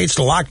number of states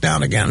to lock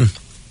down again,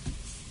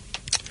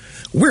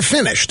 we're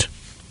finished.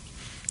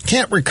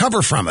 Can't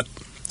recover from it.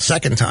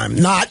 Second time.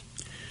 Not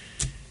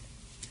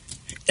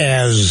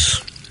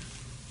as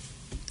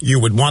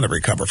you would want to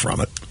recover from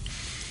it.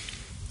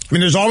 I mean,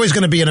 there's always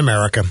going to be an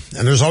America,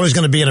 and there's always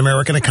going to be an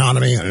American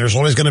economy, and there's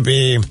always going to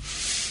be,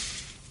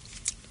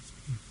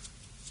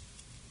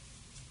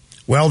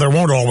 well, there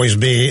won't always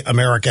be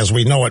America as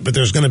we know it, but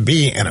there's going to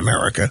be an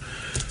America.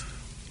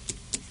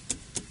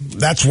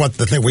 That's what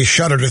the thing, we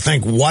shudder to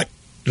think what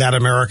that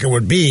America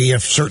would be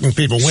if certain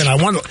people win. I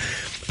want to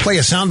play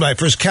a soundbite.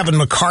 First, Kevin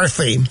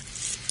McCarthy,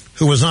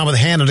 who was on with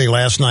Hannity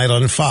last night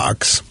on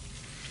Fox.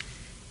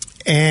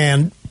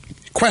 And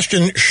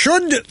question,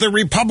 should the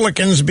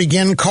Republicans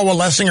begin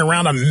coalescing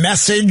around a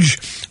message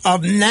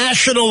of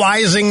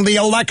nationalizing the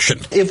election?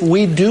 If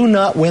we do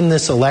not win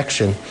this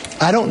election,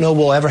 I don't know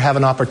we'll ever have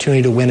an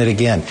opportunity to win it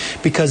again,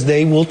 because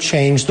they will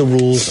change the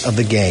rules of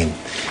the game.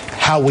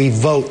 How we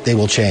vote, they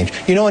will change.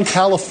 You know, in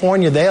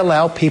California, they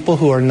allow people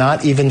who are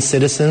not even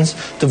citizens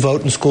to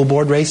vote in school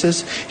board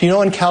races. Do you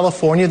know in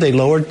California, they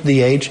lowered the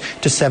age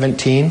to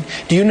 17?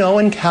 Do you know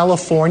in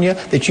California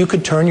that you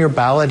could turn your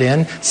ballot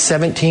in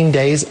 17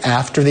 days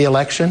after the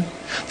election?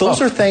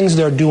 Those are things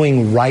they're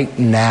doing right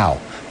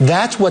now.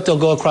 That's what they'll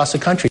go across the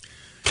country.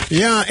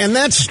 Yeah, and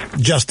that's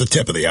just the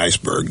tip of the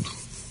iceberg.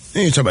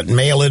 You talk about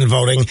mail-in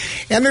voting,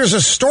 and there's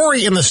a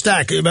story in the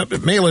stack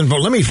about mail-in vote.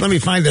 Let me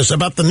find this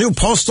about the new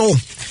postal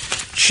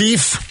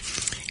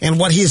chief and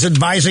what he's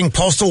advising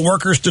postal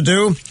workers to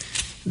do.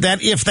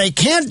 That if they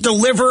can't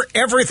deliver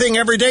everything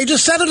every day,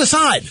 just set it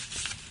aside.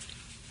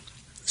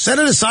 Set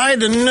it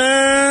aside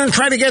and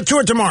try to get to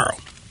it tomorrow.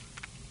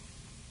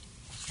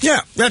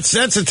 Yeah, that's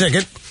a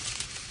ticket.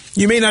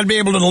 You may not be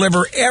able to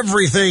deliver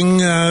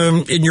everything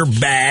in your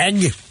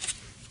bag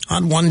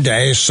on one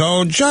day,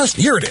 so just,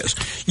 here it is.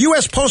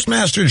 U.S.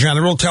 Postmaster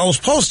General tells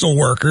postal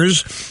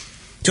workers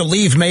to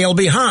leave mail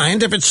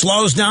behind if it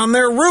slows down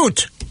their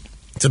route.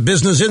 It's a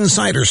Business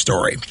Insider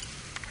story.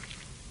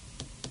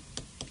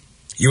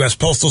 U.S.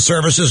 Postal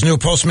Service's new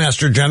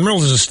Postmaster General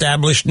has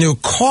established new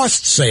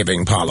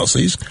cost-saving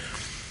policies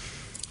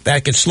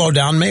that could slow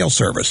down mail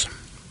service.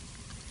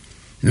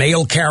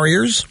 Mail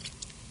carriers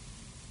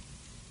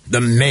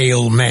the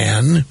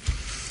mailman,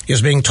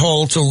 is being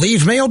told to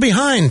leave mail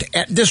behind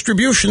at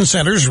distribution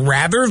centers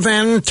rather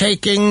than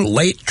taking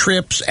late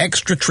trips,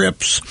 extra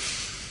trips,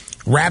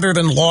 rather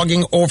than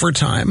logging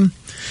overtime.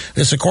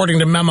 This, according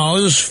to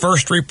memos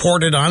first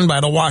reported on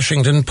by the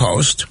Washington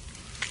Post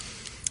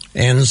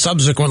and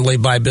subsequently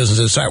by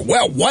businesses.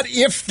 Well, what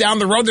if down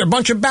the road there are a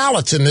bunch of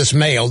ballots in this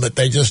mail that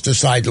they just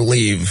decide to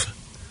leave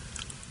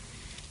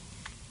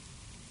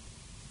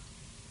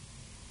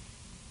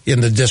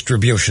in the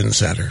distribution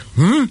center?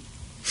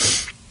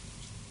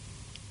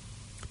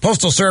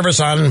 Postal Service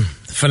on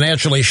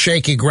financially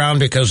shaky ground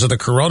because of the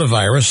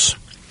coronavirus.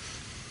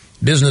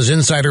 Business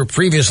Insider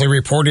previously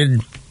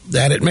reported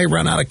that it may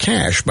run out of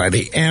cash by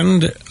the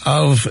end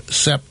of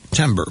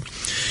September.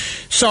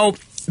 So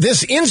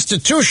this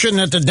institution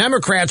that the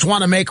Democrats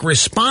want to make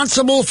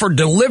responsible for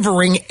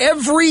delivering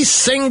every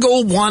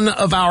single one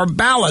of our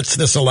ballots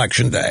this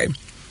election day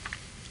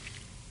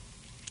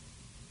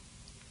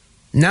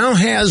now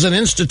has an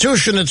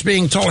institution that's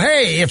being told,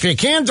 hey, if you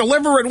can't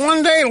deliver it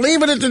one day,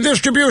 leave it at the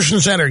distribution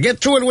center.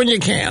 Get to it when you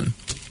can.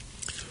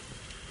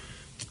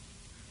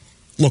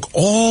 Look,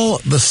 all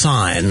the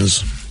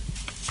signs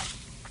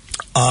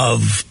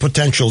of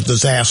potential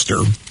disaster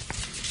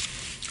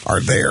are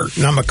there.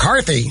 Now,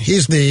 McCarthy,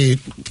 he's the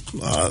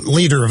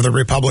leader of the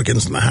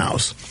Republicans in the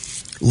House,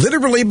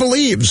 literally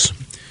believes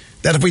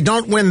that if we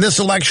don't win this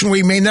election,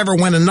 we may never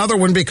win another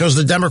one because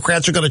the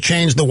Democrats are going to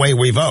change the way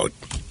we vote.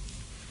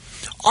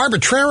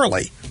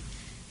 Arbitrarily,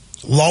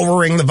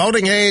 lowering the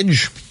voting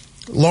age,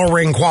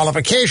 lowering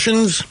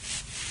qualifications.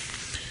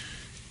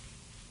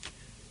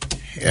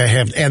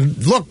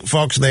 And look,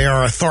 folks, they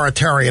are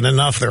authoritarian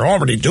enough. They're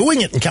already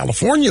doing it in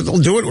California. They'll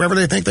do it wherever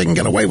they think they can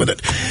get away with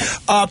it.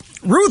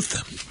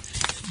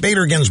 Ruth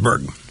Bader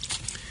Ginsburg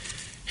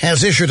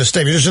has issued a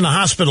statement. She was in the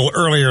hospital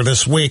earlier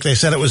this week. They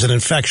said it was an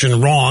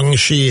infection. Wrong.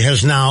 She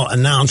has now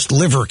announced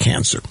liver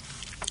cancer.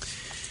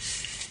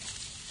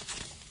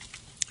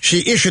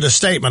 She issued a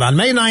statement. On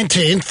May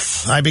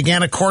 19th, I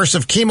began a course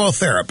of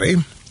chemotherapy.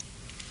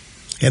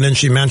 And then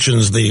she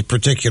mentions the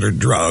particular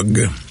drug,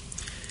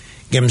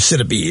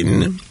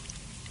 gemcitabine,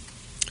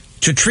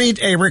 to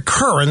treat a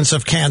recurrence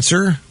of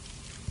cancer.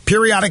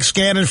 Periodic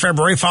scan in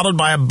February, followed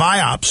by a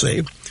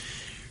biopsy,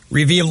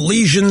 revealed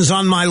lesions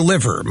on my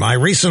liver. My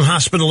recent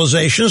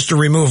hospitalizations to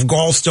remove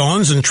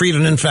gallstones and treat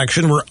an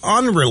infection were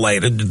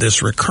unrelated to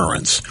this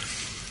recurrence.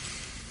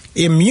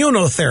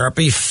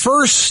 Immunotherapy,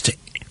 first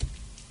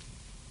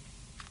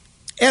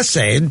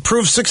essayed,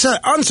 proved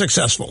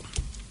unsuccessful.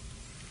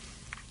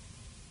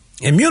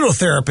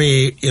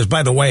 Immunotherapy is,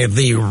 by the way,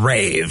 the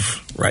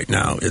rave right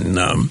now in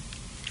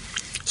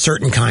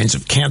certain kinds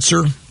of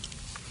cancer.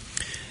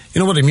 You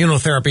know what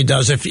immunotherapy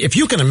does? If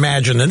you can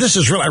imagine, and this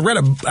is real, I read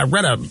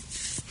a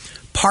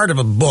part of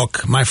a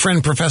book. My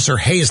friend Professor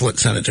Hazlett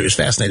sent it to me. He was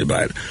fascinated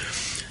by it.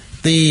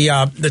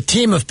 The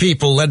team of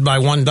people led by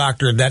one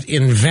doctor that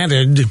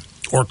invented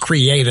or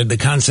created the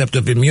concept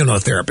of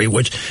immunotherapy,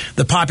 which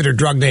the popular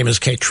drug name is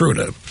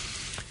Keytruda.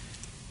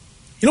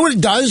 You know what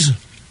it does?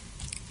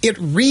 It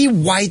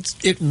rewrites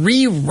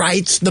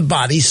the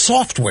body's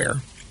software.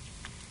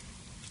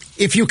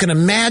 If you can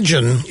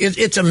imagine,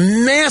 it's a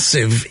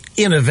massive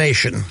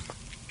innovation.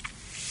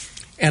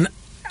 And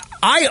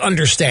I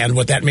understand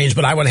what that means,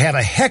 but I would have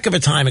a heck of a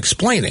time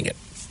explaining it.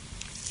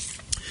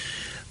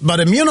 But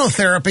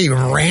immunotherapy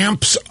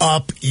ramps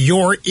up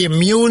your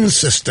immune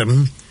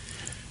system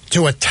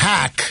to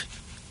attack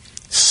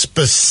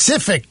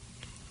specific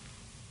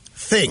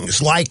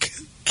things like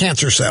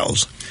cancer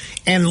cells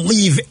and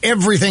leave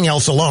everything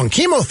else alone.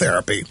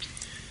 Chemotherapy,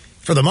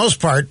 for the most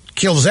part,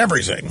 kills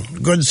everything.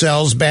 Good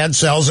cells, bad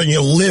cells, and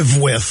you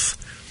live with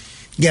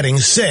getting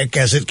sick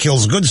as it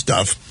kills good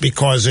stuff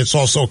because it's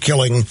also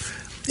killing,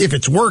 if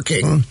it's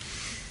working,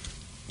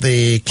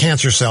 the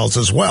cancer cells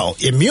as well.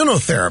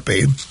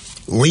 Immunotherapy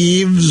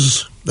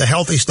leaves the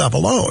healthy stuff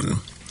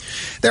alone.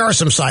 There are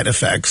some side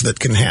effects that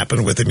can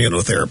happen with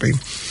immunotherapy,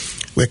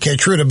 with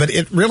Keytruda, but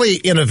it really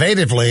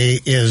innovatively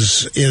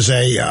is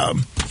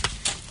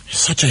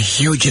such a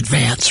huge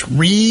advance,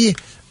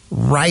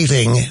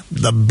 rewriting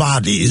the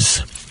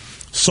body's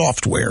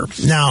software.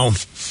 Now,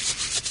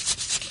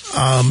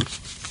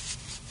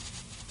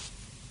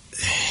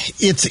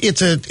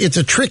 it's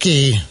a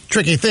tricky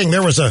thing.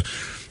 There was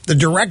the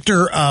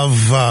director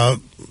of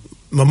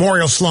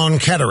Memorial Sloan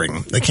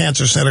Kettering, the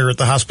cancer center at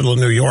the hospital in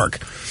New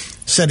York,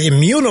 said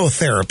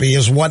immunotherapy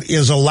is what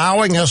is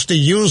allowing us to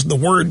use the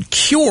word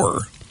cure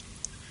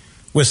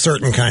with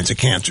certain kinds of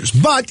cancers.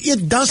 But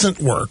it doesn't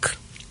work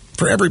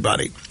for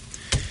everybody.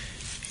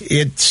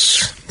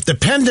 It's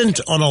dependent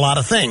on a lot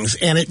of things,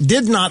 and it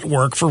did not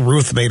work for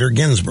Ruth Bader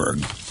Ginsburg.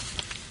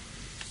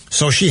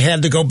 So she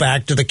had to go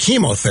back to the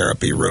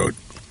chemotherapy route.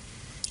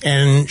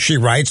 And she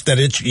writes that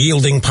it's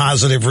yielding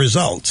positive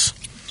results.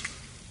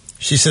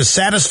 She says,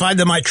 satisfied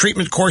that my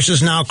treatment course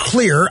is now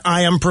clear,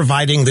 I am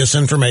providing this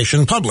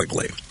information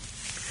publicly.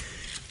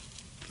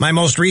 My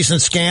most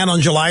recent scan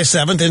on July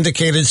 7th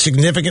indicated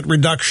significant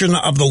reduction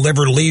of the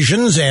liver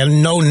lesions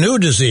and no new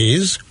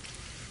disease.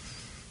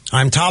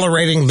 I'm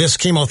tolerating this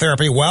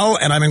chemotherapy well,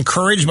 and I'm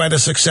encouraged by the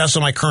success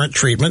of my current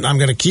treatment. I'm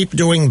going to keep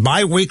doing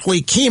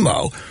biweekly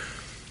chemo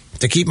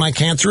to keep my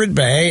cancer at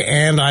bay,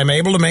 and I'm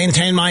able to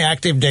maintain my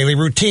active daily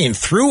routine.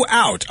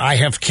 Throughout, I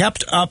have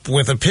kept up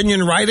with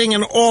opinion writing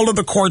and all of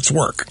the court's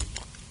work.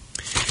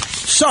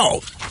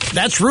 So,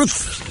 that's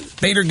Ruth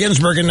Bader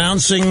Ginsburg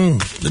announcing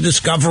the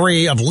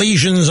discovery of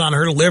lesions on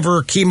her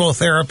liver.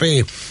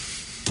 Chemotherapy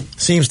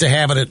seems to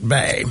have it at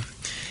bay.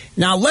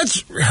 Now,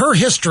 her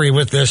history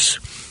with this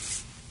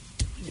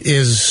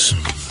is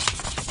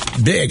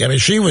big. I mean,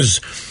 she was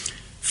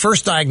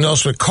first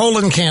diagnosed with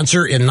colon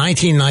cancer in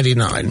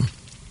 1999.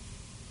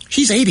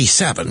 She's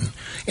 87,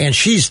 and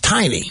she's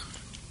tiny.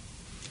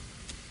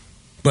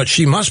 But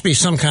she must be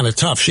some kind of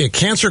tough. She had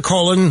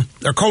colon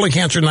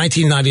cancer in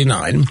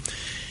 1999.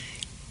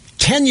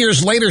 10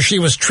 years later, she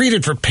was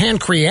treated for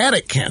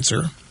pancreatic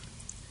cancer.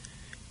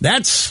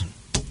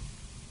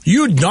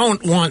 You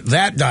don't want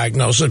that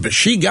diagnosis, but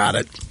she got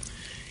it.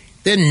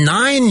 Then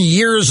 9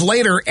 years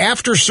later,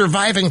 after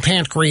surviving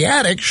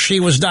pancreatic, she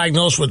was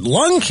diagnosed with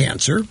lung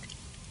cancer.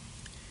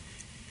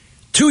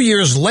 2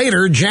 years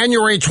later,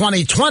 January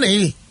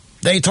 2020,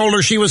 they told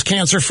her she was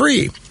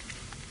cancer-free.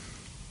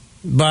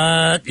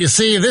 But, you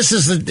see,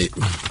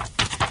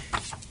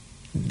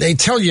 they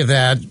tell you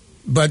that,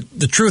 but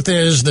the truth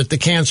is that the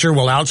cancer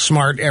will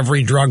outsmart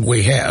every drug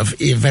we have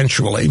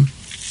eventually.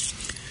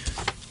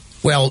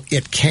 Well,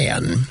 it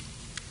can.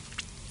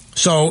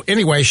 So,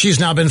 anyway, she's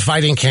now been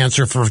fighting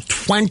cancer for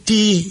 20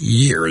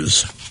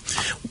 years.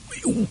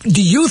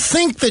 Do you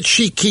think that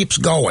she keeps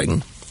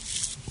going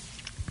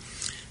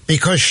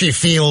because she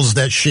feels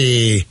that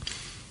she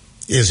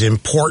is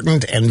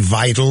important and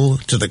vital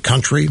to the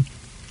country?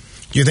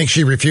 Do you think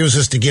she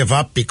refuses to give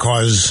up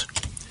because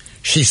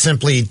she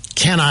simply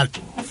cannot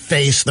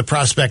face the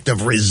prospect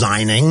of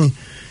resigning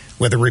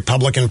with a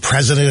Republican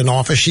president in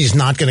office? She's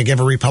not going to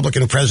give a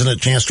Republican president a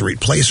chance to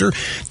replace her.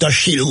 Does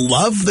she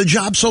love the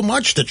job so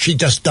much that she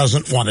just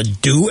doesn't want to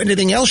do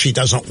anything else? She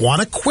doesn't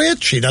want to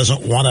quit? She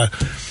doesn't want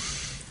to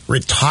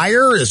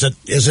retire? Is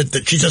it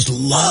that she just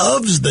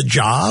loves the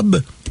job?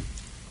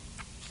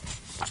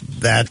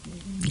 That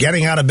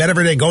getting out of bed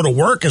every day, go to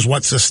work is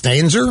what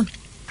sustains her?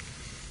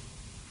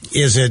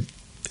 Is it,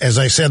 as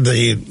I said,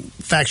 the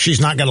fact she's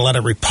not going to let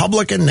a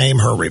Republican name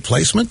her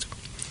replacement?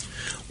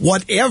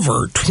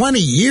 Whatever, 20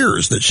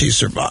 years that she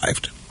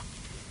survived.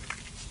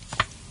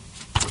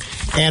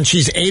 And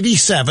she's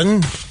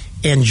 87,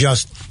 and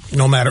just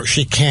no matter,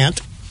 she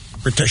can't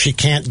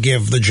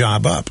give the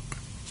job up.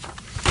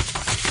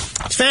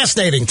 It's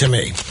fascinating to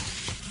me.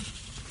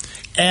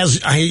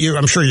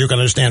 I'm sure you can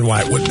understand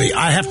why it would be.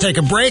 I have to take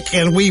a break,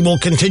 and we will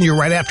continue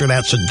right after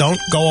that, so don't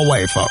go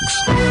away, folks.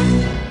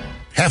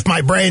 Half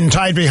my brain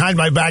tied behind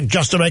my back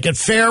just to make it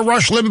fair.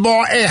 Rush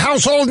Limbaugh, a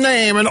household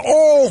name in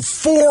all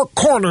four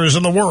corners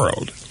of the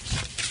world.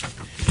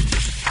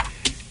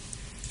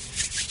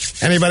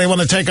 Anybody want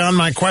to take on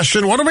my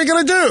question? What are we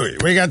going to do?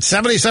 We got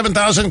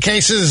 77,000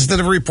 cases that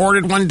have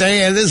reported one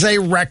day. It is a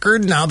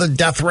record. Now the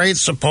death rate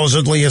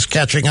supposedly is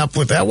catching up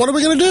with that. What are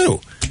we going to do?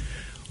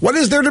 What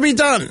is there to be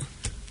done?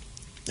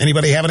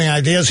 Anybody have any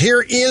ideas?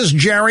 Here is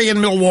Jerry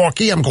in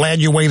Milwaukee. I'm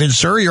glad you waited,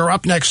 sir. You're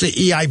up next to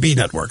EIB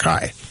Network.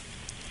 Hi.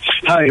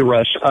 Hi,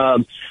 Rush. I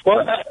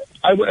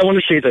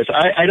want to say this.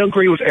 I don't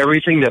agree with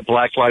everything that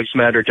Black Lives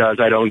Matter does.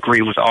 I don't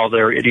agree with all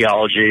their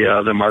ideology,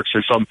 the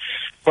Marxism.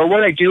 But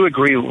what I do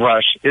agree,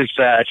 Rush, is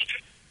that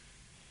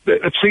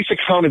the police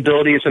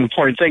accountability is an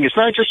important thing. It's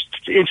not just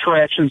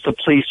interactions the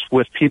police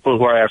with people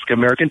who are African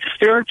American.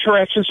 There are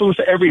interactions with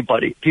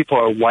everybody. People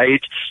are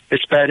white,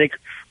 Hispanic,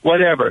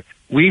 whatever.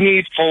 We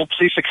need full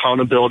police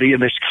accountability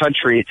in this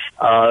country.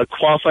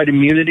 Qualified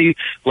immunity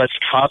lets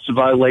cops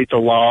violate the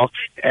law,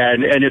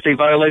 and if they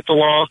violate the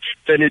law,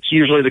 then it's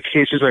usually the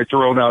cases are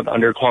thrown out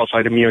under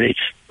qualified immunity.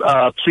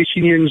 Police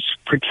unions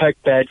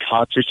protect bad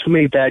cops. There's too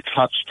many bad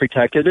cops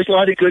protected. There's a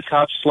lot of good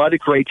cops, a lot of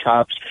great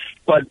cops,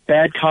 but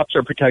bad cops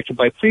are protected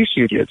by police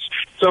unions.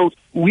 So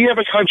we have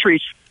a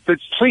country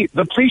that's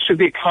the police should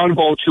be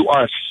accountable to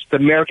us, the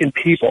American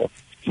people.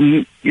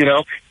 You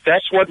know,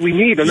 that's what we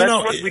need, and that's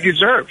what we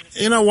deserve.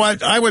 You know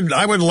what? I would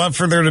love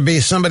for there to be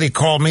somebody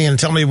call me and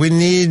tell me we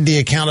need the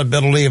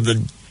accountability of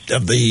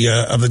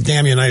the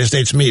damn United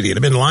States media.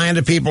 They've been lying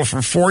to people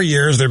for 4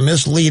 years. They're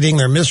misleading.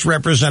 They're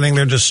misrepresenting.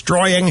 They're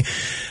destroying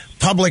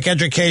public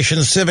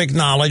education, civic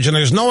knowledge, and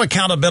there's no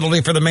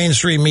accountability for the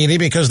mainstream media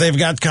because they've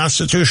got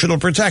constitutional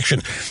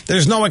protection.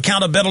 There's no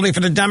accountability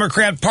for the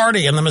Democrat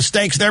Party and the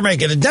mistakes they're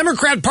making. The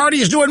Democrat Party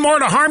is doing more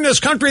to harm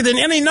this country than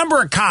any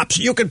number of cops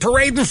you could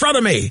parade in front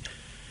of me.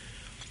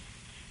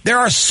 There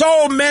are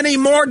so many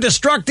more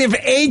destructive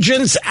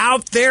agents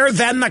out there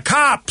than the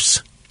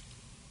cops.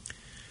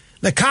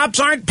 The cops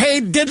aren't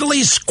paid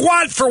diddly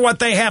squat for what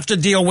they have to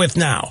deal with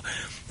now.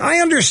 I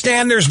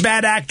understand there's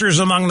bad actors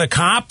among the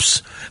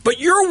cops, but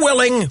you're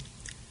willing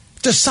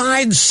to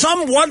side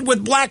somewhat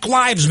with Black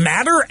Lives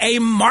Matter, a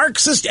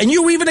Marxist, and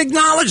you even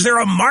acknowledge they're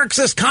a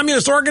Marxist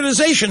communist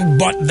organization,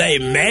 but they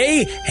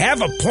may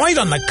have a point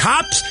on the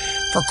cops,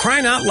 for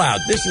crying out loud.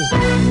 This is...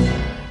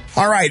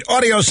 All right,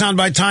 audio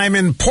soundbite time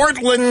in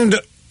Portland,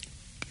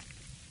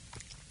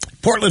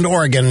 Portland,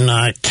 Oregon,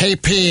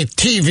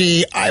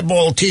 KPTV,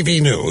 Eyeball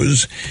TV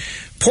News.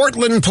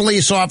 Portland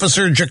police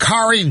officer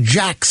Jakari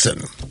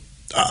Jackson,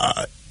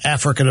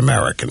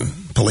 African-American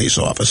police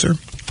officer.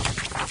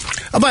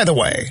 Oh, by the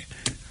way,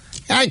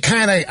 I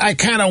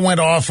kind of went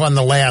off on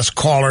the last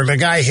caller. The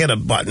guy hit a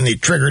button. He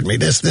triggered me.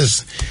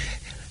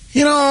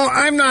 You know,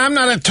 I'm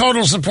not a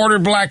total supporter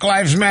of Black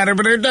Lives Matter,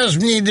 but there does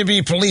need to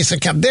be police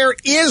accountability.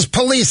 There is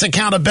police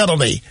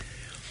accountability.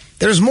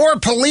 There's more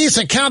police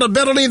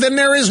accountability than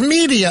there is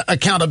media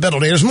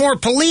accountability. There's more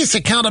police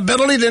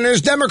accountability than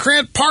there's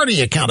Democrat Party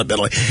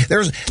accountability.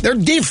 They're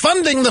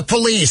defunding the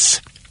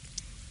police.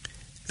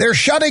 They're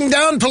shutting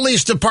down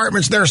police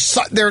departments.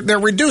 They're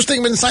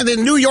reducing them inside.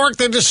 In New York,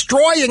 they're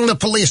destroying the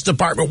police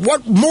department.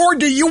 What more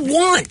do you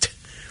want?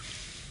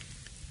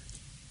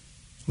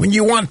 When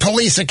you want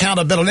police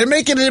accountability, they're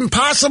making it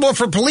impossible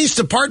for police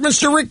departments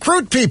to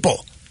recruit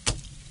people.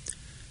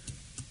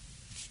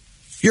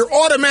 You're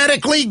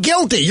automatically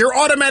guilty. You're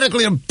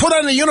automatically put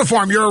on a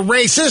uniform. You're a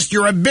racist,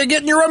 you're a bigot,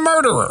 and you're a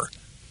murderer.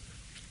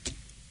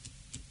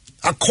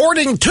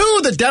 According to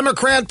the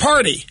Democrat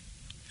Party.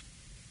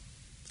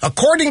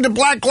 According to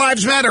Black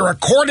Lives Matter.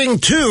 According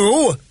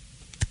to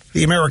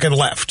the American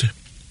left.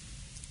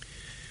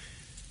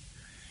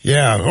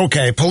 Yeah,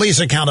 okay, police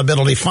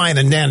accountability, fine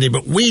and dandy,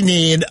 but we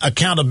need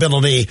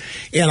accountability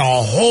in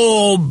a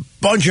whole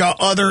bunch of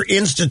other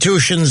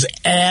institutions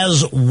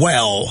as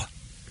well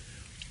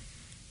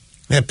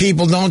that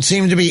people don't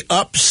seem to be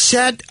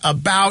upset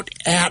about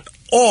at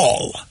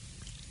all.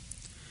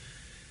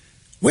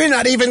 We're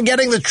not even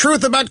getting the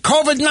truth about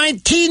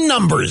COVID-19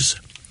 numbers.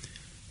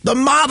 The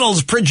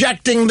models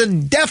projecting the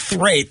death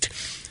rate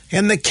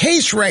and the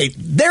case rate,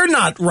 they're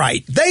not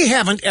right. They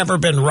haven't ever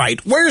been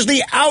right. Where's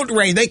the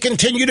outrage? They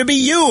continue to be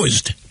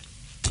used.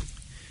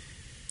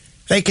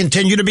 They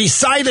continue to be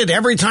cited.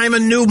 Every time a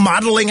new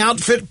modeling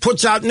outfit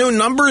puts out new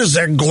numbers,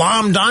 they're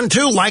glommed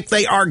onto like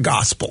they are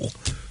gospel.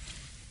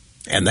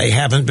 And they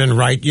haven't been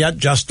right yet,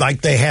 just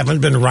like they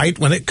haven't been right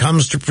when it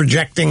comes to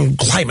projecting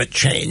climate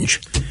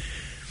change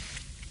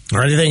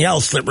or anything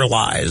else that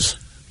relies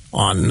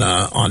on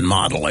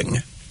modeling.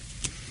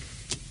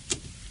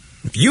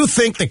 If you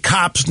think the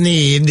cops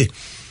need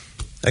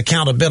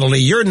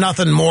accountability, you're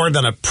nothing more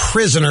than a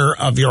prisoner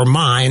of your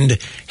mind,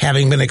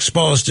 having been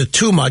exposed to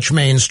too much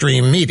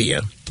mainstream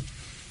media.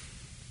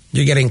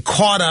 You're getting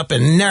caught up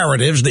in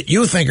narratives that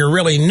you think are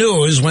really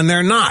news when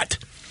they're not.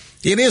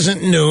 It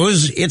isn't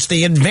news. It's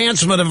the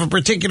advancement of a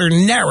particular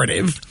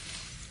narrative,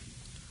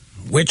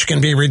 which can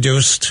be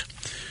reduced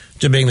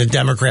to being the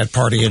Democrat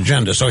Party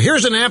agenda. So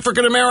here's an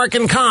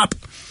African-American cop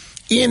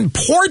in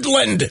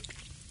Portland,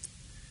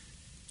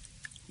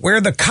 where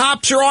the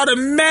cops are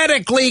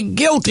automatically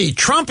guilty.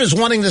 Trump is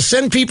wanting to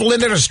send people in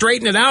there to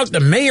straighten it out.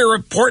 The mayor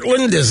of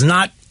Portland is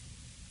not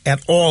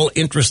at all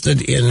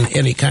interested in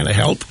any kind of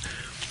help.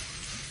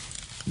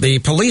 The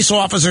police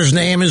officer's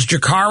name is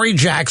Jakari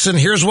Jackson.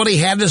 Here's what he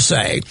had to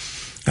say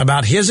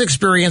about his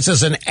experience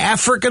as an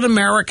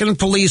African-American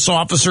police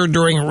officer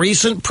during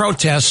recent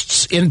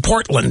protests in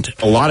Portland.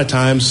 A lot of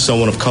times,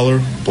 someone of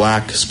color,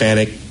 black,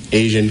 Hispanic,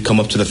 Asian, come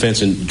up to the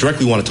fence and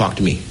directly want to talk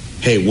to me.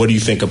 Hey, what do you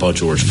think about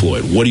George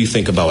Floyd? What do you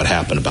think about what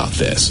happened about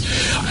this?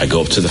 I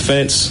go up to the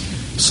fence.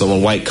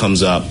 Someone white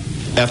comes up.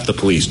 F the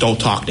police. Don't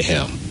talk to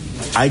him.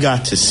 I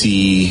got to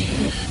see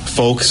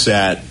folks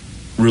that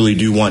really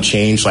do want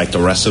change, like the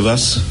rest of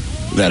us,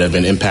 that have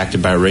been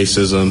impacted by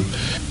racism.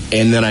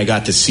 And then I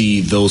got to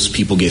see those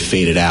people get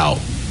faded out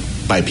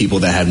by people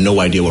that have no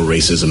idea what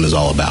racism is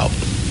all about.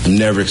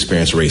 Never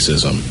experienced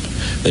racism.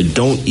 They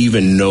don't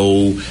even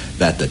know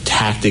that the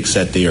tactics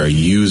that they are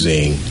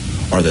using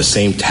are the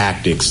same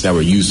tactics that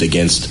were used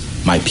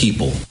against my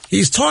people.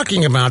 He's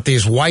talking about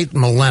these white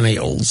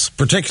millennials,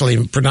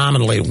 particularly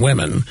predominantly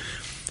women,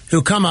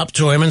 who come up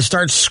to him and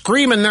start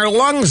screaming their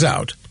lungs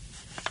out,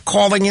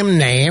 calling him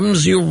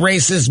names. You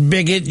racist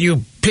bigot,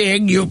 you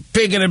pig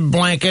in a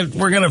blanket.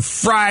 We're going to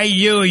fry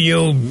you,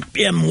 you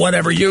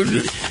whatever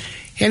you.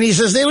 And he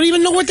says they don't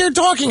even know what they're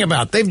talking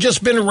about. They've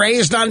just been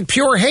raised on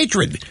pure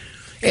hatred.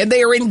 And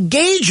they are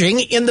engaging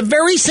in the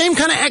very same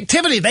kind of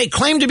activity they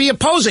claim to be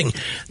opposing.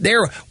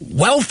 They're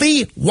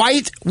wealthy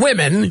white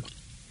women,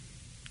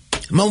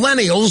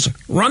 millennials,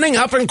 running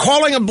up and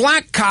calling a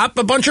black cop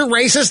a bunch of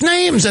racist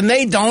names, and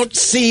they don't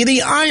see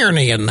the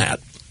irony in that.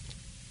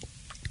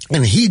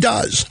 And he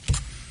does.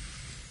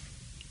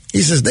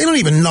 He says they don't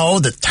even know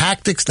the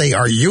tactics they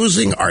are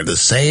using are the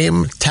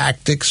same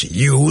tactics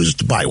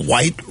used by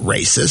white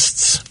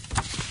racists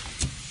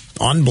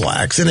on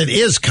blacks. And it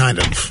is kind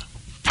of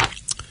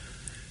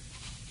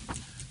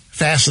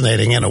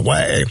fascinating in a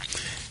way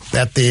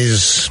that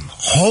these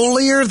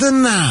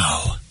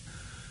holier-than-thou,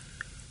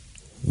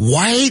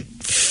 white,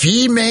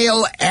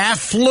 female,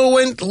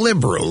 affluent,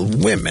 liberal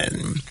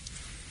women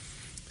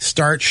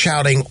start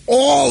shouting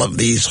all of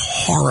these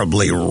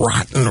horribly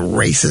rotten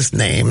racist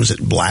names at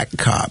black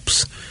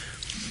cops,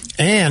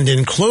 and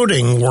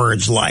including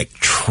words like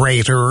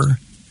traitor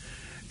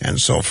and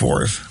so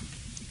forth.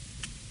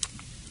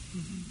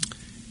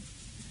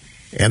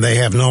 And they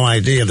have no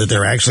idea that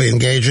they're actually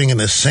engaging in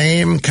the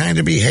same kind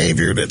of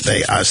behavior that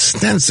they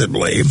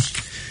ostensibly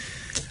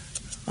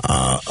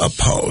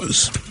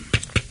oppose.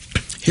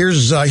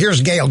 Here's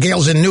Gail.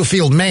 Gail's in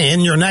Newfield,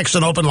 Maine. You're next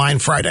on Open Line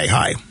Friday.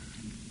 Hi.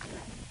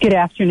 Good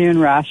afternoon,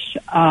 Rush.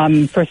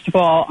 First of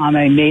all, I'm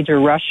a major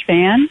Rush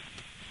fan.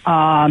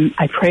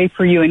 I pray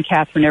for you and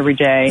Catherine every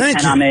day.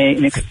 Thank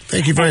you.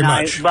 Thank you very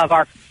much.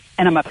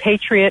 I'm a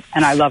patriot,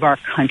 and I love our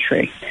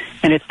country.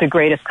 And it's the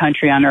greatest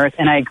country on earth.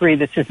 And I agree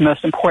this is the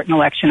most important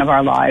election of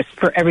our lives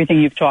for everything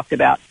you've talked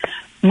about.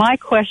 My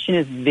question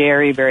is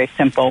very, very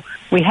simple.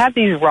 We have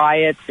these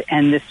riots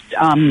and this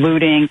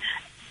looting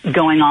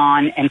going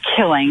on and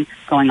killing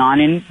going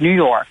on in New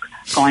York,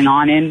 going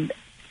on in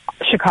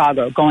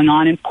Chicago, going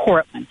on in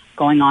Portland,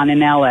 going on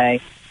in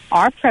L.A.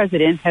 Our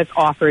president has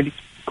offered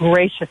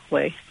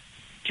graciously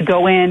to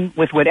go in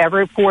with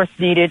whatever force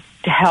needed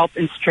to help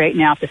and straighten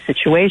out the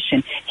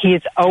situation. They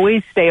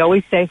always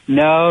say,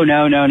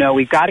 no,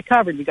 we've got it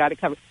covered.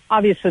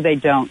 Obviously they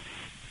don't.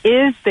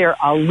 Is there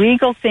a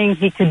legal thing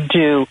he could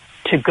do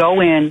to go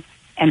in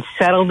and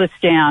settle this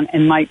down?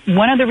 And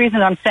one of the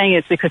reasons I'm saying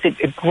is because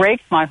it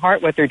breaks my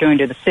heart what they're doing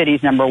to the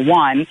cities, number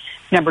one.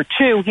 Number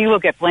two, he will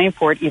get blamed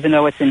for it even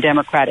though it's in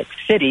Democratic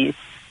cities.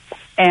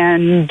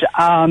 And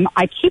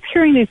I keep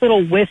hearing these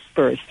little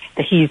whispers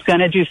that he's going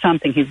to do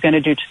something.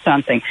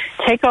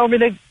 Take over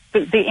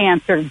the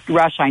answer,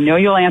 Rush. I know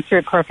you'll answer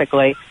it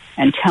perfectly.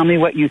 And tell me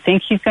what you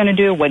think he's going to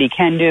do, what he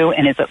can do,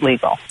 and is it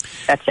legal?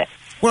 That's it.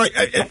 Well,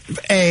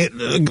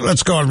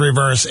 let's go in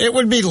reverse. It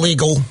would be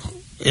legal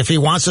if he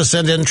wants to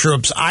send in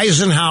troops.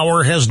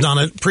 Eisenhower has done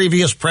it.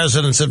 Previous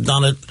presidents have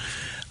done it.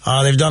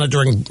 They've done it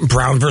during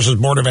Brown versus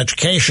Board of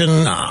Education.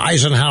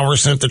 Eisenhower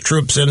sent the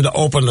troops in to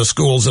open the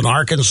schools in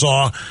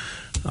Arkansas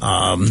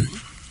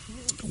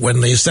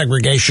when the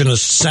segregationist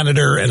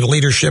senator and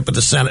leadership of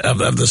the Senate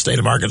of the state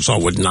of Arkansas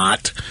would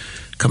not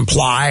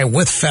comply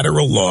with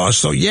federal law.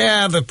 So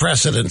yeah, the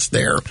precedent's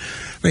there.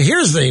 But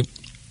here's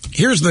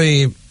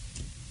the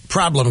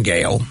problem,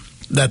 Gail,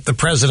 that the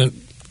president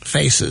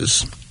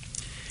faces.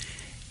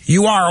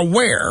 You are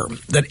aware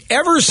that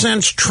ever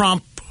since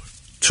Trump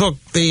took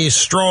the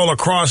stroll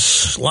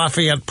across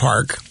Lafayette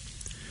Park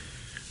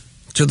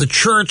to the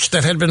church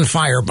that had been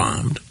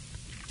firebombed,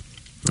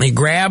 he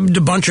grabbed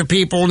a bunch of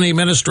people in the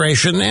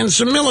administration and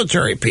some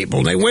military people,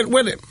 and they went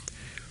with him.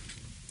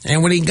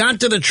 And when he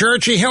got to the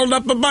church, he held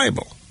up a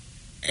Bible.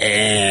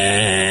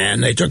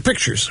 And they took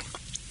pictures.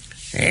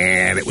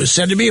 And it was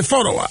said to be a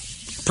photo op.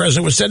 The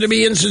president was said to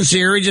be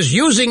insincere, just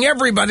using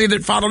everybody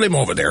that followed him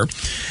over there.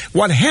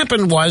 What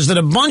happened was that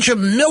a bunch of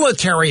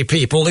military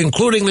people,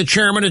 including the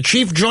chairman of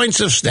Chief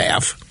Joints of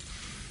Staff,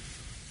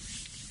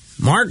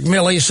 Mark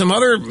Milley, some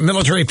other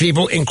military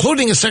people,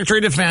 including the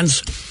Secretary of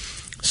Defense,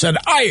 said,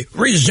 I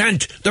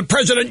resent the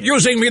president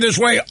using me this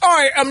way.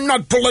 I am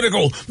not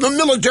political. The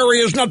military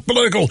is not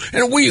political.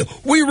 And we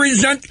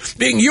resent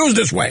being used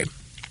this way.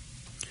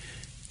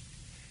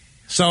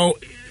 So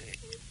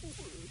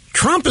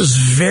Trump is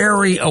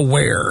very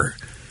aware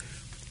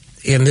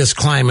in this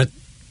climate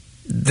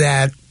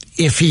that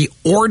if he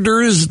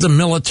orders the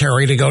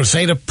military to go,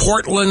 say, to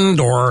Portland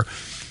or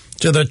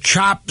to the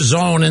CHOP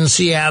zone in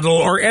Seattle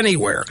or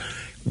anywhere,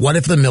 what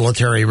if the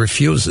military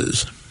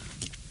refuses?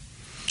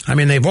 I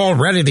mean,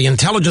 the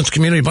intelligence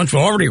community, a bunch of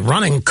already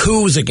running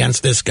coups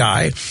against this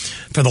guy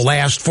for the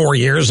last 4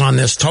 years on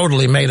this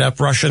totally made-up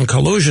Russian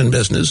collusion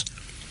business.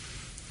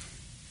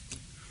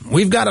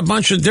 We've got a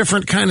bunch of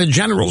different kind of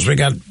generals. We've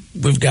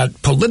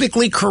got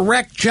politically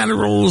correct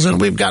generals, and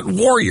we've got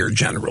warrior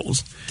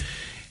generals.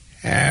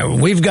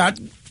 We've got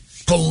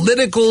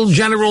political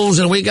generals,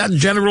 and we got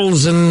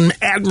generals and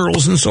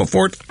admirals and so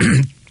forth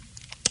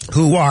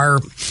who are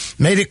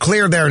made it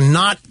clear they're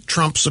not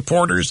Trump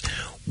supporters.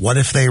 What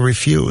if they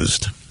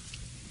refused?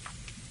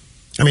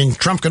 I mean,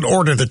 Trump could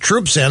order the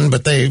troops in,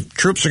 but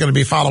troops are going to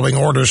be following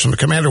orders from the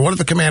commander. What if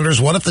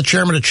the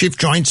chairman of Chief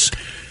Joints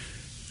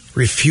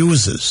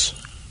refuses?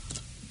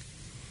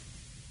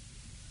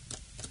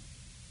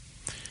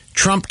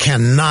 Trump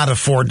cannot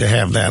afford to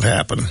have that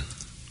happen.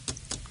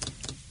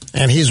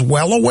 And he's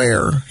well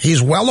aware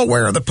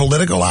of the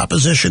political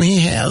opposition he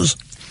has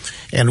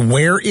and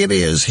where it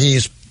is.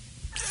 He's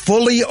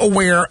fully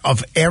aware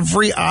of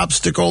every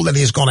obstacle that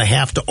he's going to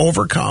have to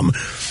overcome.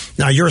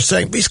 Now, you're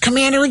saying, he's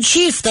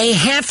commander-in-chief, they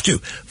have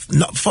to.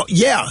 No,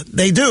 yeah,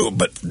 they do,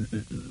 but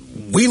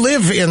we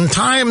live in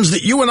times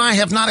that you and I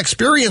have not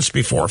experienced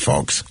before,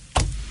 folks.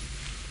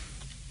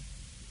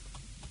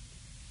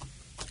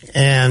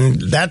 And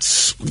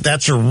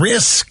that's a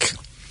risk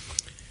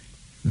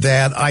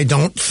that I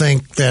don't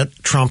think that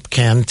Trump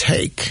can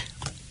take.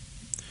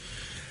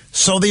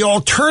 So the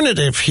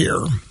alternative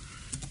here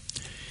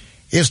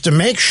is to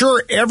make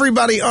sure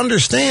everybody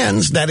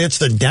understands that it's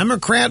the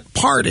Democrat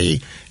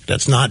Party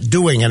that's not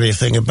doing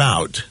anything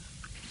about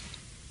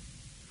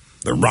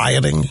the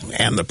rioting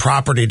and the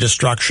property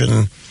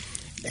destruction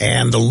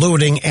and the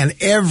looting and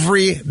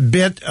every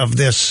bit of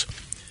this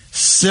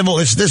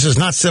this is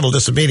not civil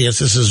disobedience,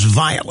 this is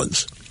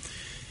violence.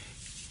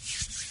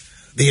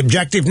 The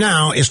objective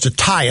now is to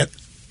tie it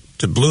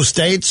to blue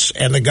states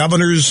and the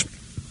governors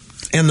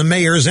and the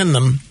mayors in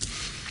them.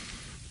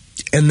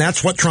 And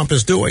that's what Trump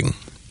is doing.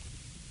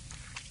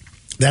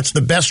 That's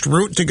the best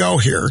route to go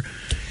here.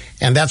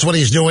 And that's what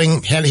he's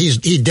doing. And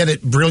he did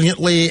it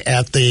brilliantly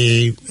at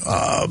the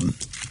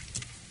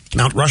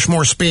Mount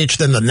Rushmore speech,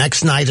 then the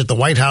next night at the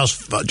White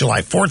House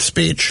July 4th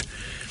speech.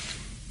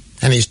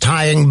 And he's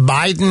tying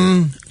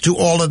Biden to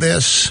all of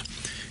this.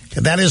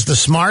 That is the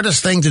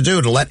smartest thing to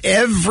do, to let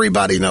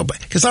everybody know.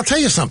 Because I'll tell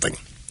you something.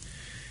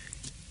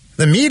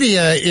 The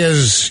media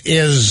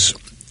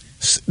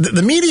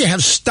the media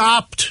have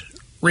stopped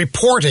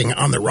reporting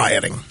on the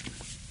rioting.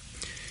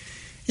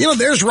 You know,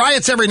 there's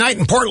riots every night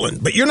in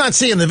Portland, but you're not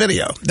seeing the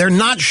video. They're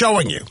not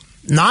showing you.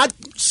 Not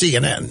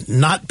CNN,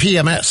 not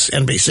PMS,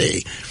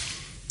 NBC.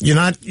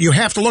 You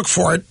have to look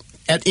for it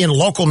in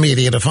local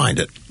media to find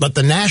it. But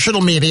the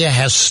national media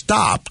has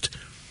stopped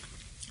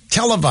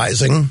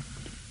televising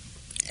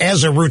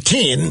as a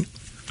routine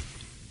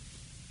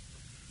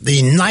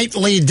the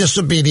nightly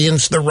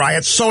disobedience, the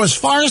riots. So as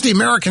far as the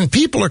American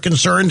people are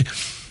concerned,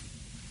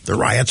 the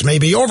riots may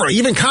be over.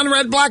 Even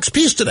Conrad Black's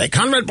piece today.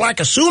 Conrad Black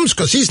assumes,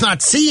 because he's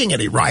not seeing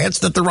any riots,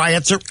 that the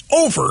riots are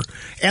over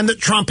and that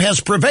Trump has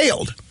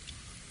prevailed.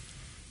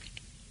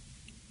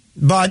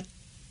 But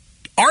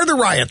are the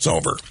riots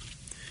over?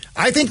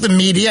 I think the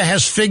media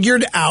has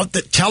figured out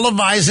that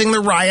televising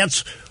the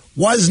riots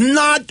was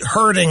not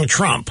hurting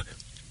Trump.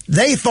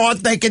 They thought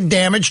they could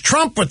damage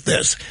Trump with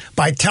this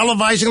by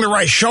televising the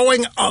riots,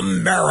 showing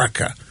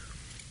America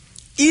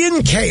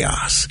in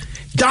chaos.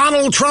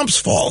 Donald Trump's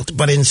fault.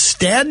 But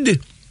instead,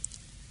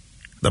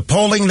 the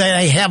polling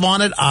they have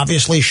on it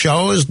obviously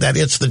shows that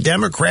it's the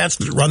Democrats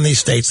that run these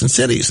states and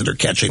cities that are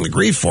catching the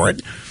grief for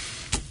it,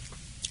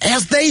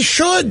 as they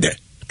should.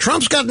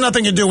 Trump's got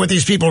nothing to do with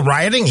these people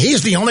rioting.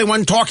 He's the only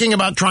one talking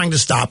about trying to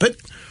stop it.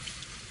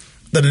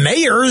 The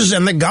mayors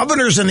and the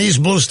governors in these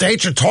blue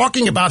states are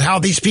talking about how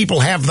these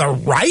people have the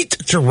right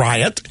to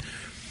riot.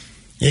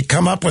 You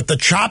come up with the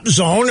CHOP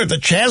zone or the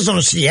Chaz zone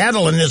of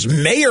Seattle, and this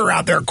mayor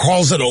out there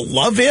calls it a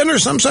love-in or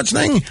some such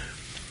thing.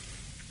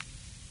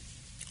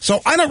 So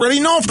I don't really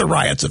know if the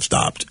riots have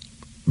stopped.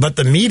 But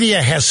the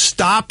media has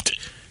stopped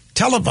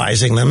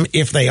televising them,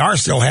 if they are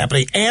still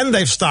happening, and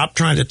they've stopped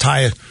trying to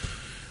tie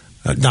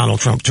Donald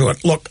Trump to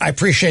it. Look, I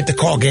appreciate the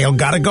call, Gail.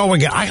 Got to go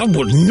again. I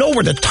don't know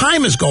where the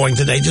time is going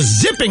today.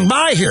 Just zipping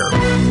by here.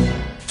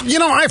 You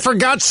know, I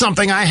forgot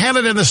something. I had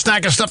it in the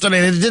stack of stuff today.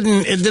 It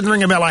didn't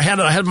ring a bell. I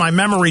had my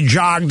memory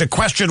jogged. The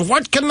question: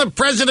 what can the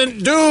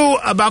president do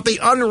about the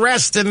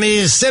unrest in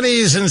these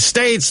cities and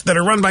states that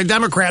are run by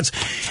Democrats?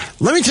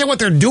 Let me tell you what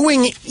they're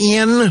doing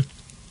in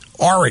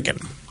Oregon,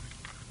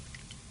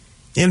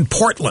 in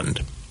Portland.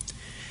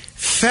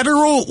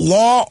 Federal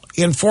law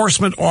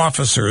enforcement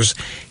officers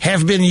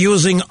have been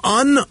using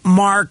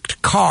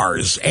unmarked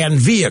cars and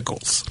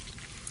vehicles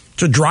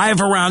to drive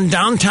around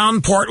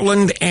downtown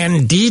Portland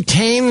and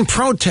detain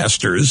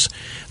protesters.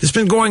 This has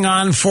been going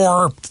on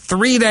for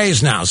 3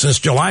 days now, since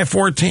July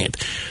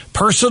 14th.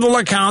 Personal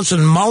accounts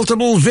and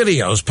multiple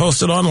videos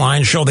posted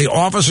online show the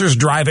officers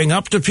driving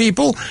up to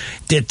people,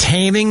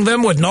 detaining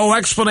them with no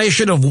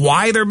explanation of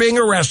why they're being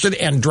arrested,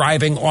 and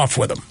driving off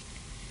with them.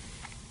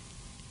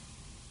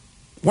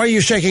 Why are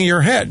you shaking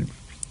your head?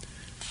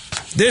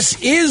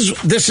 This is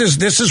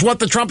what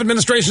the Trump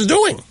administration is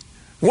doing.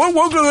 What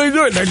are they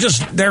doing? They're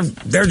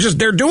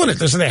doing it.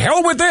 They're saying, the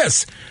hell with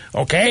this.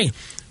 Okay,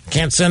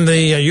 can't send the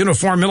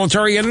uniformed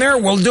military in there.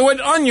 We'll do it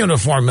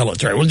ununiformed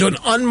military. We'll do it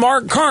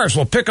unmarked cars.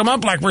 We'll pick them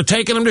up like we're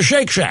taking them to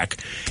Shake Shack.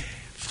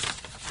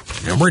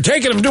 And we're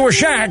taking them to a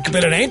shack,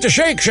 but it ain't the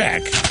Shake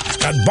Shack. It's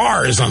got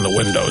bars on the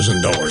windows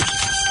and doors.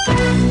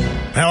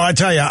 Well, I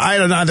tell you, I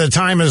don't know. The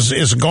time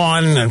is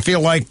gone, and feel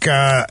like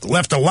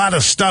left a lot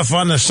of stuff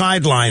on the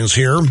sidelines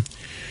here.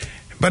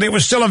 But it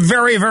was still a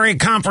very, very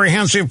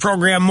comprehensive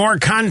program. More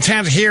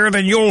content here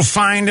than you'll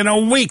find in a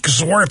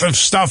week's worth of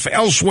stuff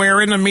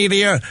elsewhere in the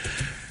media.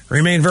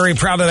 Remain very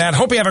proud of that.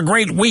 Hope you have a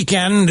great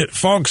weekend,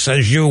 folks,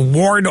 as you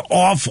ward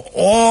off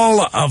all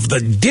of the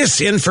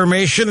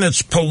disinformation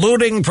that's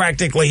polluting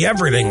practically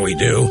everything we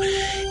do.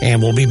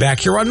 And we'll be back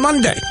here on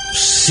Monday.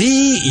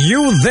 See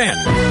you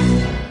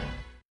then.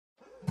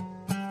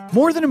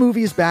 More Than a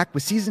Movie is back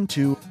with Season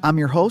 2. I'm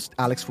your host,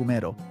 Alex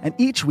Fumero. And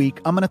each week,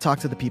 I'm going to talk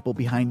to the people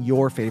behind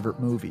your favorite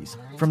movies.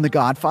 From The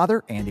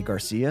Godfather, Andy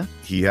Garcia.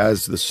 He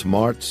has the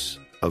smarts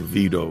of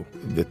Vito,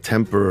 the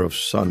temper of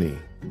Sonny,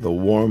 the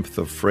warmth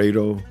of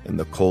Fredo, and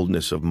the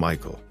coldness of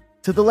Michael.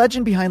 To the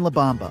legend behind La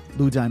Bamba,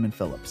 Lou Diamond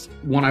Phillips.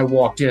 When I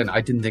walked in,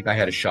 I didn't think I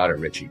had a shot at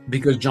Richie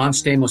because John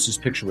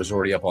Stamos' picture was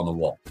already up on the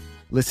wall.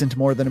 Listen to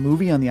More Than a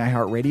Movie on the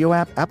iHeartRadio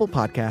app, Apple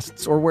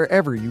Podcasts, or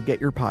wherever you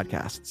get your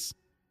podcasts.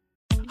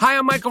 Hi,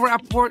 I'm Michael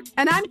Rappaport.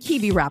 And I'm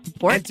Kibi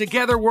Rappaport. And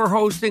together we're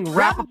hosting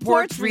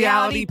Rappaport's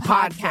Reality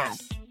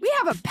Podcast. We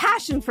have a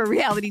passion for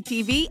reality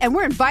TV, and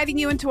we're inviting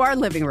you into our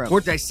living room.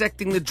 We're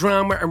dissecting the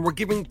drama, and we're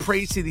giving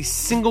praise to the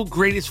single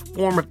greatest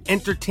form of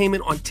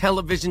entertainment on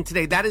television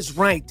today. That is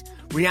right.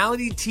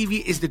 Reality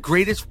TV is the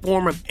greatest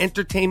form of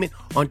entertainment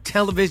on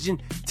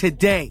television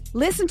today.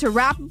 Listen to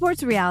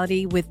Rappaport's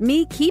Reality with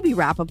me, Kibi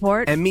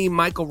Rappaport. And me,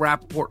 Michael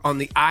Rappaport, on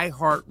the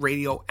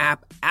iHeartRadio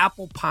app,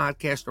 Apple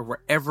Podcast, or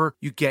wherever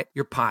you get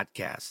your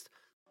podcast.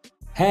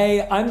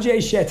 Hey, I'm Jay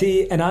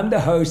Shetty, and I'm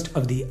the host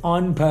of the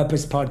On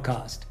Purpose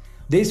podcast.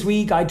 This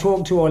week, I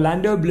talked to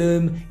Orlando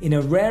Bloom in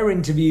a rare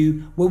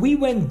interview where we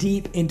went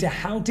deep into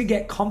how to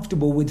get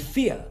comfortable with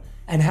fear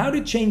and how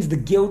to change the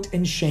guilt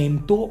and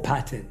shame thought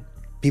pattern.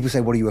 People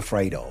say, what are you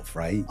afraid of,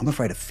 right? I'm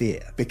afraid of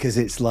fear because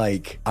it's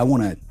like I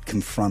want to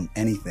confront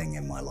anything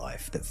in my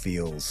life that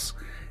feels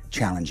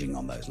challenging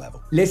on those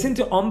levels. Listen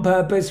to On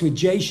Purpose with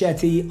Jay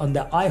Shetty on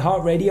the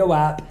iHeartRadio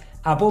app,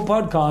 Apple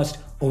Podcast,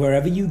 or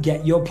wherever you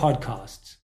get your podcasts.